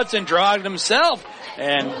Hank Hudson, draw it himself,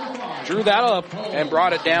 and drew that up and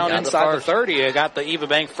brought it down inside the 30. It got the Eva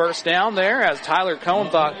Bank first down there as Tyler Cone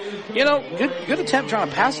thought, good attempt trying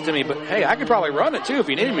to pass it to me, but hey, I could probably run it too if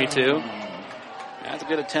you needed me to. That's a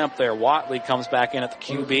good attempt there. Watley comes back in at the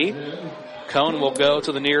QB. Cone will go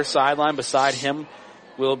to the near sideline. Beside him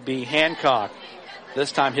will be Hancock.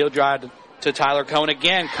 This time he'll drive to Tyler Cone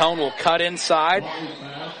again. Cone will cut inside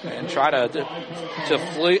and try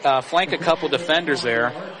to flank a couple defenders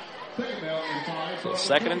there. So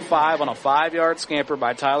 2nd and 5 on a 5-yard scamper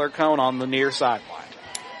by Tyler Cone on the near sideline.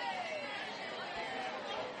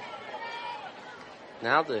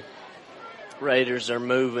 Now the Raiders are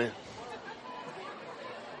moving.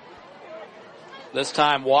 This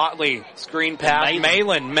time, Watley, screen pass,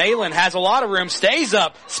 Malin. Malin has a lot of room, stays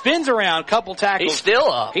up, spins around, couple tackles. He's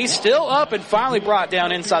still up. He's still up and finally brought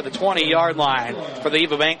down inside the 20-yard line for the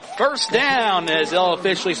Eva Bank. First down as they'll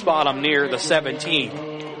officially spot him near the 17.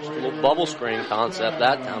 Just a little bubble screen concept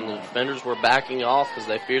that time. The defenders were backing off because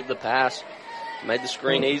they feared the pass. Made the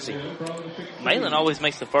screen easy. Malin always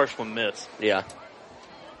makes the first one miss. Yeah.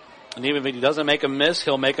 And even if he doesn't make him miss,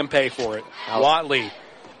 he'll make him pay for it. Watley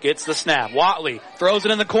gets the snap. Watley throws it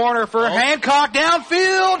in the corner for Hancock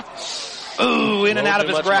downfield. Ooh, in and out of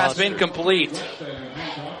his grasp. Incomplete.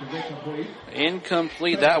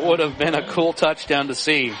 Incomplete. That would have been a cool touchdown to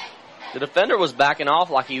see. The defender was backing off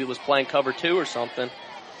like he was playing cover 2 or something.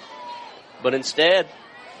 But instead,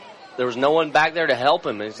 there was no one back there to help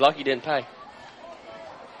him. He's lucky he didn't pay.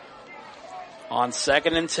 On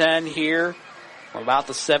 2nd and 10 here, we're about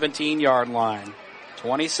the 17-yard line.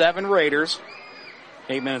 27 Raiders.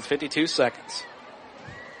 8 minutes, 52 seconds.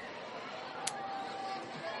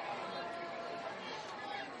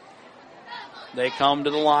 They come to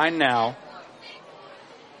the line now.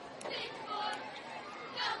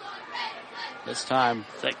 This time.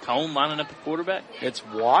 Is that Cone lining up a quarterback? It's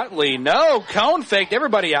Watley. No, Cone faked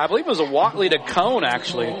everybody. I believe it was a Watley to Cone,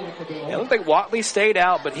 actually. It looked like Watley stayed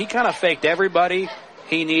out, but he kind of faked everybody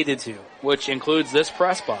he needed to, which includes this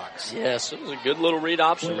press box. Yes, it was a good little read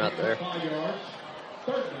option right there.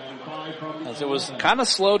 As it was kind of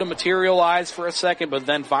slow to materialize for a second, but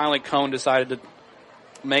then finally Cone decided to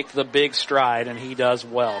make the big stride, and he does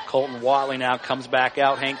well. Colton Watley now comes back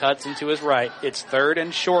out. Hank Hudson to his right. It's 3rd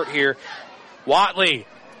and short here. Watley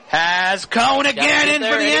has Cone again in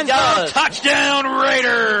for the end zone. Touchdown,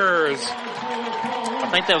 Raiders! I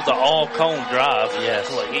think that was the all-Cone drive. Yes.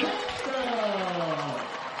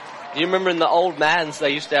 Do you remember in the old Maddens,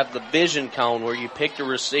 they used to have the vision cone where you picked a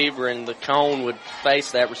receiver and the cone would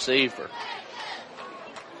face that receiver?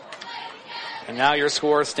 And now your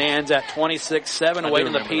score stands at 26-7,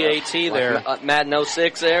 awaiting the PAT there. Like Madden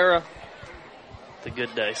 06 era. The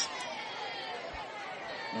good days.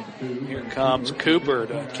 Here comes Cooper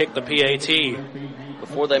to kick the PAT.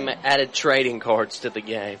 Before they added trading cards to the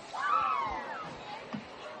game.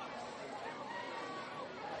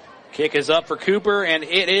 Kick is up for Cooper, and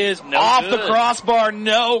it is off the crossbar.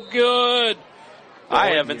 No good.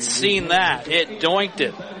 I haven't seen that. It doinked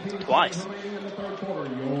it twice.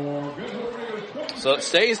 So it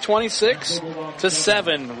stays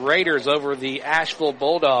 26-7. Raiders over the Asheville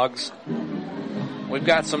Bulldogs. We've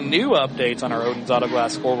got some new updates on our Odin's Auto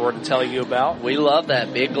Glass scoreboard to tell you about. We love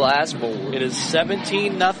that big glass board. It is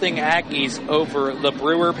 17-0 Aggies over the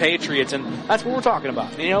Brewer Patriots, and that's what we're talking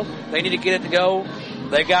about. You know, they need to get it to go.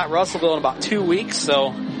 They got Russellville in about 2 weeks,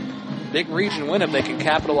 so big region win if they can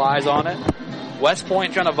capitalize on it. West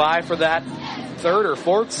Point trying to vie for that 3rd or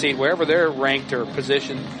 4th seed, wherever they're ranked or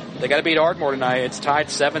positioned. They got to beat Ardmore tonight. It's tied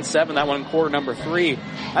 7-7. That one in quarter number 3.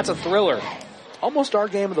 That's a thriller. Almost our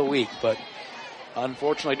game of the week, but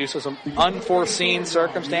unfortunately, due to some unforeseen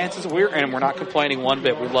circumstances, we're not complaining one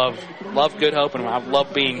bit. We love Good Hope, and I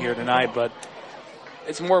love being here tonight, but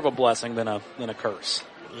it's more of a blessing than a curse.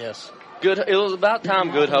 Yes. It was about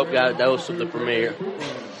time Good Hope got a dose of the Premier.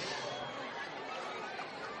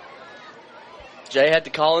 Jay had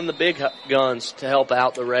to call in the big guns to help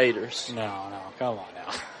out the Raiders. No, come on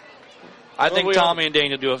now. I think Tommy and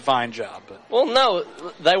Daniel do a fine job. But well, no,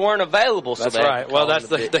 they weren't available. So that's right. Well, that's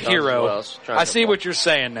the hero. I see what you're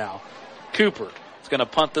saying now. Cooper is going to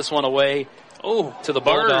punt this one away to the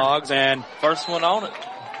Bulldogs. And first one on it.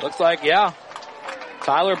 Looks like,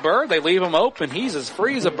 Tyler Bird, they leave him open. He's as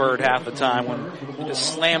free as a bird half the time when he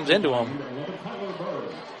just slams into him.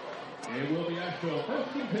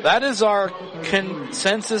 That is our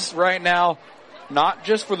consensus right now, not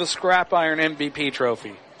just for the Scrap Iron MVP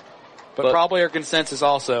trophy, but probably our consensus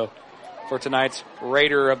also for tonight's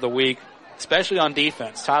Raider of the Week, especially on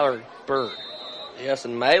defense, Tyler Bird. Yes,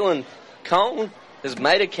 and Malin Cone has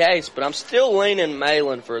made a case, but I'm still leaning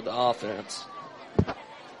Malin for the offense.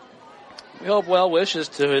 We hope well wishes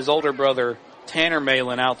to his older brother, Tanner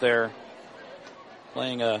Malin, out there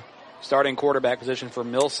playing a starting quarterback position for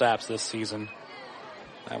Millsaps this season.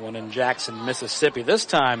 That one in Jackson, Mississippi. This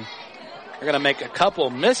time, they're going to make a couple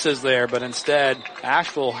misses there, but instead,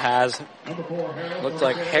 Asheville has, looks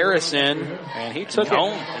like Harrison, and he took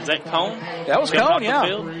Cone. Is that Cone? That was Cone, yeah.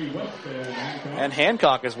 And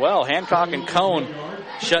Hancock as well. Hancock and Cone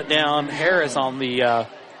shut down Harris on the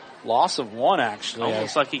loss of one, actually.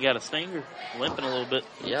 Almost like he got a stinger, limping a little bit.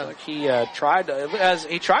 Yeah, like he tried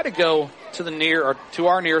to go to the to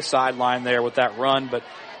our near sideline there with that run, but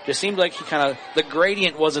just seemed like the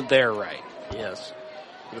gradient wasn't there right. Yes.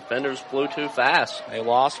 The defenders flew too fast. They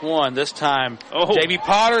lost one. This time, J.B.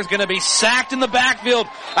 Potter is going to be sacked in the backfield.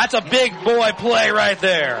 That's a big boy play right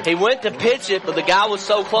there. He went to pitch it, but the guy was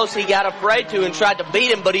so close he got afraid to and tried to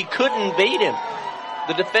beat him, but he couldn't beat him.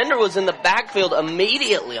 The defender was in the backfield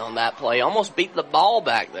immediately on that play, almost beat the ball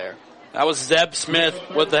back there. That was Zeb Smith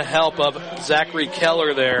with the help of Zachary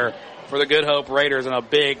Keller there for the Good Hope Raiders, and a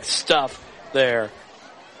big stuff there.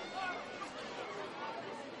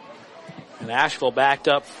 And Asheville backed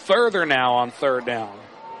up further now on 3rd down.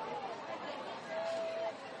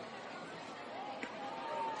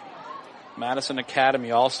 Madison Academy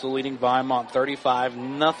also leading Vinemont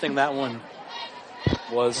 35-0. That one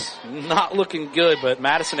was not looking good, but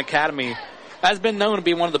Madison Academy has been known to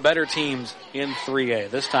be one of the better teams in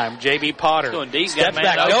 3A. This time, J.B. Potter steps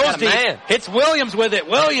back, goes deep, hits Williams with it.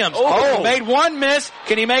 Williams made one miss.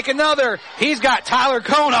 Can he make another? He's got Tyler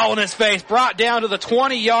Cone all in his face, brought down to the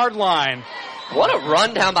 20-yard line. What a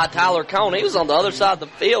run down by Tyler Cone. He was on the other side of the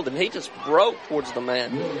field, and he just broke towards the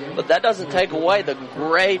man. But that doesn't take away the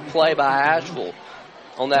great play by Asheville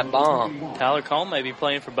on that bomb. Tyler Cone may be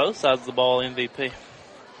playing for both sides of the ball MVP.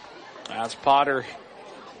 As Potter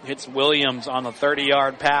hits Williams on the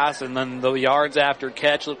 30-yard pass, and then the yards after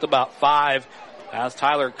catch looked about 5 as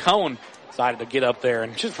Tyler Cone decided to get up there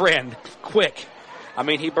and just ran quick. I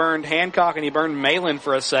mean, he burned Hancock and he burned Malin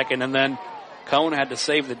for a second, and then Cone had to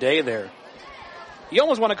save the day there. You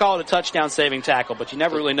almost want to call it a touchdown-saving tackle, but you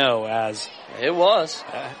never really know, as it was.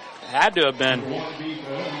 Had to have been.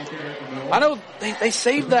 I know they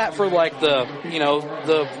saved that for like the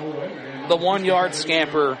 1-yard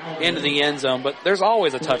scamper into the end zone, but there's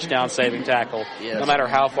always a touchdown-saving tackle, no matter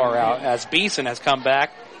how far out. As Beeson has come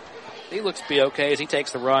back, he looks to be okay as he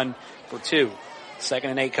takes the run for 2. 2nd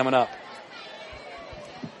and 8 coming up.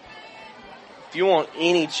 If you want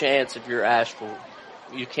any chance if you're Asheville,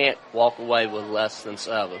 you can't walk away with less than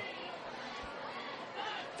 7.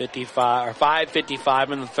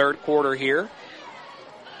 5:55 in the 3rd quarter here.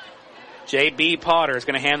 J.B. Potter is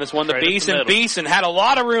going to hand this one to Beeson. Beeson had a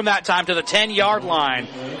lot of room that time to the 10-yard line,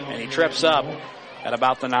 and he trips up. at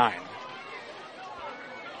about the 9.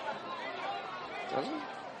 And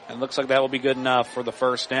it looks like that will be good enough for the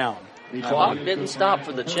first down. The clock didn't stop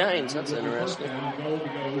for the chains. That's interesting.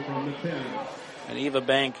 And Eva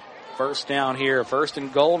Bank, first down here. First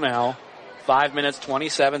and goal now. 5 minutes,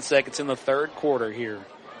 27 seconds in the third quarter here.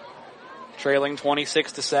 Trailing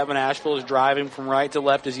 26-7. Asheville is driving from right to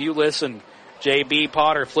left as you listen. J.B.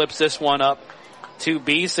 Potter flips this one up to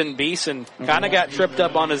Beeson. Beeson kind of got tripped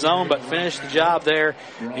up on his own, but finished the job there.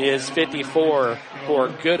 Is 54 for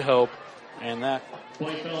Good Hope. And that,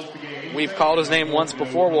 we've called his name once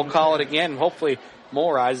before. We'll call it again. Hopefully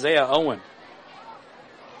more. Isaiah Owen.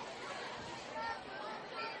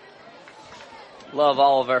 Love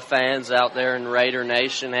all of our fans out there in Raider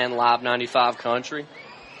Nation and Live 95 country.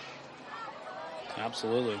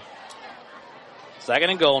 Absolutely. Second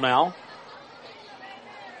and goal now.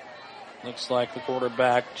 Looks like the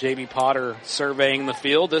quarterback, J.B. Potter, surveying the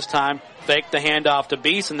field. This time, fake the handoff to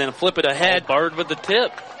Beast and then flip it ahead. Bird with the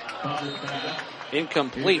tip.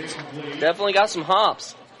 Incomplete. Definitely got some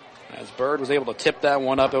hops. As Bird was able to tip that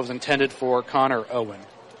one up, it was intended for Connor Owen.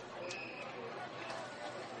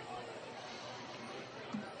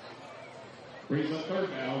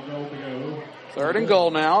 Third and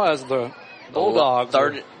goal now as the Bulldogs.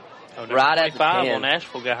 Right at the 5 10. on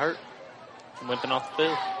Asheville got hurt. Limping off the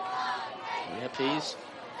field. Yep, he's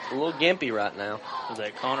a little gimpy right now. Was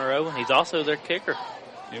that Connor Owen? He's also their kicker.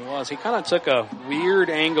 He was. He kind of took a weird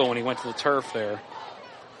angle when he went to the turf there.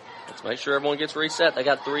 Let's make sure everyone gets reset. They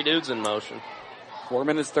got 3 dudes in motion. 4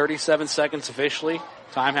 minutes, 37 seconds officially.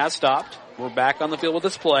 Time has stopped. We're back on the field with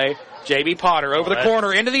this play. J.B. Potter over the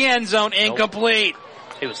corner into the end zone. Incomplete.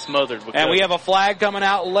 He was smothered. And we have a flag coming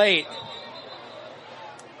out late.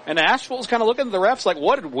 And Asheville's kind of looking at the refs like,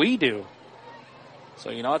 what did we do? So,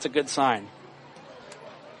 you know, that's a good sign.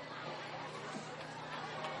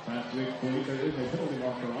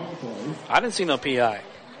 I didn't see no PI.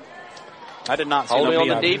 I did not see no PI. Only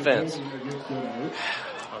on the defense.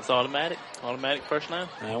 It's automatic. Automatic first down.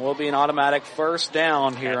 And it will be an automatic first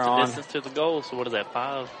down here That's on. the distance to the goal. So what is that,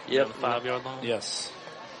 5? Yep. 5-yard line? Yes.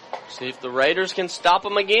 See if the Raiders can stop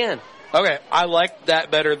them again. Okay, I like that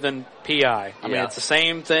better than PI. I mean, Yeah. it's the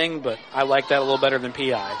same thing, but I like that a little better than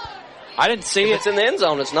PI. I didn't see If it. it's in the end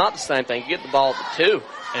zone, it's not the same thing. You get the ball at the 2.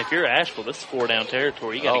 And if you're Asheville, this is 4-down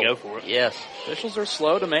territory. You got to go for it. Yes. Officials are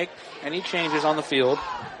slow to make any changes on the field.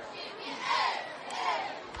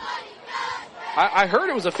 I heard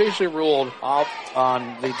it was officially ruled off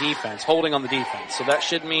on the defense, holding on the defense. So that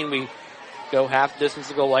should mean we go half distance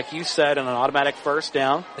to go, like you said, and an automatic first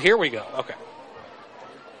down. Here we go. Okay.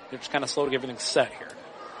 They're just kind of slow to get everything set here.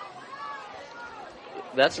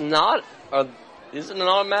 That's not, isn't an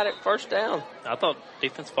automatic first down. I thought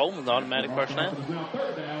defense folding was automatic first down.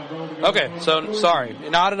 Okay, so sorry,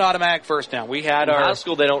 not an automatic first down. We had In our high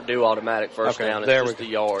school, they don't do automatic first Okay, down. It's there just we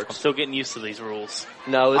the yards. I'm still getting used to these rules.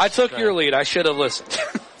 No, it's I took strange. your lead. I should have listened.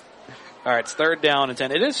 All right, it's 3rd down and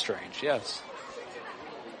 10. It is strange, yes.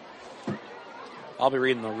 I'll be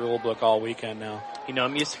reading the rule book all weekend now. You know,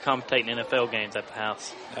 I'm used to commentating NFL games at the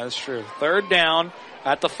house. That is true. 3rd down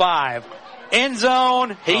at the 5. End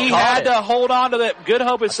zone. He caught had it. to hold on to that. Good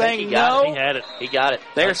Hope is saying no. He had it. He got it.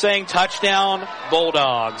 They're saying touchdown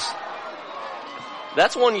Bulldogs.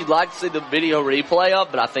 That's one you'd like to see the video replay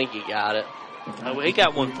of, but I think he got it. Oh, he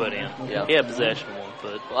got 1 foot in. Yeah. He had possession of 1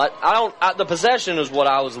 foot. Well, the possession is what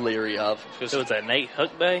I was leery of. So was that Nate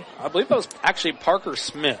Hookbay? I believe that was actually Parker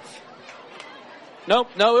Smith. Nope,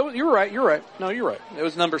 no, you're right. No, you're right. It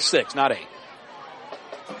was number 6, not 8.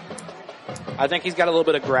 I think he's got a little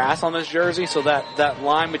bit of grass on this jersey, so that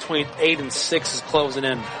line between 8 and 6 is closing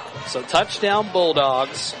in now. So touchdown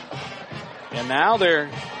Bulldogs. And now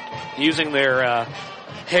they're using their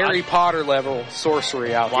Harry Potter level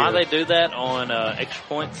sorcery out Why here. they do that on extra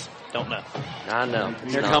points, don't know. I know.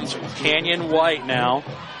 Here comes Canyon White now.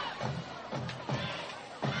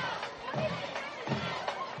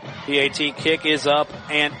 PAT kick is up,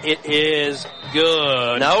 and it is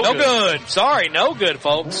good. No good. Sorry, no good,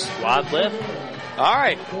 folks. Wide left. All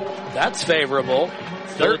right, that's favorable.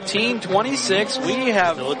 13-26. We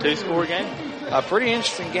have Still a 2-score game. a pretty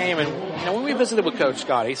interesting game. And you know, when we visited with Coach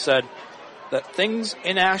Scott, he said that things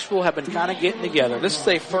in Asheville have been kind of getting together. This is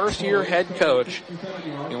a first-year head coach.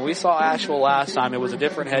 And we saw Asheville last time. It was a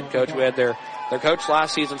different head coach. We had their coach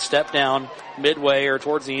last season step down midway or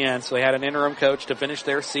towards the end, so they had an interim coach to finish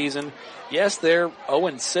their season. Yes, they're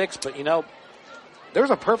 0-6, but, you know,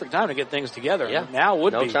 there's a perfect time to get things together. Yeah. Now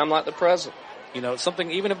would No be. time like the present. You know,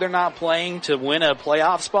 something, even if they're not playing to win a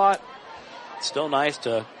playoff spot, it's still nice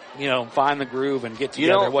to, you know, find the groove and get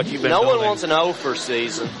together what you've been No building. one wants an over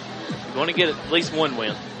season. You want to get at least 1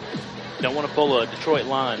 win. Don't want to pull a Detroit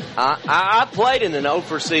line. I played in an 0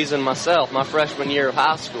 season myself, my freshman year of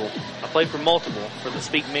high school. I played for multiple, for the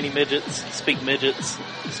Speak Mini Midgets, Speak Midgets,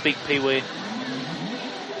 Speak Pee Wee.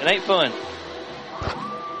 It ain't fun.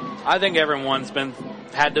 I think everyone's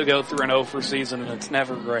had to go through an 0 season, and it's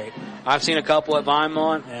never great. I've seen a couple at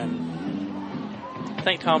Vinemont, and I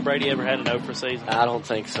think Tom Brady ever had an 0 season. I don't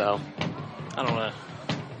think so. I don't know.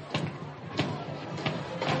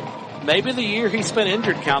 Maybe the year he spent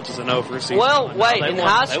injured counts as an 0 season. Well, wait,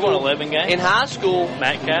 high school, they won 11 games. In high school,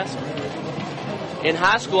 Matt Castle. In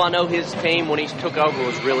high school, I know his team when he took over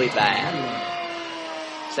was really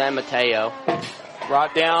bad. San Mateo.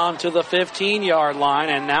 Brought down to the 15-yard line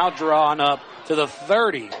and now drawn up to the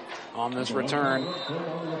 30 on this return.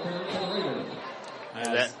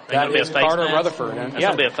 That is Carter Rutherford. That's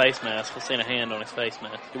going to be a face mask. We've seen a hand on his face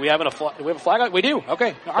mask. Do we have a flag? We do.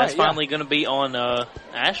 Okay. All That's right, finally going to be on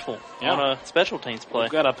Ashville on a special teams play.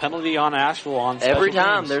 We've got a penalty on Asheville on every special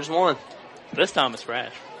time. teams. There's one. This time it's for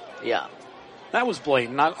Asheville. Yeah. That was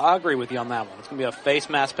blatant. I agree with you on that one. It's going to be a face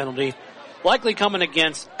mask penalty, likely coming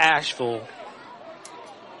against Asheville.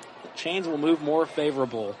 The chains will move more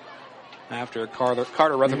favorable after Carter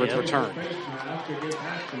Rutherford's return.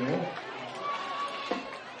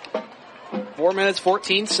 4 minutes,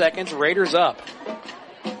 14 seconds. Raiders up.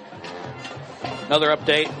 Another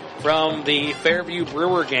update from the Fairview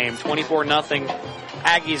Brewer game. 24-0.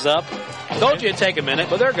 Aggies up. Told you it'd take a minute,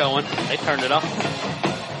 but they're going. They turned it off.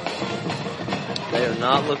 They are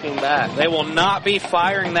not looking back. They will not be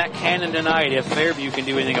firing that cannon tonight if Fairview can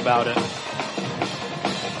do anything about it.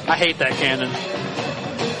 I hate that cannon.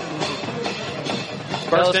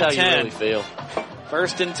 First and 10. You really feel.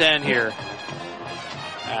 First and 10 here.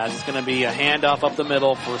 As it's going to be a handoff up the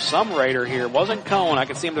middle for some Raider here. It wasn't Cohn. I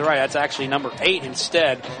can see him to the right. That's actually number 8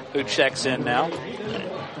 instead who checks in now.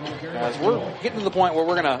 As we're getting to the point where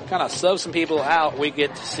we're going to kind of sub some people out, we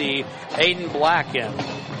get to see Aiden Black in.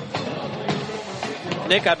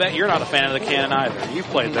 Nick, I bet you're not a fan of the cannon either. You've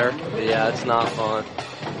played there. Yeah, it's not fun.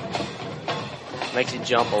 Makes you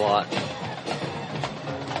jump a lot.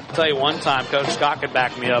 I'll tell you one time, Coach Scott could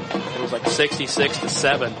back me up. It was like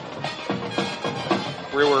 66-7.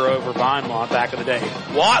 Brewer over Vinemont back in the day.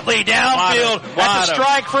 Watley downfield. That's a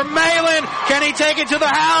strike from Malin. Can he take it to the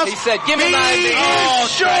house? He said, give me my He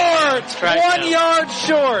is short. 1 yard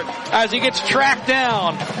short as he gets tracked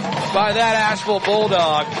down by that Asheville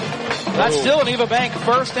Bulldog. That's still an Eva Bank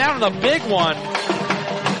first down and a big one.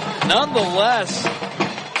 Nonetheless.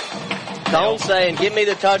 Cole saying, give me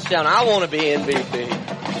the touchdown. I want to be MVP.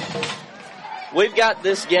 We've got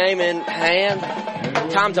this game in hand.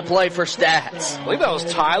 Time to play for stats. I believe that was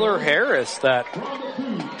Tyler Harris that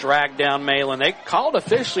dragged down Malin. They called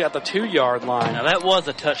officially at the 2-yard line. Now that was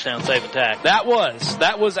a touchdown save attack. That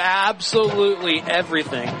was absolutely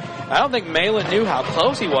everything. I don't think Malin knew how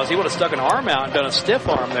close he was. He would have stuck an arm out and done a stiff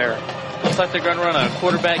arm there. Looks like they're going to run a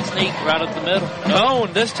quarterback sneak right up the middle.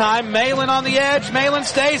 Cone, this time Malin on the edge. Malin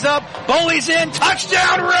stays up. Bully's in.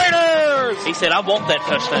 Touchdown Raiders! He said, I want that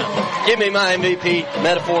touchdown. Give me my MVP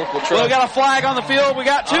metaphorical truck. Well, we got a flag on the field. We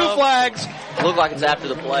got 2 flags. Looked like it's after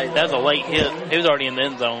the play. That was a late hit. He was already in the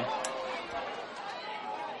end zone.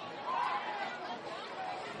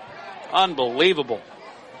 Unbelievable.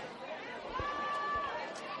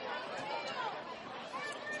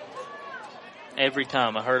 Every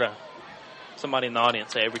time. I heard somebody in the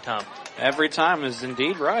audience say every time. Every time is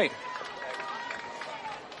indeed right.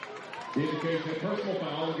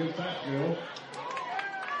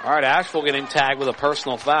 All right, Asheville getting tagged with a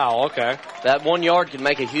personal foul. Okay. That 1 yard can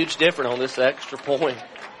make a huge difference on this extra point.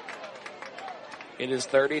 It is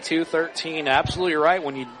 32-13. Absolutely right.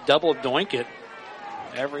 When you double doink it,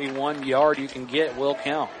 every 1 yard you can get will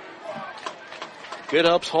count. Good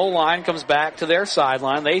Hope's whole line comes back to their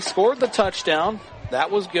sideline. They scored the touchdown. That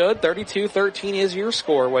was good. 32-13 is your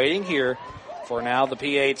score. Waiting here for now the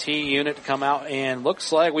PAT unit to come out, and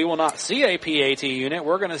looks like we will not see a PAT unit.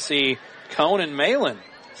 We're going to see Cone and Malin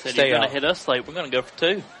Said stay he's going up. to hit us late. We're going to go for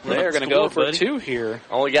 2. They're going to go for 2 here.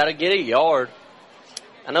 Only got to get a yard.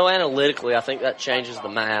 I know analytically, I think that changes the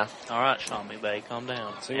math. All right, Sean McVay, calm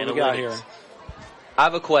down. See what we got here. I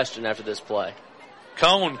have a question after this play.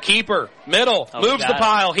 Cone, keeper, middle, moves the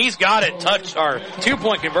pile. He's got it. Our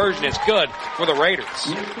 2-point conversion is good for the Raiders.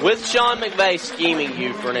 With Sean McVay scheming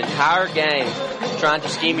you for an entire game, trying to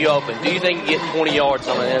scheme you open, do you think you get 20 yards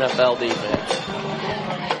on an NFL defense?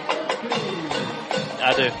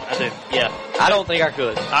 I do. Yeah. I don't think I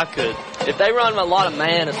could. I could. If they run a lot of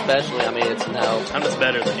man especially, I mean, it's no. I'm just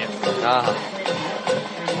better than you.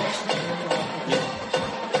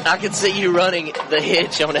 I could see you running the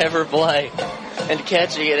hitch on every play and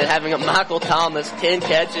catching it and having a Michael Thomas 10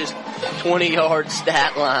 catches, 20-yard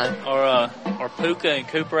stat line. Are Puka and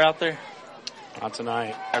Cooper out there? Not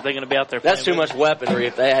tonight. Are they going to be out there? That's too much weaponry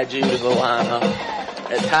if they had you to the lineup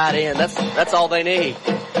at tight end. That's all they need.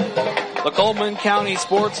 The Coleman County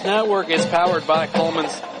Sports Network is powered by Coleman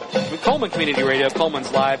Community Radio,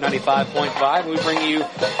 Coleman's Live 95.5. We bring you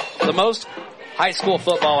the most high school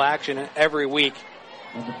football action every week.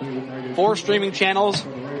 4 streaming channels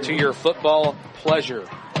to your football pleasure.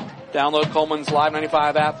 Download Coleman's Live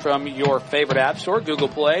 95 app from your favorite app store, Google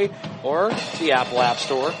Play, or the Apple App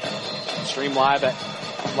Store. Stream live at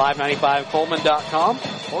live95coleman.com,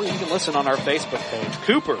 or you can listen on our Facebook page.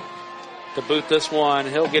 Cooper to boot this one.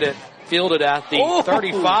 He'll get it fielded at the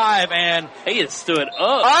 35, and he has stood up.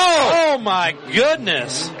 Oh my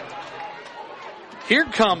goodness. Here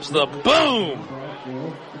comes the boom.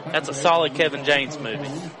 That's a solid Kevin James movie.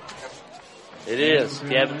 It is.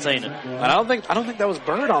 If you haven't seen it. And I don't think that was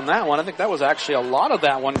Bird on that one. I think that was actually a lot of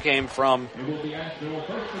that one came from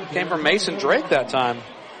Mason Drake that time.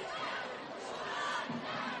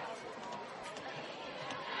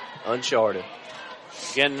 Uncharted.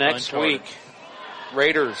 Again next week,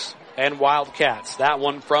 Raiders and Wildcats. That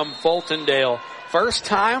one from Fultondale. First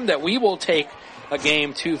time that we will take a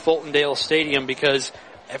game to Fultondale Stadium, because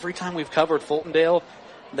every time we've covered Fultondale,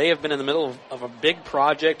 they have been in the middle of a big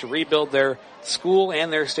project to rebuild their school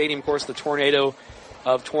and their stadium. Of course, the tornado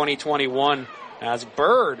of 2021. As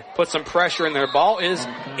Bird puts some pressure in their ball is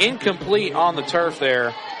incomplete on the turf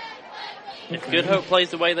there. If Good Hope plays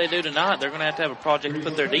the way they do tonight, they're going to have a project to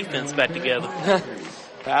put their defense back together.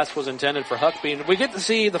 Pass was intended for Huckabee. We get to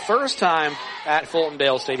see the first time at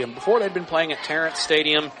Fultondale Stadium. Before they'd been playing at Terrence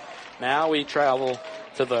Stadium. Now we travel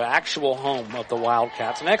to the actual home of the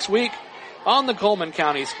Wildcats. Next week on the Coleman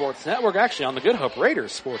County Sports Network, actually on the Good Hope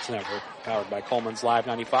Raiders Sports Network, powered by Coleman's Live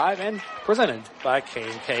 95 and presented by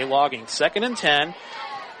K&K Logging. 2nd and 10.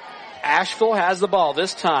 Asheville has the ball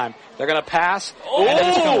this time. They're going to pass. And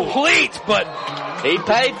it's complete, but he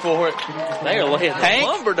paid for it. They are laying Hank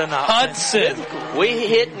lumber tonight. Hudson. We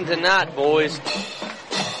hitting tonight, boys.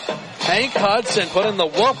 Hank Hudson putting the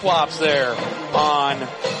whoop-wops there on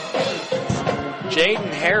Jaden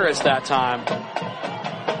Harris that time.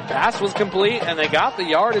 Pass was complete, and they got the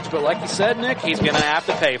yardage, but like you said, Nick, he's going to have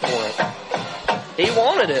to pay for it. He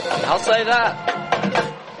wanted it. I'll say that.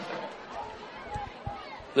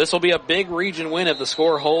 This will be a big region win if the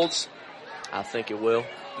score holds. I think it will.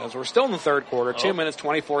 As we're still in the third quarter, 2 minutes,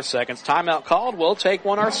 24 seconds. Timeout called. We'll take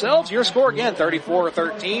one ourselves. Your score again,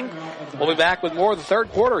 34-13. We'll be back with more of the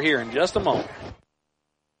third quarter here in just a moment.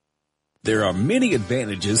 There are many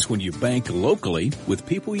advantages when you bank locally with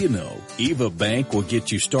people you know. Eva Bank will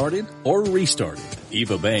get you started or restarted.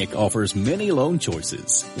 Eva Bank offers many loan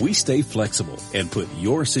choices. We stay flexible and put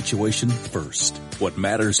your situation first. What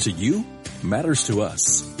matters to you matters to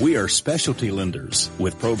us. We are specialty lenders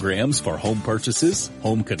with programs for home purchases,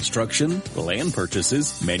 home construction, land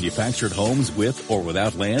purchases, manufactured homes with or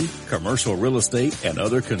without land, commercial real estate, and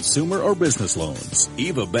other consumer or business loans.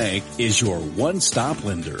 Eva Bank is your one-stop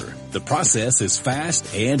lender. The process is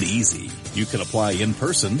fast and easy. You can apply in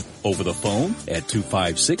person, over the phone at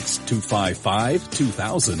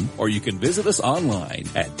 256-255-2000, or you can visit us online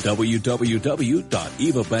at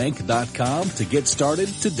www.evabank.com to get started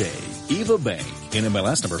today. Eva Bank,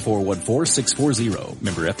 NMLS number 414640,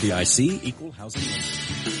 member FDIC, equal housing lender.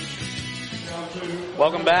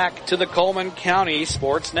 Welcome back to the Coleman County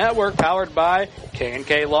Sports Network, powered by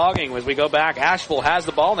K&K Logging. As we go back, Asheville has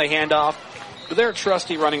the ball, and they hand off to their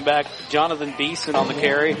trusty running back, Jonathan Beeson, on the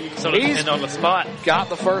carry. So he's on the spot. Got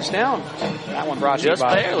the first down. That one brought just you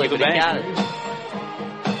by barely, Eva but he got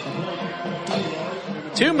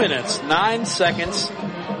it. 2 minutes, 9 seconds,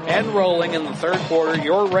 and rolling in the third quarter.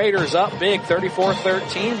 Your Raiders up big,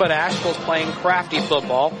 34-13, but Asheville's playing crafty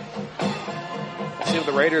football. Let's see what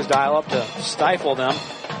the Raiders dial up to stifle them.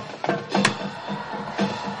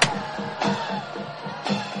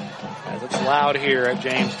 As it's loud here at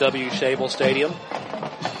James W. Shabel Stadium.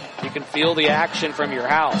 You can feel the action from your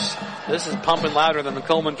house. This is pumping louder than the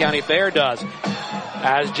Coleman County Fair does.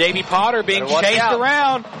 As J.B. Potter being chased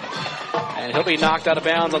around. And he'll be knocked out of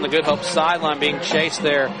bounds on the Good Hope sideline, being chased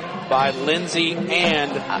there by Lindsey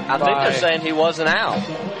and I think they're saying he wasn't out.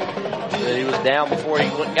 That he was down before he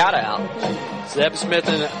got out. Zeb Smith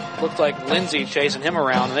and it looked like Lindsey chasing him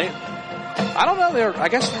around. I don't know. I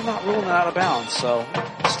guess they're not ruling it out of bounds. So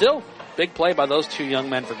still big play by those two young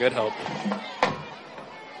men for Good Hope.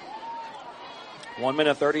 1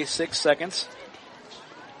 minute, 36 seconds.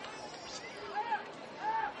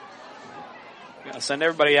 Gonna send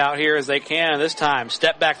everybody out here as they can this time.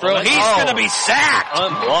 Step back throw. He's going to be sacked.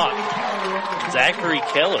 Unblocked. Zachary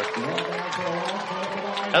Keller.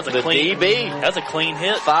 That's a clean DB. That's a clean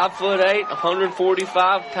hit. 5'8",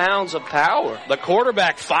 145 pounds of power. The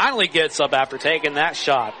quarterback finally gets up after taking that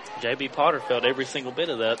shot. J.B. Potter felt every single bit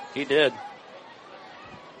of that. He did.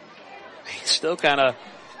 He's still kind of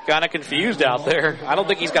confused out there. I don't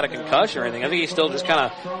think he's got a concussion or anything. I think he's still just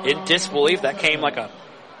kind of in disbelief. That came like a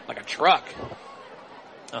truck.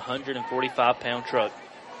 145-pound truck.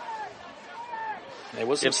 There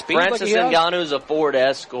was some If speed. Francis Ngannou's a Ford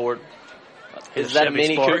Escort, is that a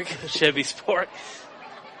Mini Coupe? Chevy Sport.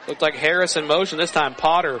 Looked like Harris in motion this time.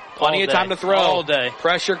 Potter, plenty of time to throw. All day.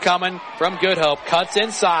 Pressure coming from Good Hope. Cuts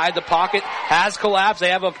inside. The pocket has collapsed.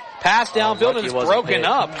 They have a pass downfield and it's broken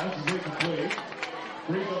up.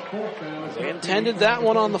 They intended that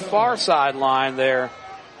one on the far sideline there,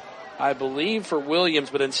 I believe, for Williams,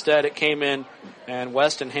 but instead it came in and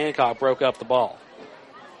Weston Hancock broke up the ball.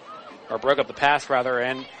 Or broke up the pass, rather,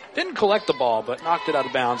 and didn't collect the ball, but knocked it out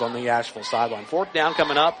of bounds on the Ashville sideline. 4th down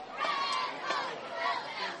coming up.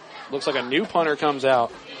 Looks like a new punter comes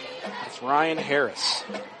out. It's Ryan Harris.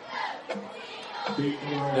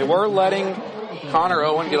 They were letting Connor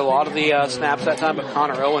Owen get a lot of the snaps that time, but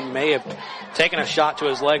Connor Owen may have taken a shot to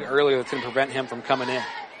his leg earlier that's going to prevent him from coming in.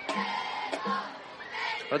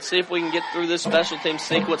 Let's see if we can get through this special team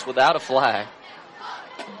sequence without a flag.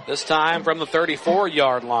 This time from the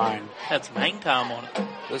 34-yard line. Had some hang time on it.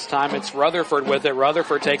 This time it's Rutherford with it.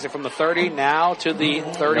 Rutherford takes it from the 30 now to the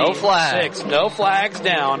 36. No flags. No flags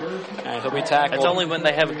down. And he'll be tackled. It's only when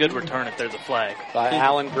they have a good return if there's a flag. By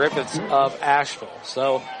Alan Griffiths of Asheville.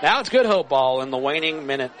 So now it's Good Hope ball in the waning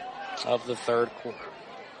minute of the third quarter.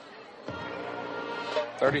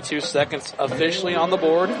 32 seconds officially on the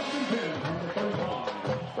board.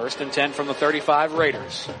 1st and 10 from the 35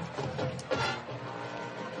 Raiders.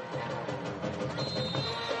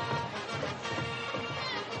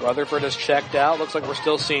 Rutherford has checked out. Looks like we're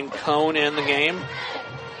still seeing Cone in the game.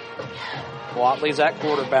 Watley's at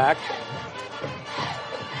quarterback.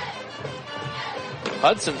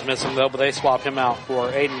 Hudson's missing, though, but they swap him out for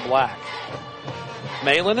Aiden Black.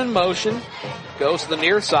 Malin in motion. Goes to the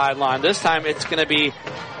near sideline. This time it's going to be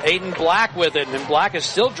Aiden Black with it, and Black is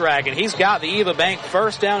still dragging. He's got the Eva Bank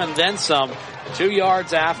 1st down and then some. 2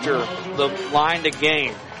 yards after the line to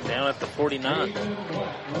gain. Down at the 49,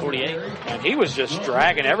 48. And he was just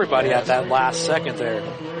dragging everybody at that last second there.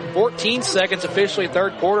 14 seconds officially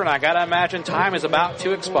third quarter, and I got to imagine time is about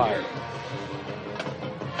to expire.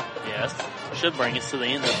 Yes, should bring us to the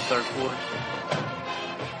end of the third quarter.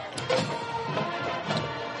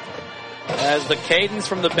 As the cadence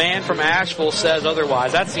from the band from Asheville says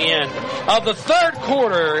otherwise. That's the end of the third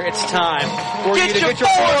quarter. It's time for you to get your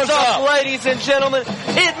boards up, ladies and gentlemen.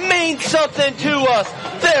 It means something to us.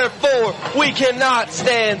 Therefore, we cannot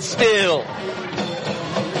stand still.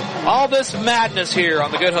 All this madness here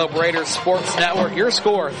on the Good Hope Raiders Sports Network. Your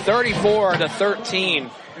score, 34-13.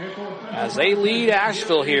 As they lead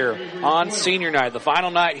Asheville here on senior night, the final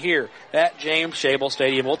night here at James Shable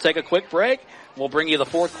Stadium. We'll take a quick break. We'll bring you the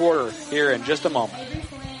fourth quarter here in just a moment.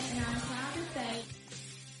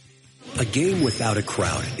 A game without a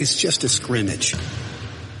crowd is just a scrimmage.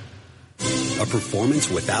 A performance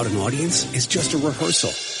without an audience is just a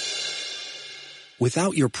rehearsal.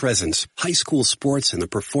 Without your presence, high school sports and the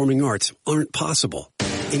performing arts aren't possible.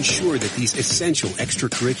 Ensure that these essential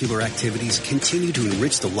extracurricular activities continue to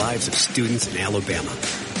enrich the lives of students in Alabama.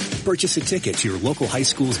 Purchase a ticket to your local high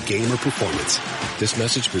school's game or performance. This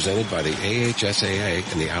message presented by the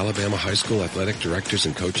AHSAA and the Alabama High School Athletic Directors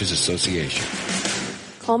and Coaches Association.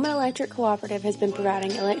 Coleman Electric Cooperative has been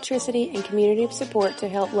providing electricity and community support to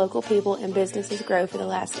help local people and businesses grow for the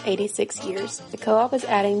last 86 years. The co-op is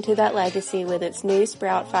adding to that legacy with its new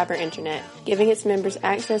Sprout Fiber Internet, giving its members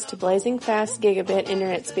access to blazing fast gigabit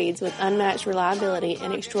internet speeds with unmatched reliability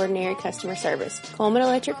and extraordinary customer service. Coleman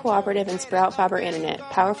Electric Cooperative and Sprout Fiber Internet.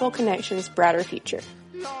 Powerful connections, brighter future.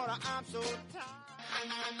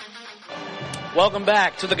 Welcome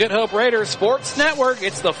back to the Good Hope Raiders Sports Network.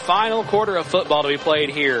 It's the final quarter of football to be played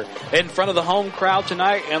here in front of the home crowd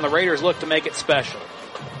tonight, and the Raiders look to make it special.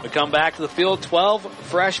 We come back to the field, 12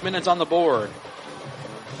 fresh minutes on the board.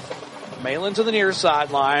 Malin to the near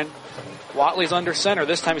sideline. Watley's under center.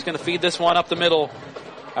 This time he's going to feed this one up the middle,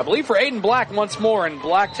 I believe, for Aiden Black once more, and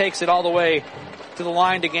Black takes it all the way to the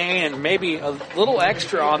line to gain, and maybe a little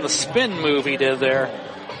extra on the spin move he did there.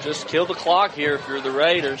 Just kill the clock here if you're the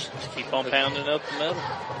Raiders. Just keep on pounding up the middle.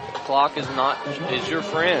 The clock is your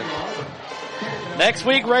friend. Next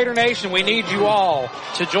week, Raider Nation, we need you all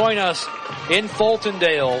to join us in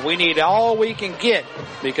Fultondale. We need all we can get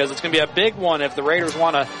because it's going to be a big one if the Raiders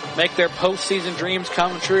want to make their postseason dreams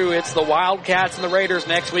come true. It's the Wildcats and the Raiders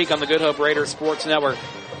next week on the Good Hope Raiders Sports Network.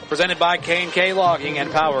 presented by K&K Logging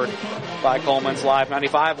and powered by Coleman's Live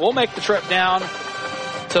 95. We'll make the trip down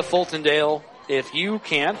to Fultondale if you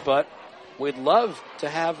can't, but we'd love to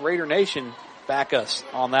have Raider Nation back us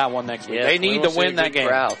on that one next week. Yes, they need to win that game.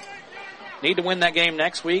 Crowd. Need to win that game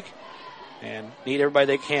next week and need everybody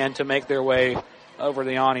they can to make their way over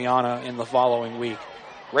the Aniana in the following week.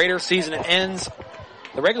 Raider season ends,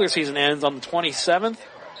 the regular season ends on the 27th.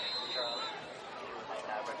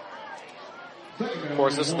 Of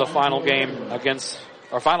course, this is the final game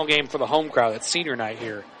final game for the home crowd. It's senior night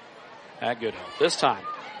here at Good Hope. This time,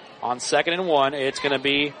 on 2nd and 1, it's going to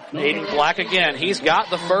be Aiden Black again. He's got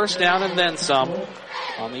the first down and then some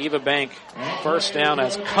on the Eva Bank first down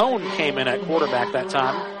as Cone came in at quarterback that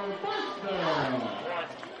time.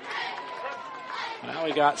 Now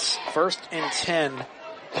we got 1st and 10.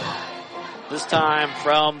 This time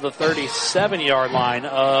from the 37-yard line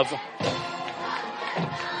of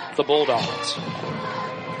the Bulldogs.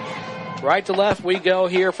 Right to left we go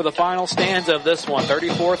here for the final stanza of this one.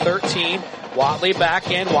 34-13. Watley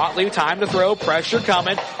back in. Watley time to throw. Pressure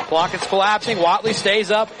coming. Clock is collapsing. Watley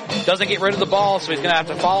stays up. Doesn't get rid of the ball, so he's going to have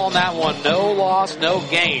to fall on that one. No loss, no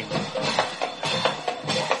gain.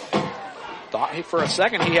 Thought for a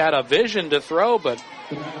second he had a vision to throw, but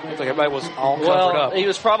looks like everybody was all covered up. He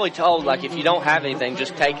was probably told, like, if you don't have anything,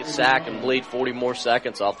 just take a sack and bleed 40 more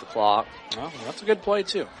seconds off the clock. Well, that's a good play,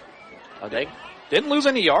 too. Okay. Didn't lose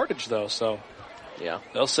any yardage, though, so. Yeah.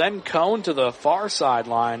 They'll send Cone to the far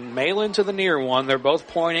sideline, Malin to the near one. They're both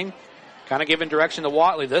pointing, kind of giving direction to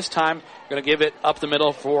Watley. This time, going to give it up the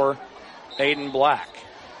middle for Aiden Black.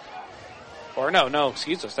 Or no,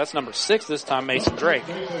 excuse us. That's number 6 this time, Mason Drake.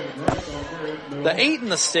 The 8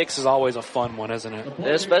 and the 6 is always a fun one, isn't it? Yeah,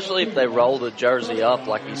 especially if they roll the jersey up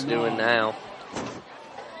like he's doing now.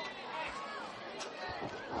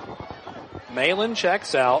 Malin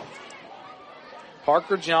checks out.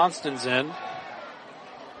 Parker Johnston's in.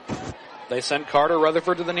 They send Carter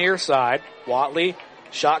Rutherford to the near side. Watley,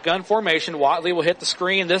 shotgun formation. Watley will hit the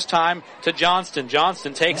screen this time to Johnston.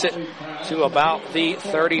 Johnston takes it to about the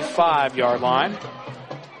 35-yard line.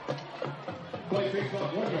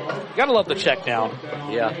 You gotta love the check down.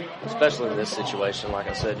 Yeah, especially in this situation. Like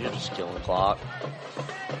I said, you're just killing the clock.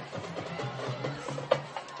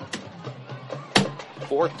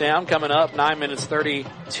 4th down coming up. 9 minutes,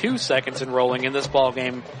 32 seconds and rolling in this ball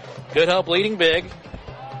game. Good Hope leading big.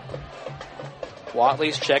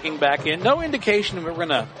 Watley's checking back in. No indication we're going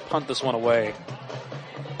to punt this one away.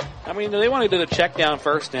 I mean, they want to do the check down,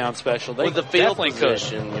 first down special. They with the field definitely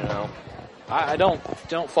position, could. You know. I don't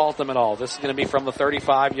fault them at all. This is going to be from the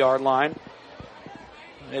 35-yard line.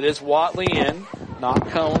 It is Watley in, not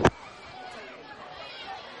Cone.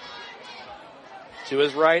 To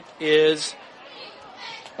his right is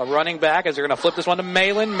a running back as they're going to flip this one to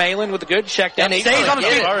Malin. Malin with a good check down. Stays on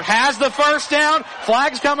his feet. Has the first down.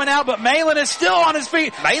 Flag's coming out, but Malin is still on his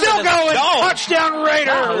feet. Still going. Touchdown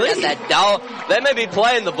Raiders. Oh, look at that dog. They may be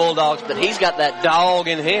playing the Bulldogs, but he's got that dog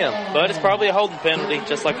in him. But it's probably a holding penalty,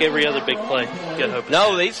 just like every other big play. Good Hope.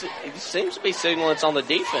 No, he seems to be signaling it's on the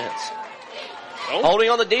defense. Oh. Holding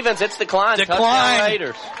on the defense, it's decline. Touchdown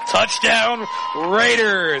Raiders. Touchdown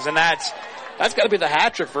Raiders. And that's got to be the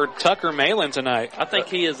hat trick for Tucker Malin tonight. I think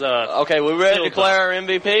he is. Okay, we ready to declare our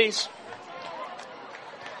MVPs?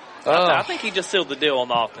 I think he just sealed the deal on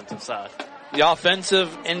the offensive side. The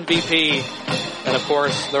offensive MVP. And, of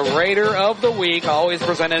course, the Raider of the Week, always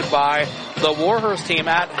presented by the Warhurst team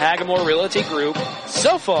at Hagamore Realty Group.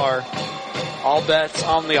 So far, all bets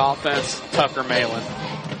on the offense, Tucker Malin.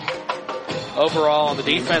 Overall, on the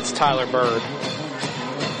defense, Tyler Bird.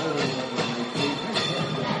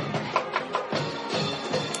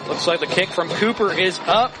 Looks like the kick from Cooper is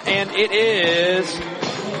up, and it is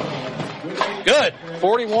good.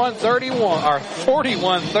 41-31, or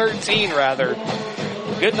 41-13 rather.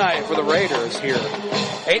 Good night for the Raiders here.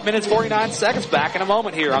 8 minutes, 49 seconds. Back in a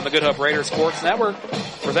moment here on the Good Hope Raiders Sports Network,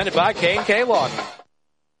 presented by K&K Logging.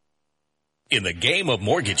 In the game of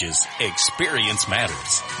mortgages, experience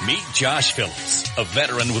matters. Meet Josh Phillips, a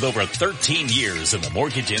veteran with over 13 years in the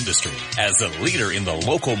mortgage industry. As a leader in the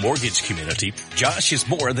local mortgage community, Josh is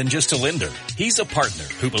more than just a lender. He's a partner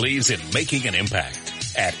who believes in making an impact.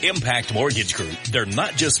 At Impact Mortgage Group, they're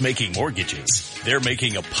not just making mortgages. They're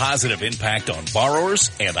making a positive impact on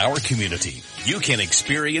borrowers and our community. You can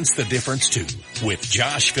experience the difference too with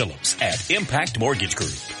Josh Phillips at Impact Mortgage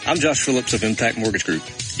Group. I'm Josh Phillips of Impact Mortgage Group.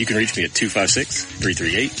 You can reach me at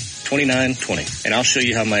 256-338-2920, and I'll show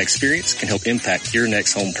you how my experience can help impact your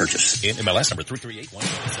next home purchase. In MLS number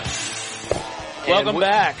 338177. Welcome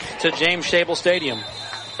back to James Shable Stadium.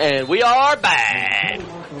 And we are back.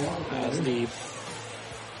 As the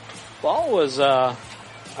ball was, I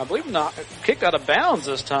I believe not kicked out of bounds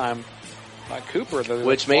this time by Cooper.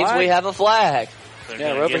 Which means we have a flag.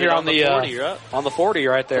 Yeah, we're over here on the 40, right? On the 40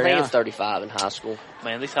 right there. I think it's 35 in high school.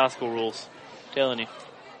 Man, these high school rules, I'm telling you.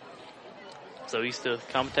 So used to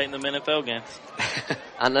commentating them NFL games.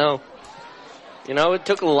 I know. You know, it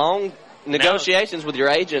took long negotiations with your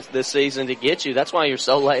agents this season to get you. That's why you're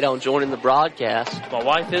so late on joining the broadcast. My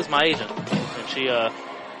wife is my agent, and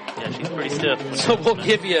she's pretty stiff. So we'll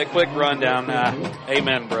give you a quick rundown.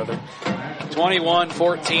 Amen, brother.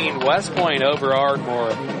 21-14, West Point over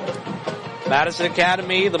Ardmore. Madison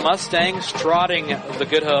Academy, the Mustangs trotting the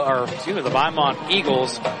the Vinemont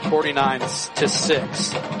Eagles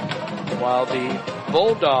 49-6. While the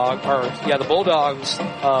Bulldogs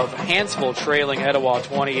of Hanceville trailing Etowah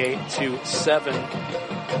 28-7.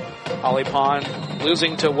 Holly Pond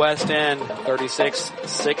losing to West End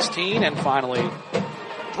 36-16. And finally,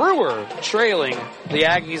 Brewer trailing the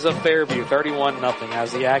Aggies of Fairview 31-0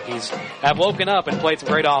 as the Aggies have woken up and played some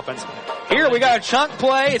great offense. Here we got a chunk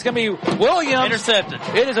play. It's going to be Williams. Intercepted.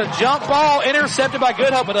 It is a jump ball intercepted by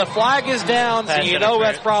Good Hope, but the flag is down, so you know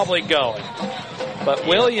that's probably going. But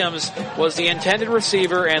Williams was the intended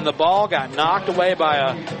receiver, and the ball got knocked away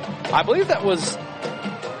by I believe that was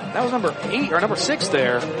number 8 or number 6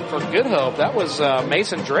 there for Good Hope. That was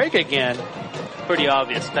Mason Drake again. Pretty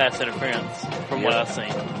obvious pass interference from what I've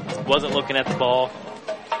seen. Wasn't looking at the ball.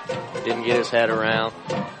 Didn't get his head around.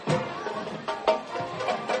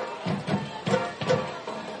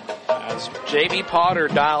 As J.B. Potter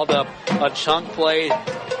dialed up a chunk play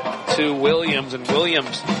to Williams, and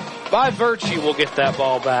Williams, by virtue, will get that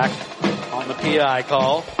ball back on the PI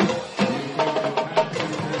call.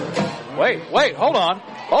 Wait, hold on.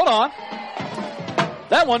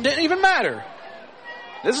 That one didn't even matter.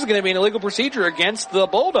 This is going to be an illegal procedure against the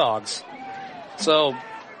Bulldogs. So,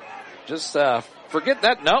 just forget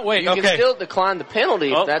that. No, wait, You can still decline the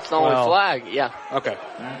penalty if that's the only flag. Yeah. Okay.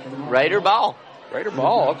 Raider ball,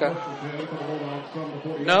 okay.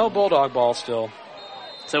 No, Bulldog ball still.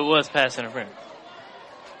 So it was pass interference.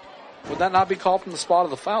 Would that not be called from the spot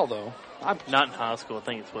of the foul, though? Not in high school. I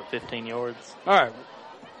think it's, 15 yards? All right.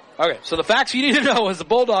 Okay, so the facts you need to know is the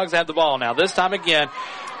Bulldogs have the ball now. This time again,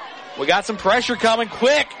 we got some pressure coming.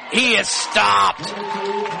 Quick! He is stopped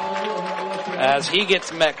as he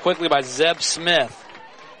gets met quickly by Zeb Smith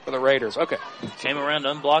for the Raiders. Okay. Came around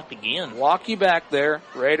unblocked again. Walkie back there.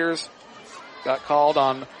 Raiders got called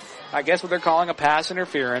on, I guess what they're calling a pass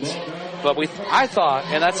interference. But I thought,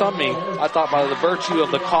 and that's on me, I thought by the virtue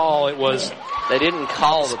of the call it was... They didn't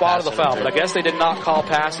call the spot of the foul, but I guess they did not call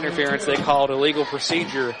pass interference. They called illegal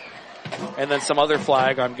procedure and then some other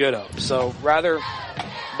flag on Good Hope. So rather,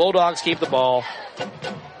 Bulldogs keep the ball,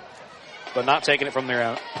 but not taking it from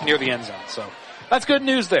near the end zone. So that's good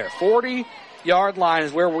news there. 40-yard line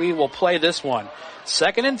is where we will play this one.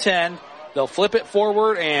 2nd and 10. They'll flip it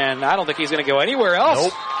forward, and I don't think he's going to go anywhere else.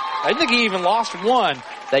 Nope. I didn't think he even lost one.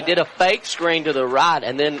 They did a fake screen to the right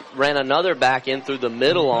and then ran another back in through the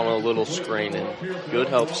middle on a little screen, and Good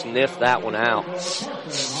Hope sniffed that one out.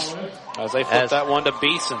 As they flip that one to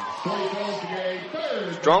Beeson.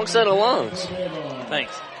 Strong set of lungs.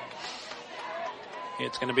 Thanks.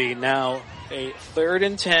 It's going to be now a 3rd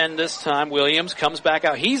and 10 this time. Williams comes back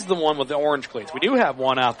out. He's the one with the orange cleats. We do have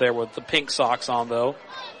one out there with the pink socks on, though.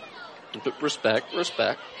 Respect.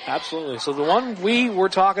 Absolutely. So the one we were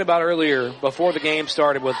talking about earlier before the game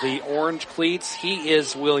started with the orange cleats, he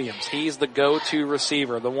is Williams. He's the go-to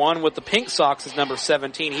receiver. The one with the pink socks is number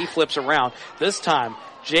 17. He flips around. This time,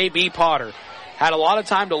 J.B. Potter had a lot of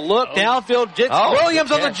time to look downfield.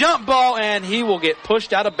 Williams on the jump ball, and he will get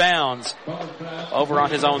pushed out of bounds over on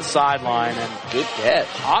his own sideline. And good catch.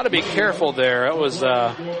 Ought to be careful there. It was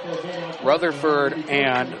Rutherford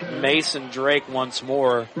and Mason Drake once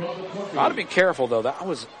more. Ought to be careful, though. That I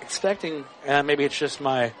was expecting, and maybe it's just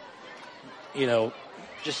my,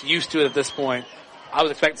 just used to it at this point. I was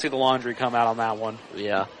expecting to see the laundry come out on that one.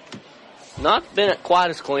 Yeah. Not been quite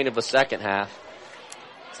as clean of a second half.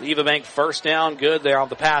 So Eva Bank first down, good there off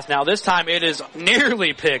the pass. Now this time it is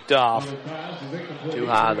nearly picked off. Too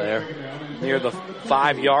high there. Near the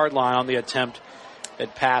 5-yard line on the attempt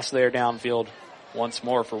at pass there downfield once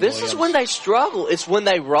more for Williams. This is when they struggle. It's when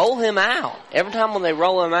they roll him out. Every time when they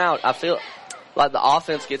roll him out, I feel like the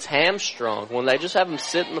offense gets hamstrung. When they just have him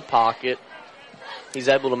sit in the pocket, he's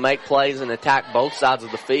able to make plays and attack both sides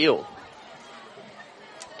of the field.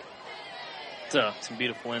 Some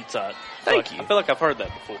beautiful insight. Thank you. I feel like I've heard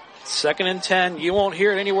that before. 2nd and 10. You won't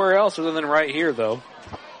hear it anywhere else other than right here, though.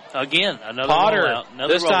 Again, another Potter rollout.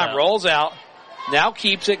 This time rolls out. Now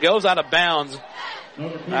keeps it, goes out of bounds.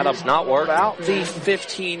 It's not working. About the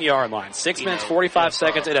 15-yard line. 6 minutes, 45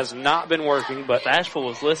 seconds. It has not been working, but if Asheville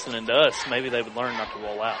was listening to us, maybe they would learn not to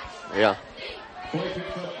roll out. Yeah.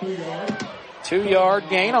 2-yard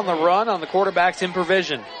gain on the run on the quarterback's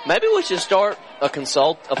improvision. Maybe we should start a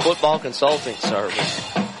football consulting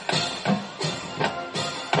service.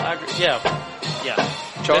 Yeah.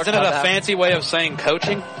 Isn't it a fancy way of saying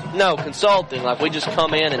coaching? No, consulting. Like we just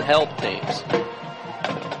come in and help teams.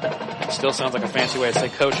 Still sounds like a fancy way to say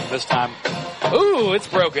coaching this time. Ooh, it's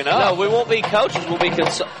broken up. No, we won't be coaches. We'll be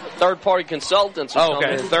third-party consultants.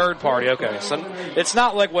 Okay, third party. Okay, so it's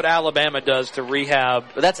not like what Alabama does to rehab.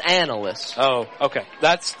 But that's analysts. Oh, okay.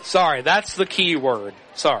 That's the key word.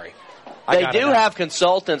 Sorry. They do have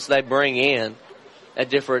consultants they bring in at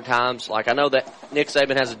different times. Like I know that Nick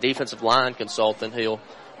Saban has a defensive line consultant he'll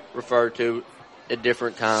refer to at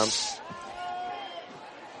different times.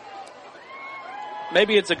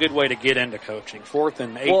 Maybe it's a good way to get into coaching. 4th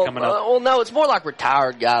and 8 coming up. Well, no, it's more like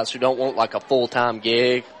retired guys who don't want like a full-time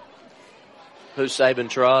gig. Who Saban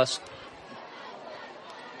trusts.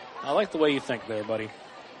 I like the way you think there, buddy.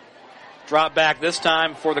 Drop back this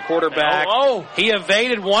time for the quarterback. He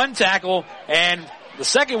evaded one tackle, and the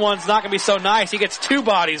second one's not going to be so nice. He gets 2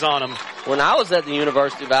 bodies on him. When I was at the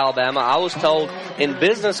University of Alabama, I was told in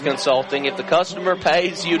business consulting, if the customer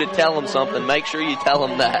pays you to tell them something, make sure you tell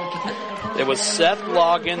them that. It was Seth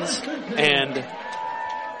Loggins and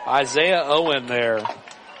Isaiah Owen there.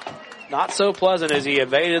 Not so pleasant as he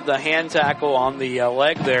evaded the hand tackle on the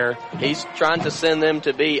leg there. He's trying to send them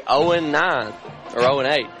to be 0-9, or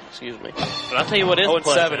 0-8, excuse me. But I'll tell you what is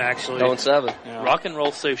 0-7, actually. 0-7. Yeah. Rock and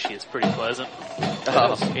roll sushi is pretty pleasant.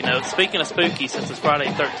 You know, speaking of spooky, since it's Friday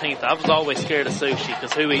the 13th, I was always scared of sushi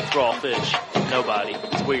because who eats raw fish? Nobody.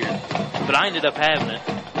 It's weird. But I ended up having it.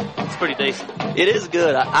 It's pretty decent. It is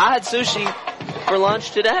good. I had sushi for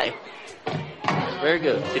lunch today. Very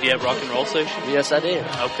good. Did you have rock and roll sushi? Yes, I did.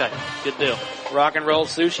 Okay, good deal. Rock and Roll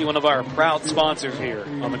Sushi, one of our proud sponsors here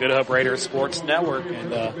on the Good Hope Raiders Sports Network.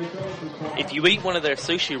 And if you eat one of their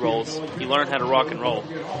sushi rolls, you learn how to rock and roll.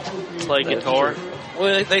 Play guitar.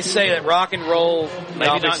 Well, they say that rock and roll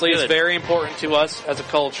obviously is very important to us as a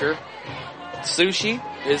culture. Sushi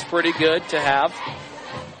is pretty good to have.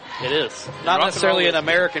 It is. Not necessarily an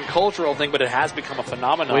American cultural thing, but it has become a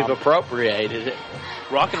phenomenon. We've appropriated it.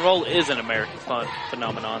 Rock and roll is an American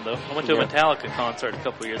phenomenon, though. I went to a Metallica concert a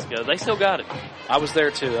couple years ago. They still got it. I was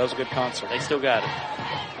there, too. That was a good concert. They still got it.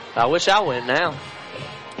 I wish I went now.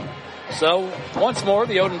 So, once more,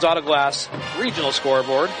 the Oden's Auto Glass regional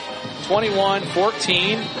scoreboard.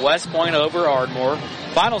 21-14, West Point over Ardmore.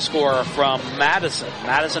 Final score from Madison.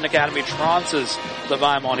 Madison Academy trounces the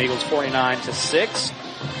Weimar Eagles 49-6.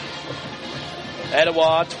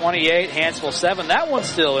 Etowah 28, Hansville 7. That one's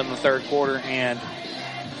still in the third quarter, and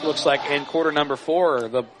looks like in quarter number 4,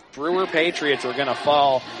 the Brewer Patriots are going to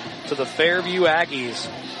fall to the Fairview Aggies.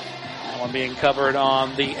 That one being covered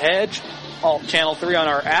on the Edge, Channel 3 on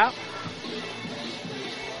our app.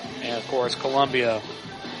 And, of course, Columbia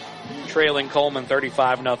trailing Coleman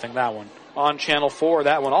 35-0. That one on Channel 4.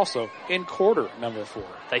 That one also in quarter number 4.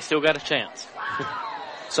 They still got a chance.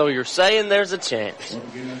 So you're saying there's a chance.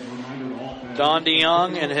 Don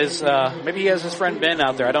DeYoung and his, maybe he has his friend Ben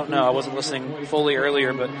out there. I don't know. I wasn't listening fully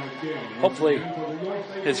earlier, but hopefully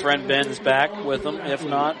his friend Ben's back with him. If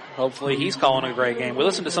not, hopefully he's calling a great game. We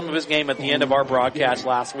listened to some of his game at the end of our broadcast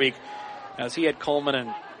last week as he had Coleman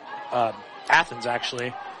and Athens,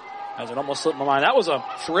 actually, as it almost slipped my mind. That was a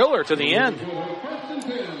thriller to the end.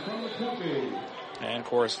 And, of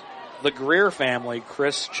course, the Greer family,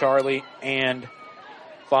 Chris, Charlie, and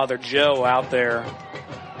Father Joe out there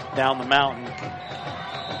down the mountain.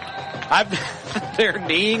 They're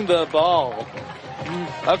kneeing the ball.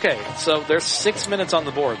 Okay, so there's 6 minutes on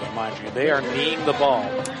the board, though, mind you. They are kneeing the ball.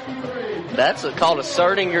 That's called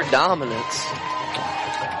asserting your dominance.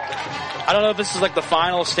 I don't know if this is like the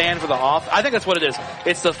final stand for the off. I think that's what it is.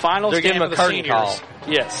 It's the final stand for the seniors. Call.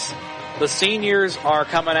 Yes. The seniors are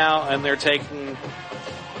coming out and they're taking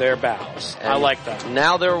their bows. And I like that.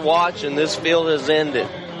 Now they're watching. This field has ended.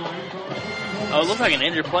 Oh, it looks like an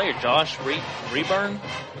injured player. Josh Reburn?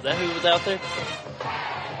 Is that who was out there?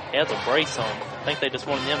 He has a brace on. I think they just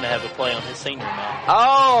wanted him to have a play on his senior night.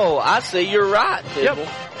 Oh, I see. You're right, Tibble.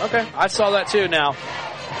 Yep. Okay. I saw that too now.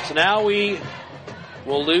 So now we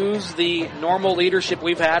will lose the normal leadership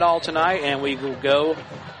we've had all tonight, and we will go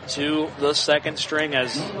to the second string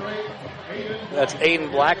as that's Aiden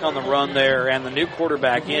Black on the run there, and the new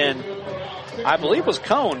quarterback in, I believe was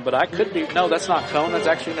Cone, but I could be, no, that's not Cone. That's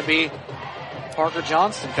actually going to be Parker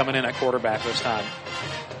Johnston coming in at quarterback this time.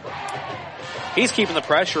 He's keeping the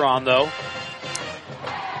pressure on, though.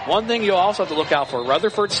 One thing you'll also have to look out for,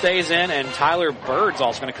 Rutherford stays in, and Tyler Bird's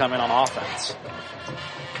also going to come in on offense.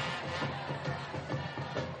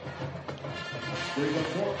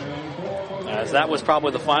 As that was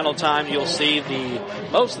probably the final time you'll see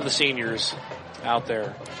most of the seniors out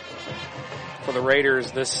there for the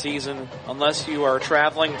Raiders this season, unless you are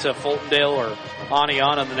traveling to Fultondale or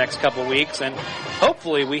Aniana in the next couple weeks, and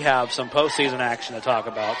hopefully we have some postseason action to talk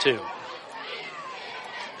about too.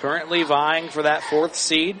 Currently vying for that 4th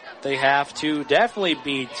seed. They have to definitely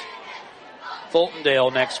beat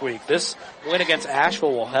Fultondale next week. This win against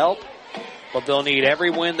Ashville will help, but they'll need every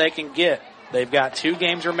win they can get. They've got 2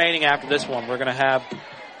 games remaining after this one. We're going to have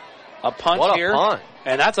a punt here. Punt.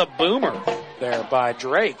 And that's a boomer there by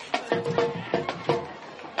Drake.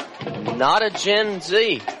 Not a Gen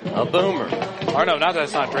Z, a boomer. Or no,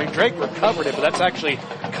 that's not Drake. Drake recovered it, but that's actually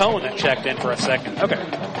Cohen that checked in for a second. Okay.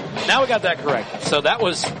 Now we got that correct. So that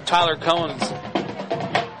was Tyler Cohen's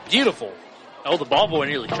beautiful. Oh, the ball boy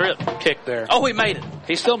nearly tripped. Kick there. Oh, he made it.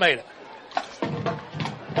 He still made it.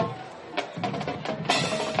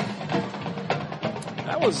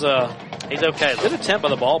 That was he's okay. Good attempt by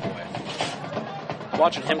the ball boy.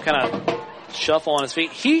 Watching him kind of shuffle on his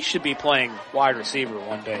feet. He should be playing wide receiver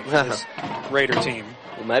one day for this Raider team.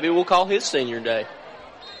 Well, maybe we'll call his senior day.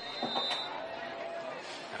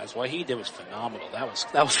 That's what he did was phenomenal. That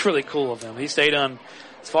was really cool of him. He stayed on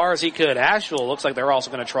as far as he could. Asheville looks like they're also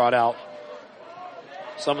going to trot out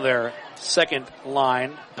some of their second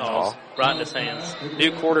line. Oh, right in his hands.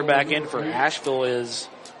 New quarterback in for Asheville is,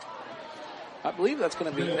 I believe that's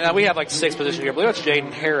going to be, now we have like 6 positions here. I believe that's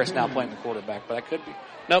Jaden Harris now playing the quarterback, but that could be,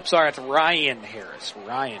 nope, sorry, it's Ryan Harris.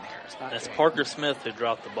 That's Parker Smith who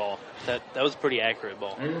dropped the ball. That was a pretty accurate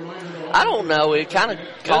ball. I don't know. It kind of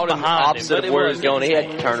caught him opposite of where he was going. He had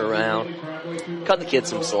to turn around. Cut the kid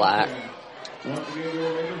some slack.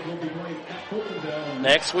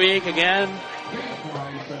 Next week, again,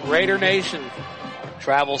 Raider Nation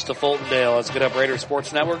travels to Fultondale. Let's get up Raider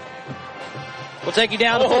Sports Network. We'll take you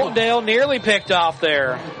down to Fultondale. Nearly picked off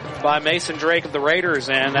there by Mason Drake of the Raiders,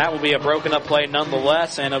 and that will be a broken up play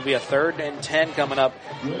nonetheless, and it'll be a 3rd and 10 coming up.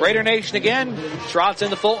 Raider Nation again trots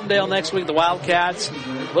into Fultondale next week. The Wildcats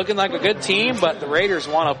looking like a good team, but the Raiders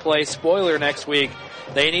want to play spoiler next week.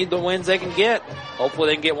 They need the wins they can get. Hopefully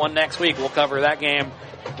they can get one next week. We'll cover that game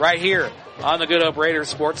right here on the Good Hope Raiders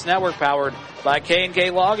Sports Network, powered by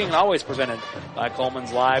K&K Logging, and always presented by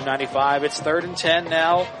Coleman's Live 95. It's 3rd and 10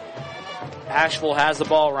 now. Asheville has the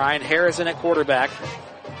ball. Ryan Harrison at quarterback.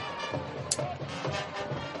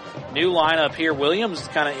 New lineup here. Williams is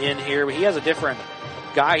kind of in here, but he has a different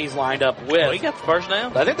guy he's lined up with. Oh, he got the first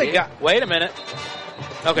down? I think they got, wait a minute.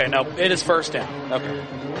 Okay, no, it is first down. Okay.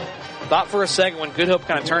 Thought for a second when Good Hope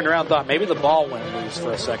kind of turned around, thought maybe the ball went loose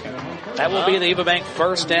for a second. That will be the Eva Bank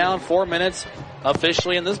first down. 4 minutes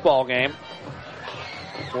officially in this ball game.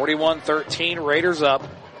 41-13, Raiders up.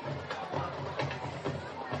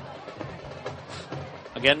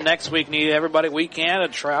 Again, next week, need everybody we can to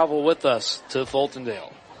travel with us to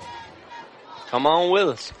Fultondale. Come on with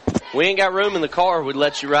us. We ain't got room in the car. We'd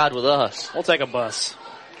let you ride with us. We'll take a bus.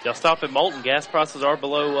 Y'all stop at Moulton. Gas prices are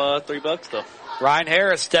below $3 though. Ryan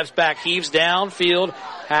Harris steps back, heaves downfield,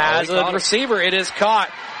 has a receiver. It is caught,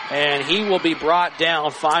 and he will be brought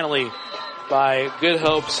down finally by Good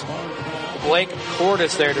Hope's Blake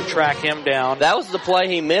Cordes there to track him down. That was the play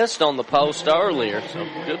he missed on the post earlier, so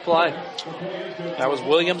good play. That was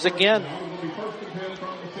Williams again.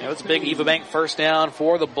 It was a big Eva Bank first down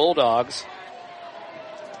for the Bulldogs.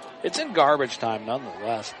 It's in garbage time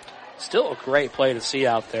nonetheless. Still a great play to see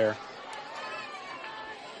out there.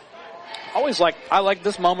 I like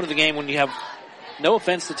this moment of the game when you have, no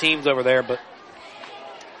offense to teams over there, but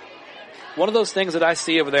one of those things that I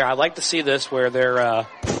see over there, I like to see this where they're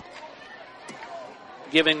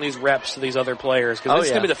giving these reps to these other players, because this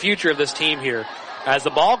is going to be the future of this team here. As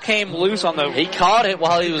the ball came loose on the... He caught it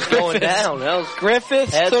while he was going down. That was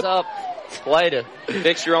Griffiths heads up play to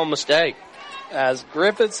fix your own mistake. As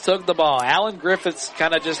Griffiths took the ball, Alan Griffiths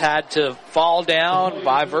kind of just had to fall down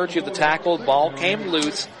by virtue of the tackle. The ball came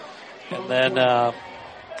loose. And then,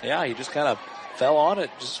 he just kind of fell on it.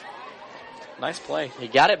 Just nice play. He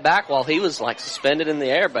got it back while he was like suspended in the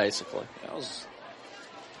air, basically. That was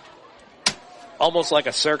almost like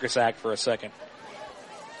a circus act for a second.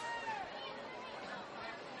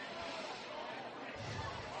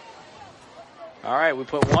 All right, we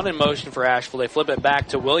put one in motion for Asheville. They flip it back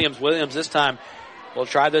to Williams. Williams this time will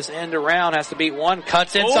try this end around. Has to beat one.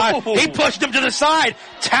 Cuts inside. He pushed him to the side.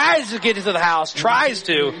 Tries to get into the house. Tries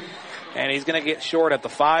to. And he's going to get short at the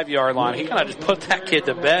 5-yard line. He kind of just put that kid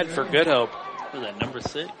to bed for Good Hope. Was that number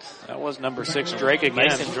 6? That was number 6, Drake again.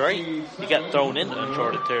 Mason Drake. He got thrown into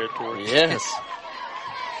uncharted territory. Yes.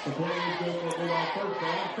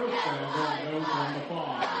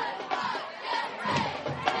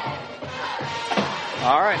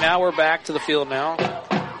 All right, now we're back to the field now.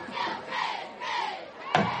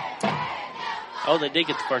 Oh, they did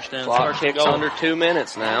get the first down. Clock kicks under 2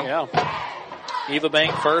 minutes now. Yeah. Eva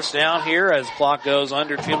Bank first down here as clock goes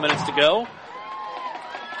under 2 minutes to go.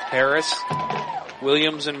 Harris,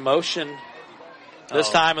 Williams in motion. This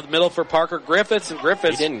time in the middle for Parker Griffiths, and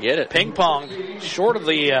Griffiths he didn't get it. Ping pong short of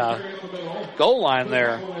the goal line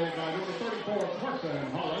there.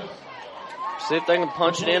 See if they can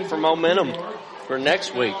punch it in for momentum for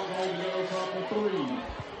next week.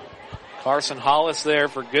 Carson Hollis there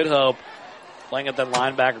for Good Hope, playing at that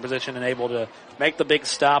linebacker position and able to make the big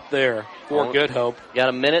stop there for Good Hope. Got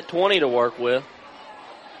a minute 20 to work with.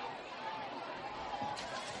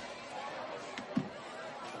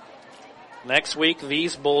 Next week,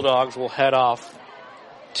 these Bulldogs will head off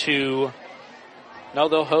to... No,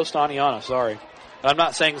 they'll host Aniana, sorry. I'm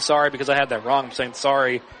not saying sorry because I had that wrong. I'm saying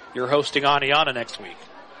sorry, you're hosting Aniana next week.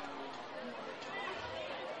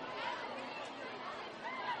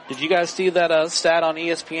 Did you guys see that stat on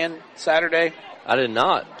ESPN Saturday? I did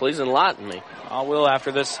not. Please enlighten me. I will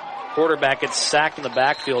after this quarterback gets sacked in the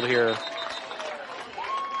backfield here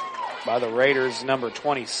by the Raiders, number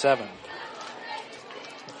 27.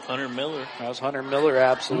 Hunter Miller. That was Hunter Miller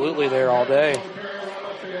absolutely there all day.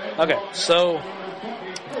 Okay, so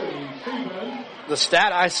the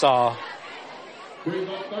stat I saw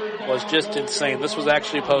was just insane. This was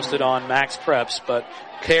actually posted on Max Preps, but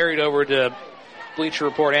carried over to Bleacher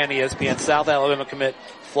Report and ESPN. South Alabama commit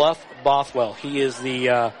Fluff Bothwell. He is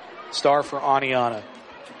the star for Aniana.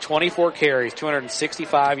 24 carries,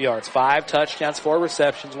 265 yards, 5 touchdowns, 4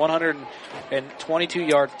 receptions, 122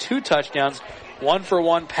 yards, 2 touchdowns,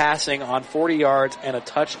 1-for-1 passing on 40 yards and a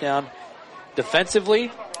touchdown.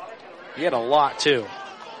 Defensively, he had a lot too.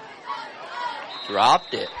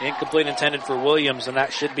 Dropped it. Incomplete intended for Williams, and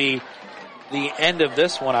that should be the end of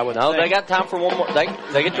this one, I would think. No, they got time for one more. They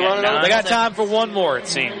get to run it out? They got time for one more, it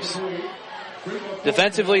seems.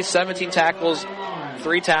 Defensively, 17 tackles,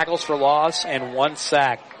 3 tackles for loss, and 1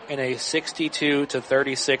 sack in a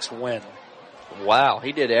 62-36 win. Wow,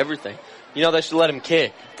 he did everything. You know, they should let him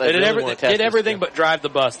kick. They did everything but drive the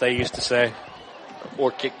bus, they used to say. Or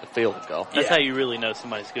kick the field goal. That's how you really know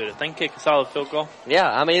somebody's good. If they can kick a solid field goal. Yeah,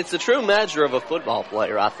 I mean, it's the true measure of a football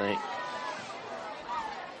player, I think.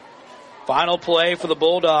 Final play for the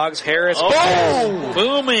Bulldogs. Harris.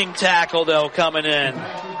 Booming tackle, though, coming in.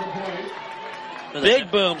 Big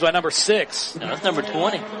booms by number 6. No, that's number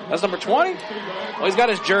 20. That's number 20? Well, he's got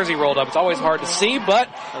his jersey rolled up. It's always hard to see, but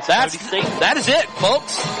that is it,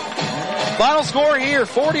 folks. Final score here,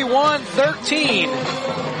 41-13.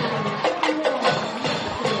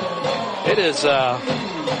 It is,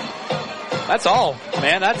 that's all,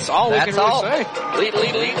 man. That's all we can really say.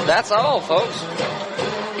 Lead. That's all, folks.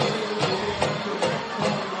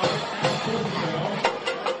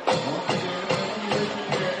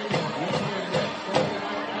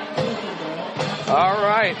 All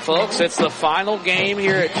right, folks, it's the final game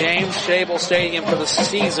here at James Shable Stadium for the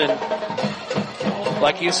season.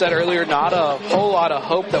 Like you said earlier, not a whole lot of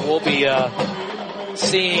hope that we'll be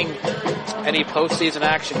seeing any postseason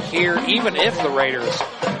action here, even if the Raiders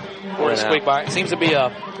were to squeak by. It seems to be a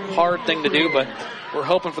hard thing to do, but we're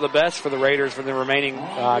hoping for the best for the Raiders for the remaining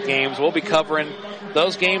games. We'll be covering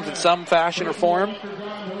those games in some fashion or form.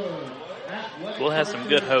 We'll have some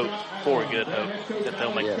good hope that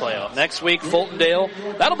they'll make the playoffs. Next week, Fultondale.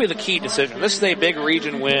 That'll be the key decision. This is a big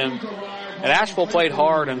region win, and Asheville played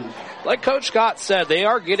hard, and like Coach Scott said, they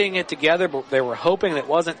are getting it together, but they were hoping it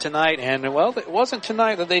wasn't tonight, and, well, it wasn't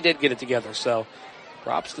tonight that they did get it together, so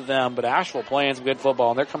props to them. But Asheville playing some good football,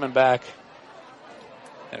 and they're coming back.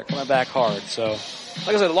 They're coming back hard. So,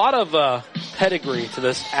 like I said, a lot of pedigree to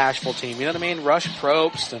this Asheville team. You know what I mean? Rush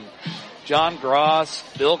Probst and John Gross,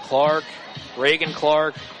 Bill Clark, Reagan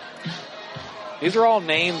Clark. These are all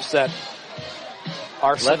names that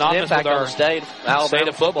are synonymous with our state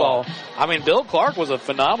of football. I mean, Bill Clark was a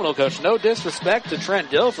phenomenal coach. No disrespect to Trent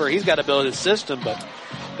Dilfer. He's got to build his system, but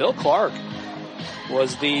Bill Clark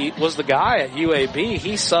was the guy at UAB.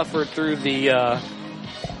 He suffered through the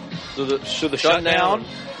shutdown.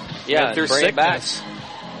 Yeah, through sickness.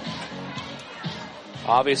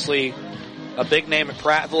 Obviously, a big name at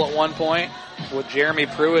Prattville at one point with Jeremy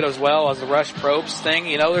Pruitt as well as the Rush Probst thing.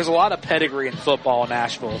 You know, there's a lot of pedigree in football in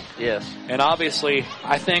Asheville. Yes. And obviously,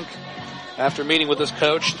 I think after meeting with this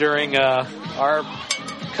coach during our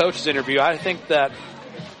coach's interview, I think that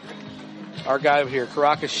our guy over here,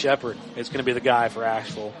 Caracas Shepherd, is going to be the guy for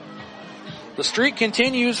Asheville. The streak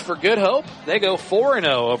continues for Good Hope. They go 4-0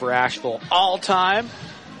 over Asheville all time.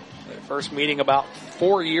 Their first meeting about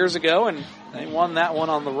 4 years ago, and they won that one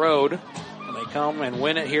on the road. And they come and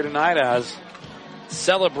win it here tonight as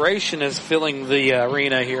celebration is filling the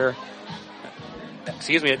arena here. At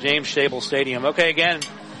James Stabel Stadium. Okay, again,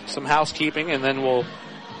 some housekeeping, and then we'll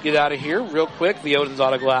get out of here real quick. The Odin's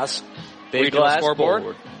Auto Glass big glass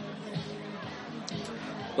scoreboard.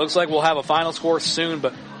 Looks like we'll have a final score soon,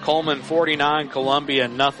 but Coleman 49, Columbia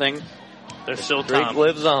nothing. There's still time. Streak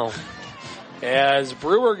lives on. As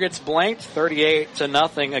Brewer gets blanked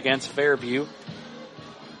 38-0 against Fairview.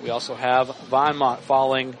 We also have Vinemont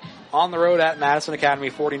falling on the road at Madison Academy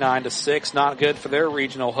 49-6. Not good for their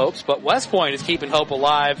regional hopes, but West Point is keeping hope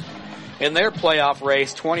alive in their playoff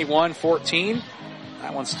race 21-14.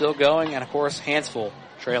 That one's still going, and of course Hansville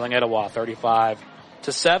trailing Etowah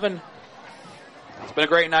 35-7. It's been a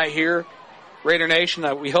great night here, Raider Nation.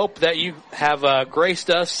 We hope that you have graced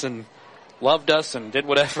us and loved us and did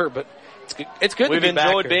whatever, but it's good to be back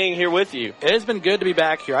here. We've enjoyed being here with you. It has been good to be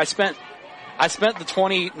back here. I spent the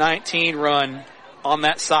 2019 run on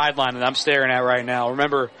that sideline that I'm staring at right now.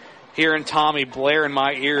 Remember hearing Tommy blare in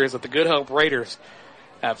my ears that the Good Hope Raiders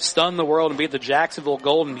have stunned the world and beat the Jacksonville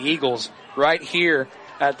Golden Eagles right here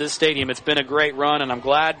at this stadium. It's been a great run, and I'm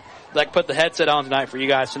glad that I put the headset on tonight for you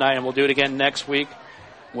guys tonight, and we'll do it again next week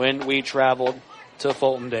when we traveled to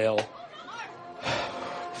Fultondale.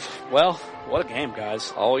 Well, what a game,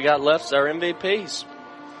 guys. All we got left is our MVPs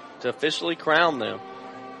to officially crown them.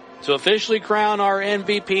 To officially crown our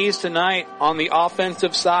MVPs tonight on the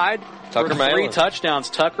offensive side, Tucker Malin. 3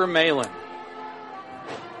 touchdowns, Tucker Malin.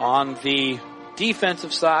 On the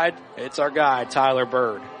defensive side, it's our guy, Tyler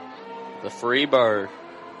Bird. The free bird.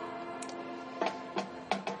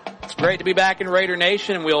 It's great to be back in Raider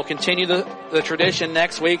Nation, and we'll continue the tradition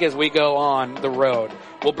next week as we go on the road.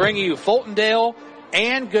 We'll bring you Fultondale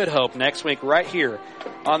and Good Hope next week right here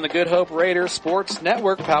on the Good Hope Raiders Sports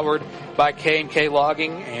Network, powered by K&K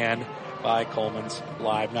Logging and by Coleman's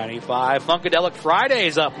Live 95. Funkadelic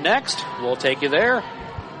Fridays up next. We'll take you there.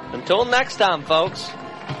 Until next time, folks.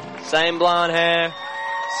 Same blonde hair,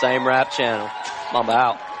 same rap channel. Mamba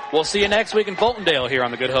out. We'll see you next week in Fultondale here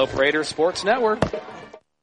on the Good Hope Raiders Sports Network.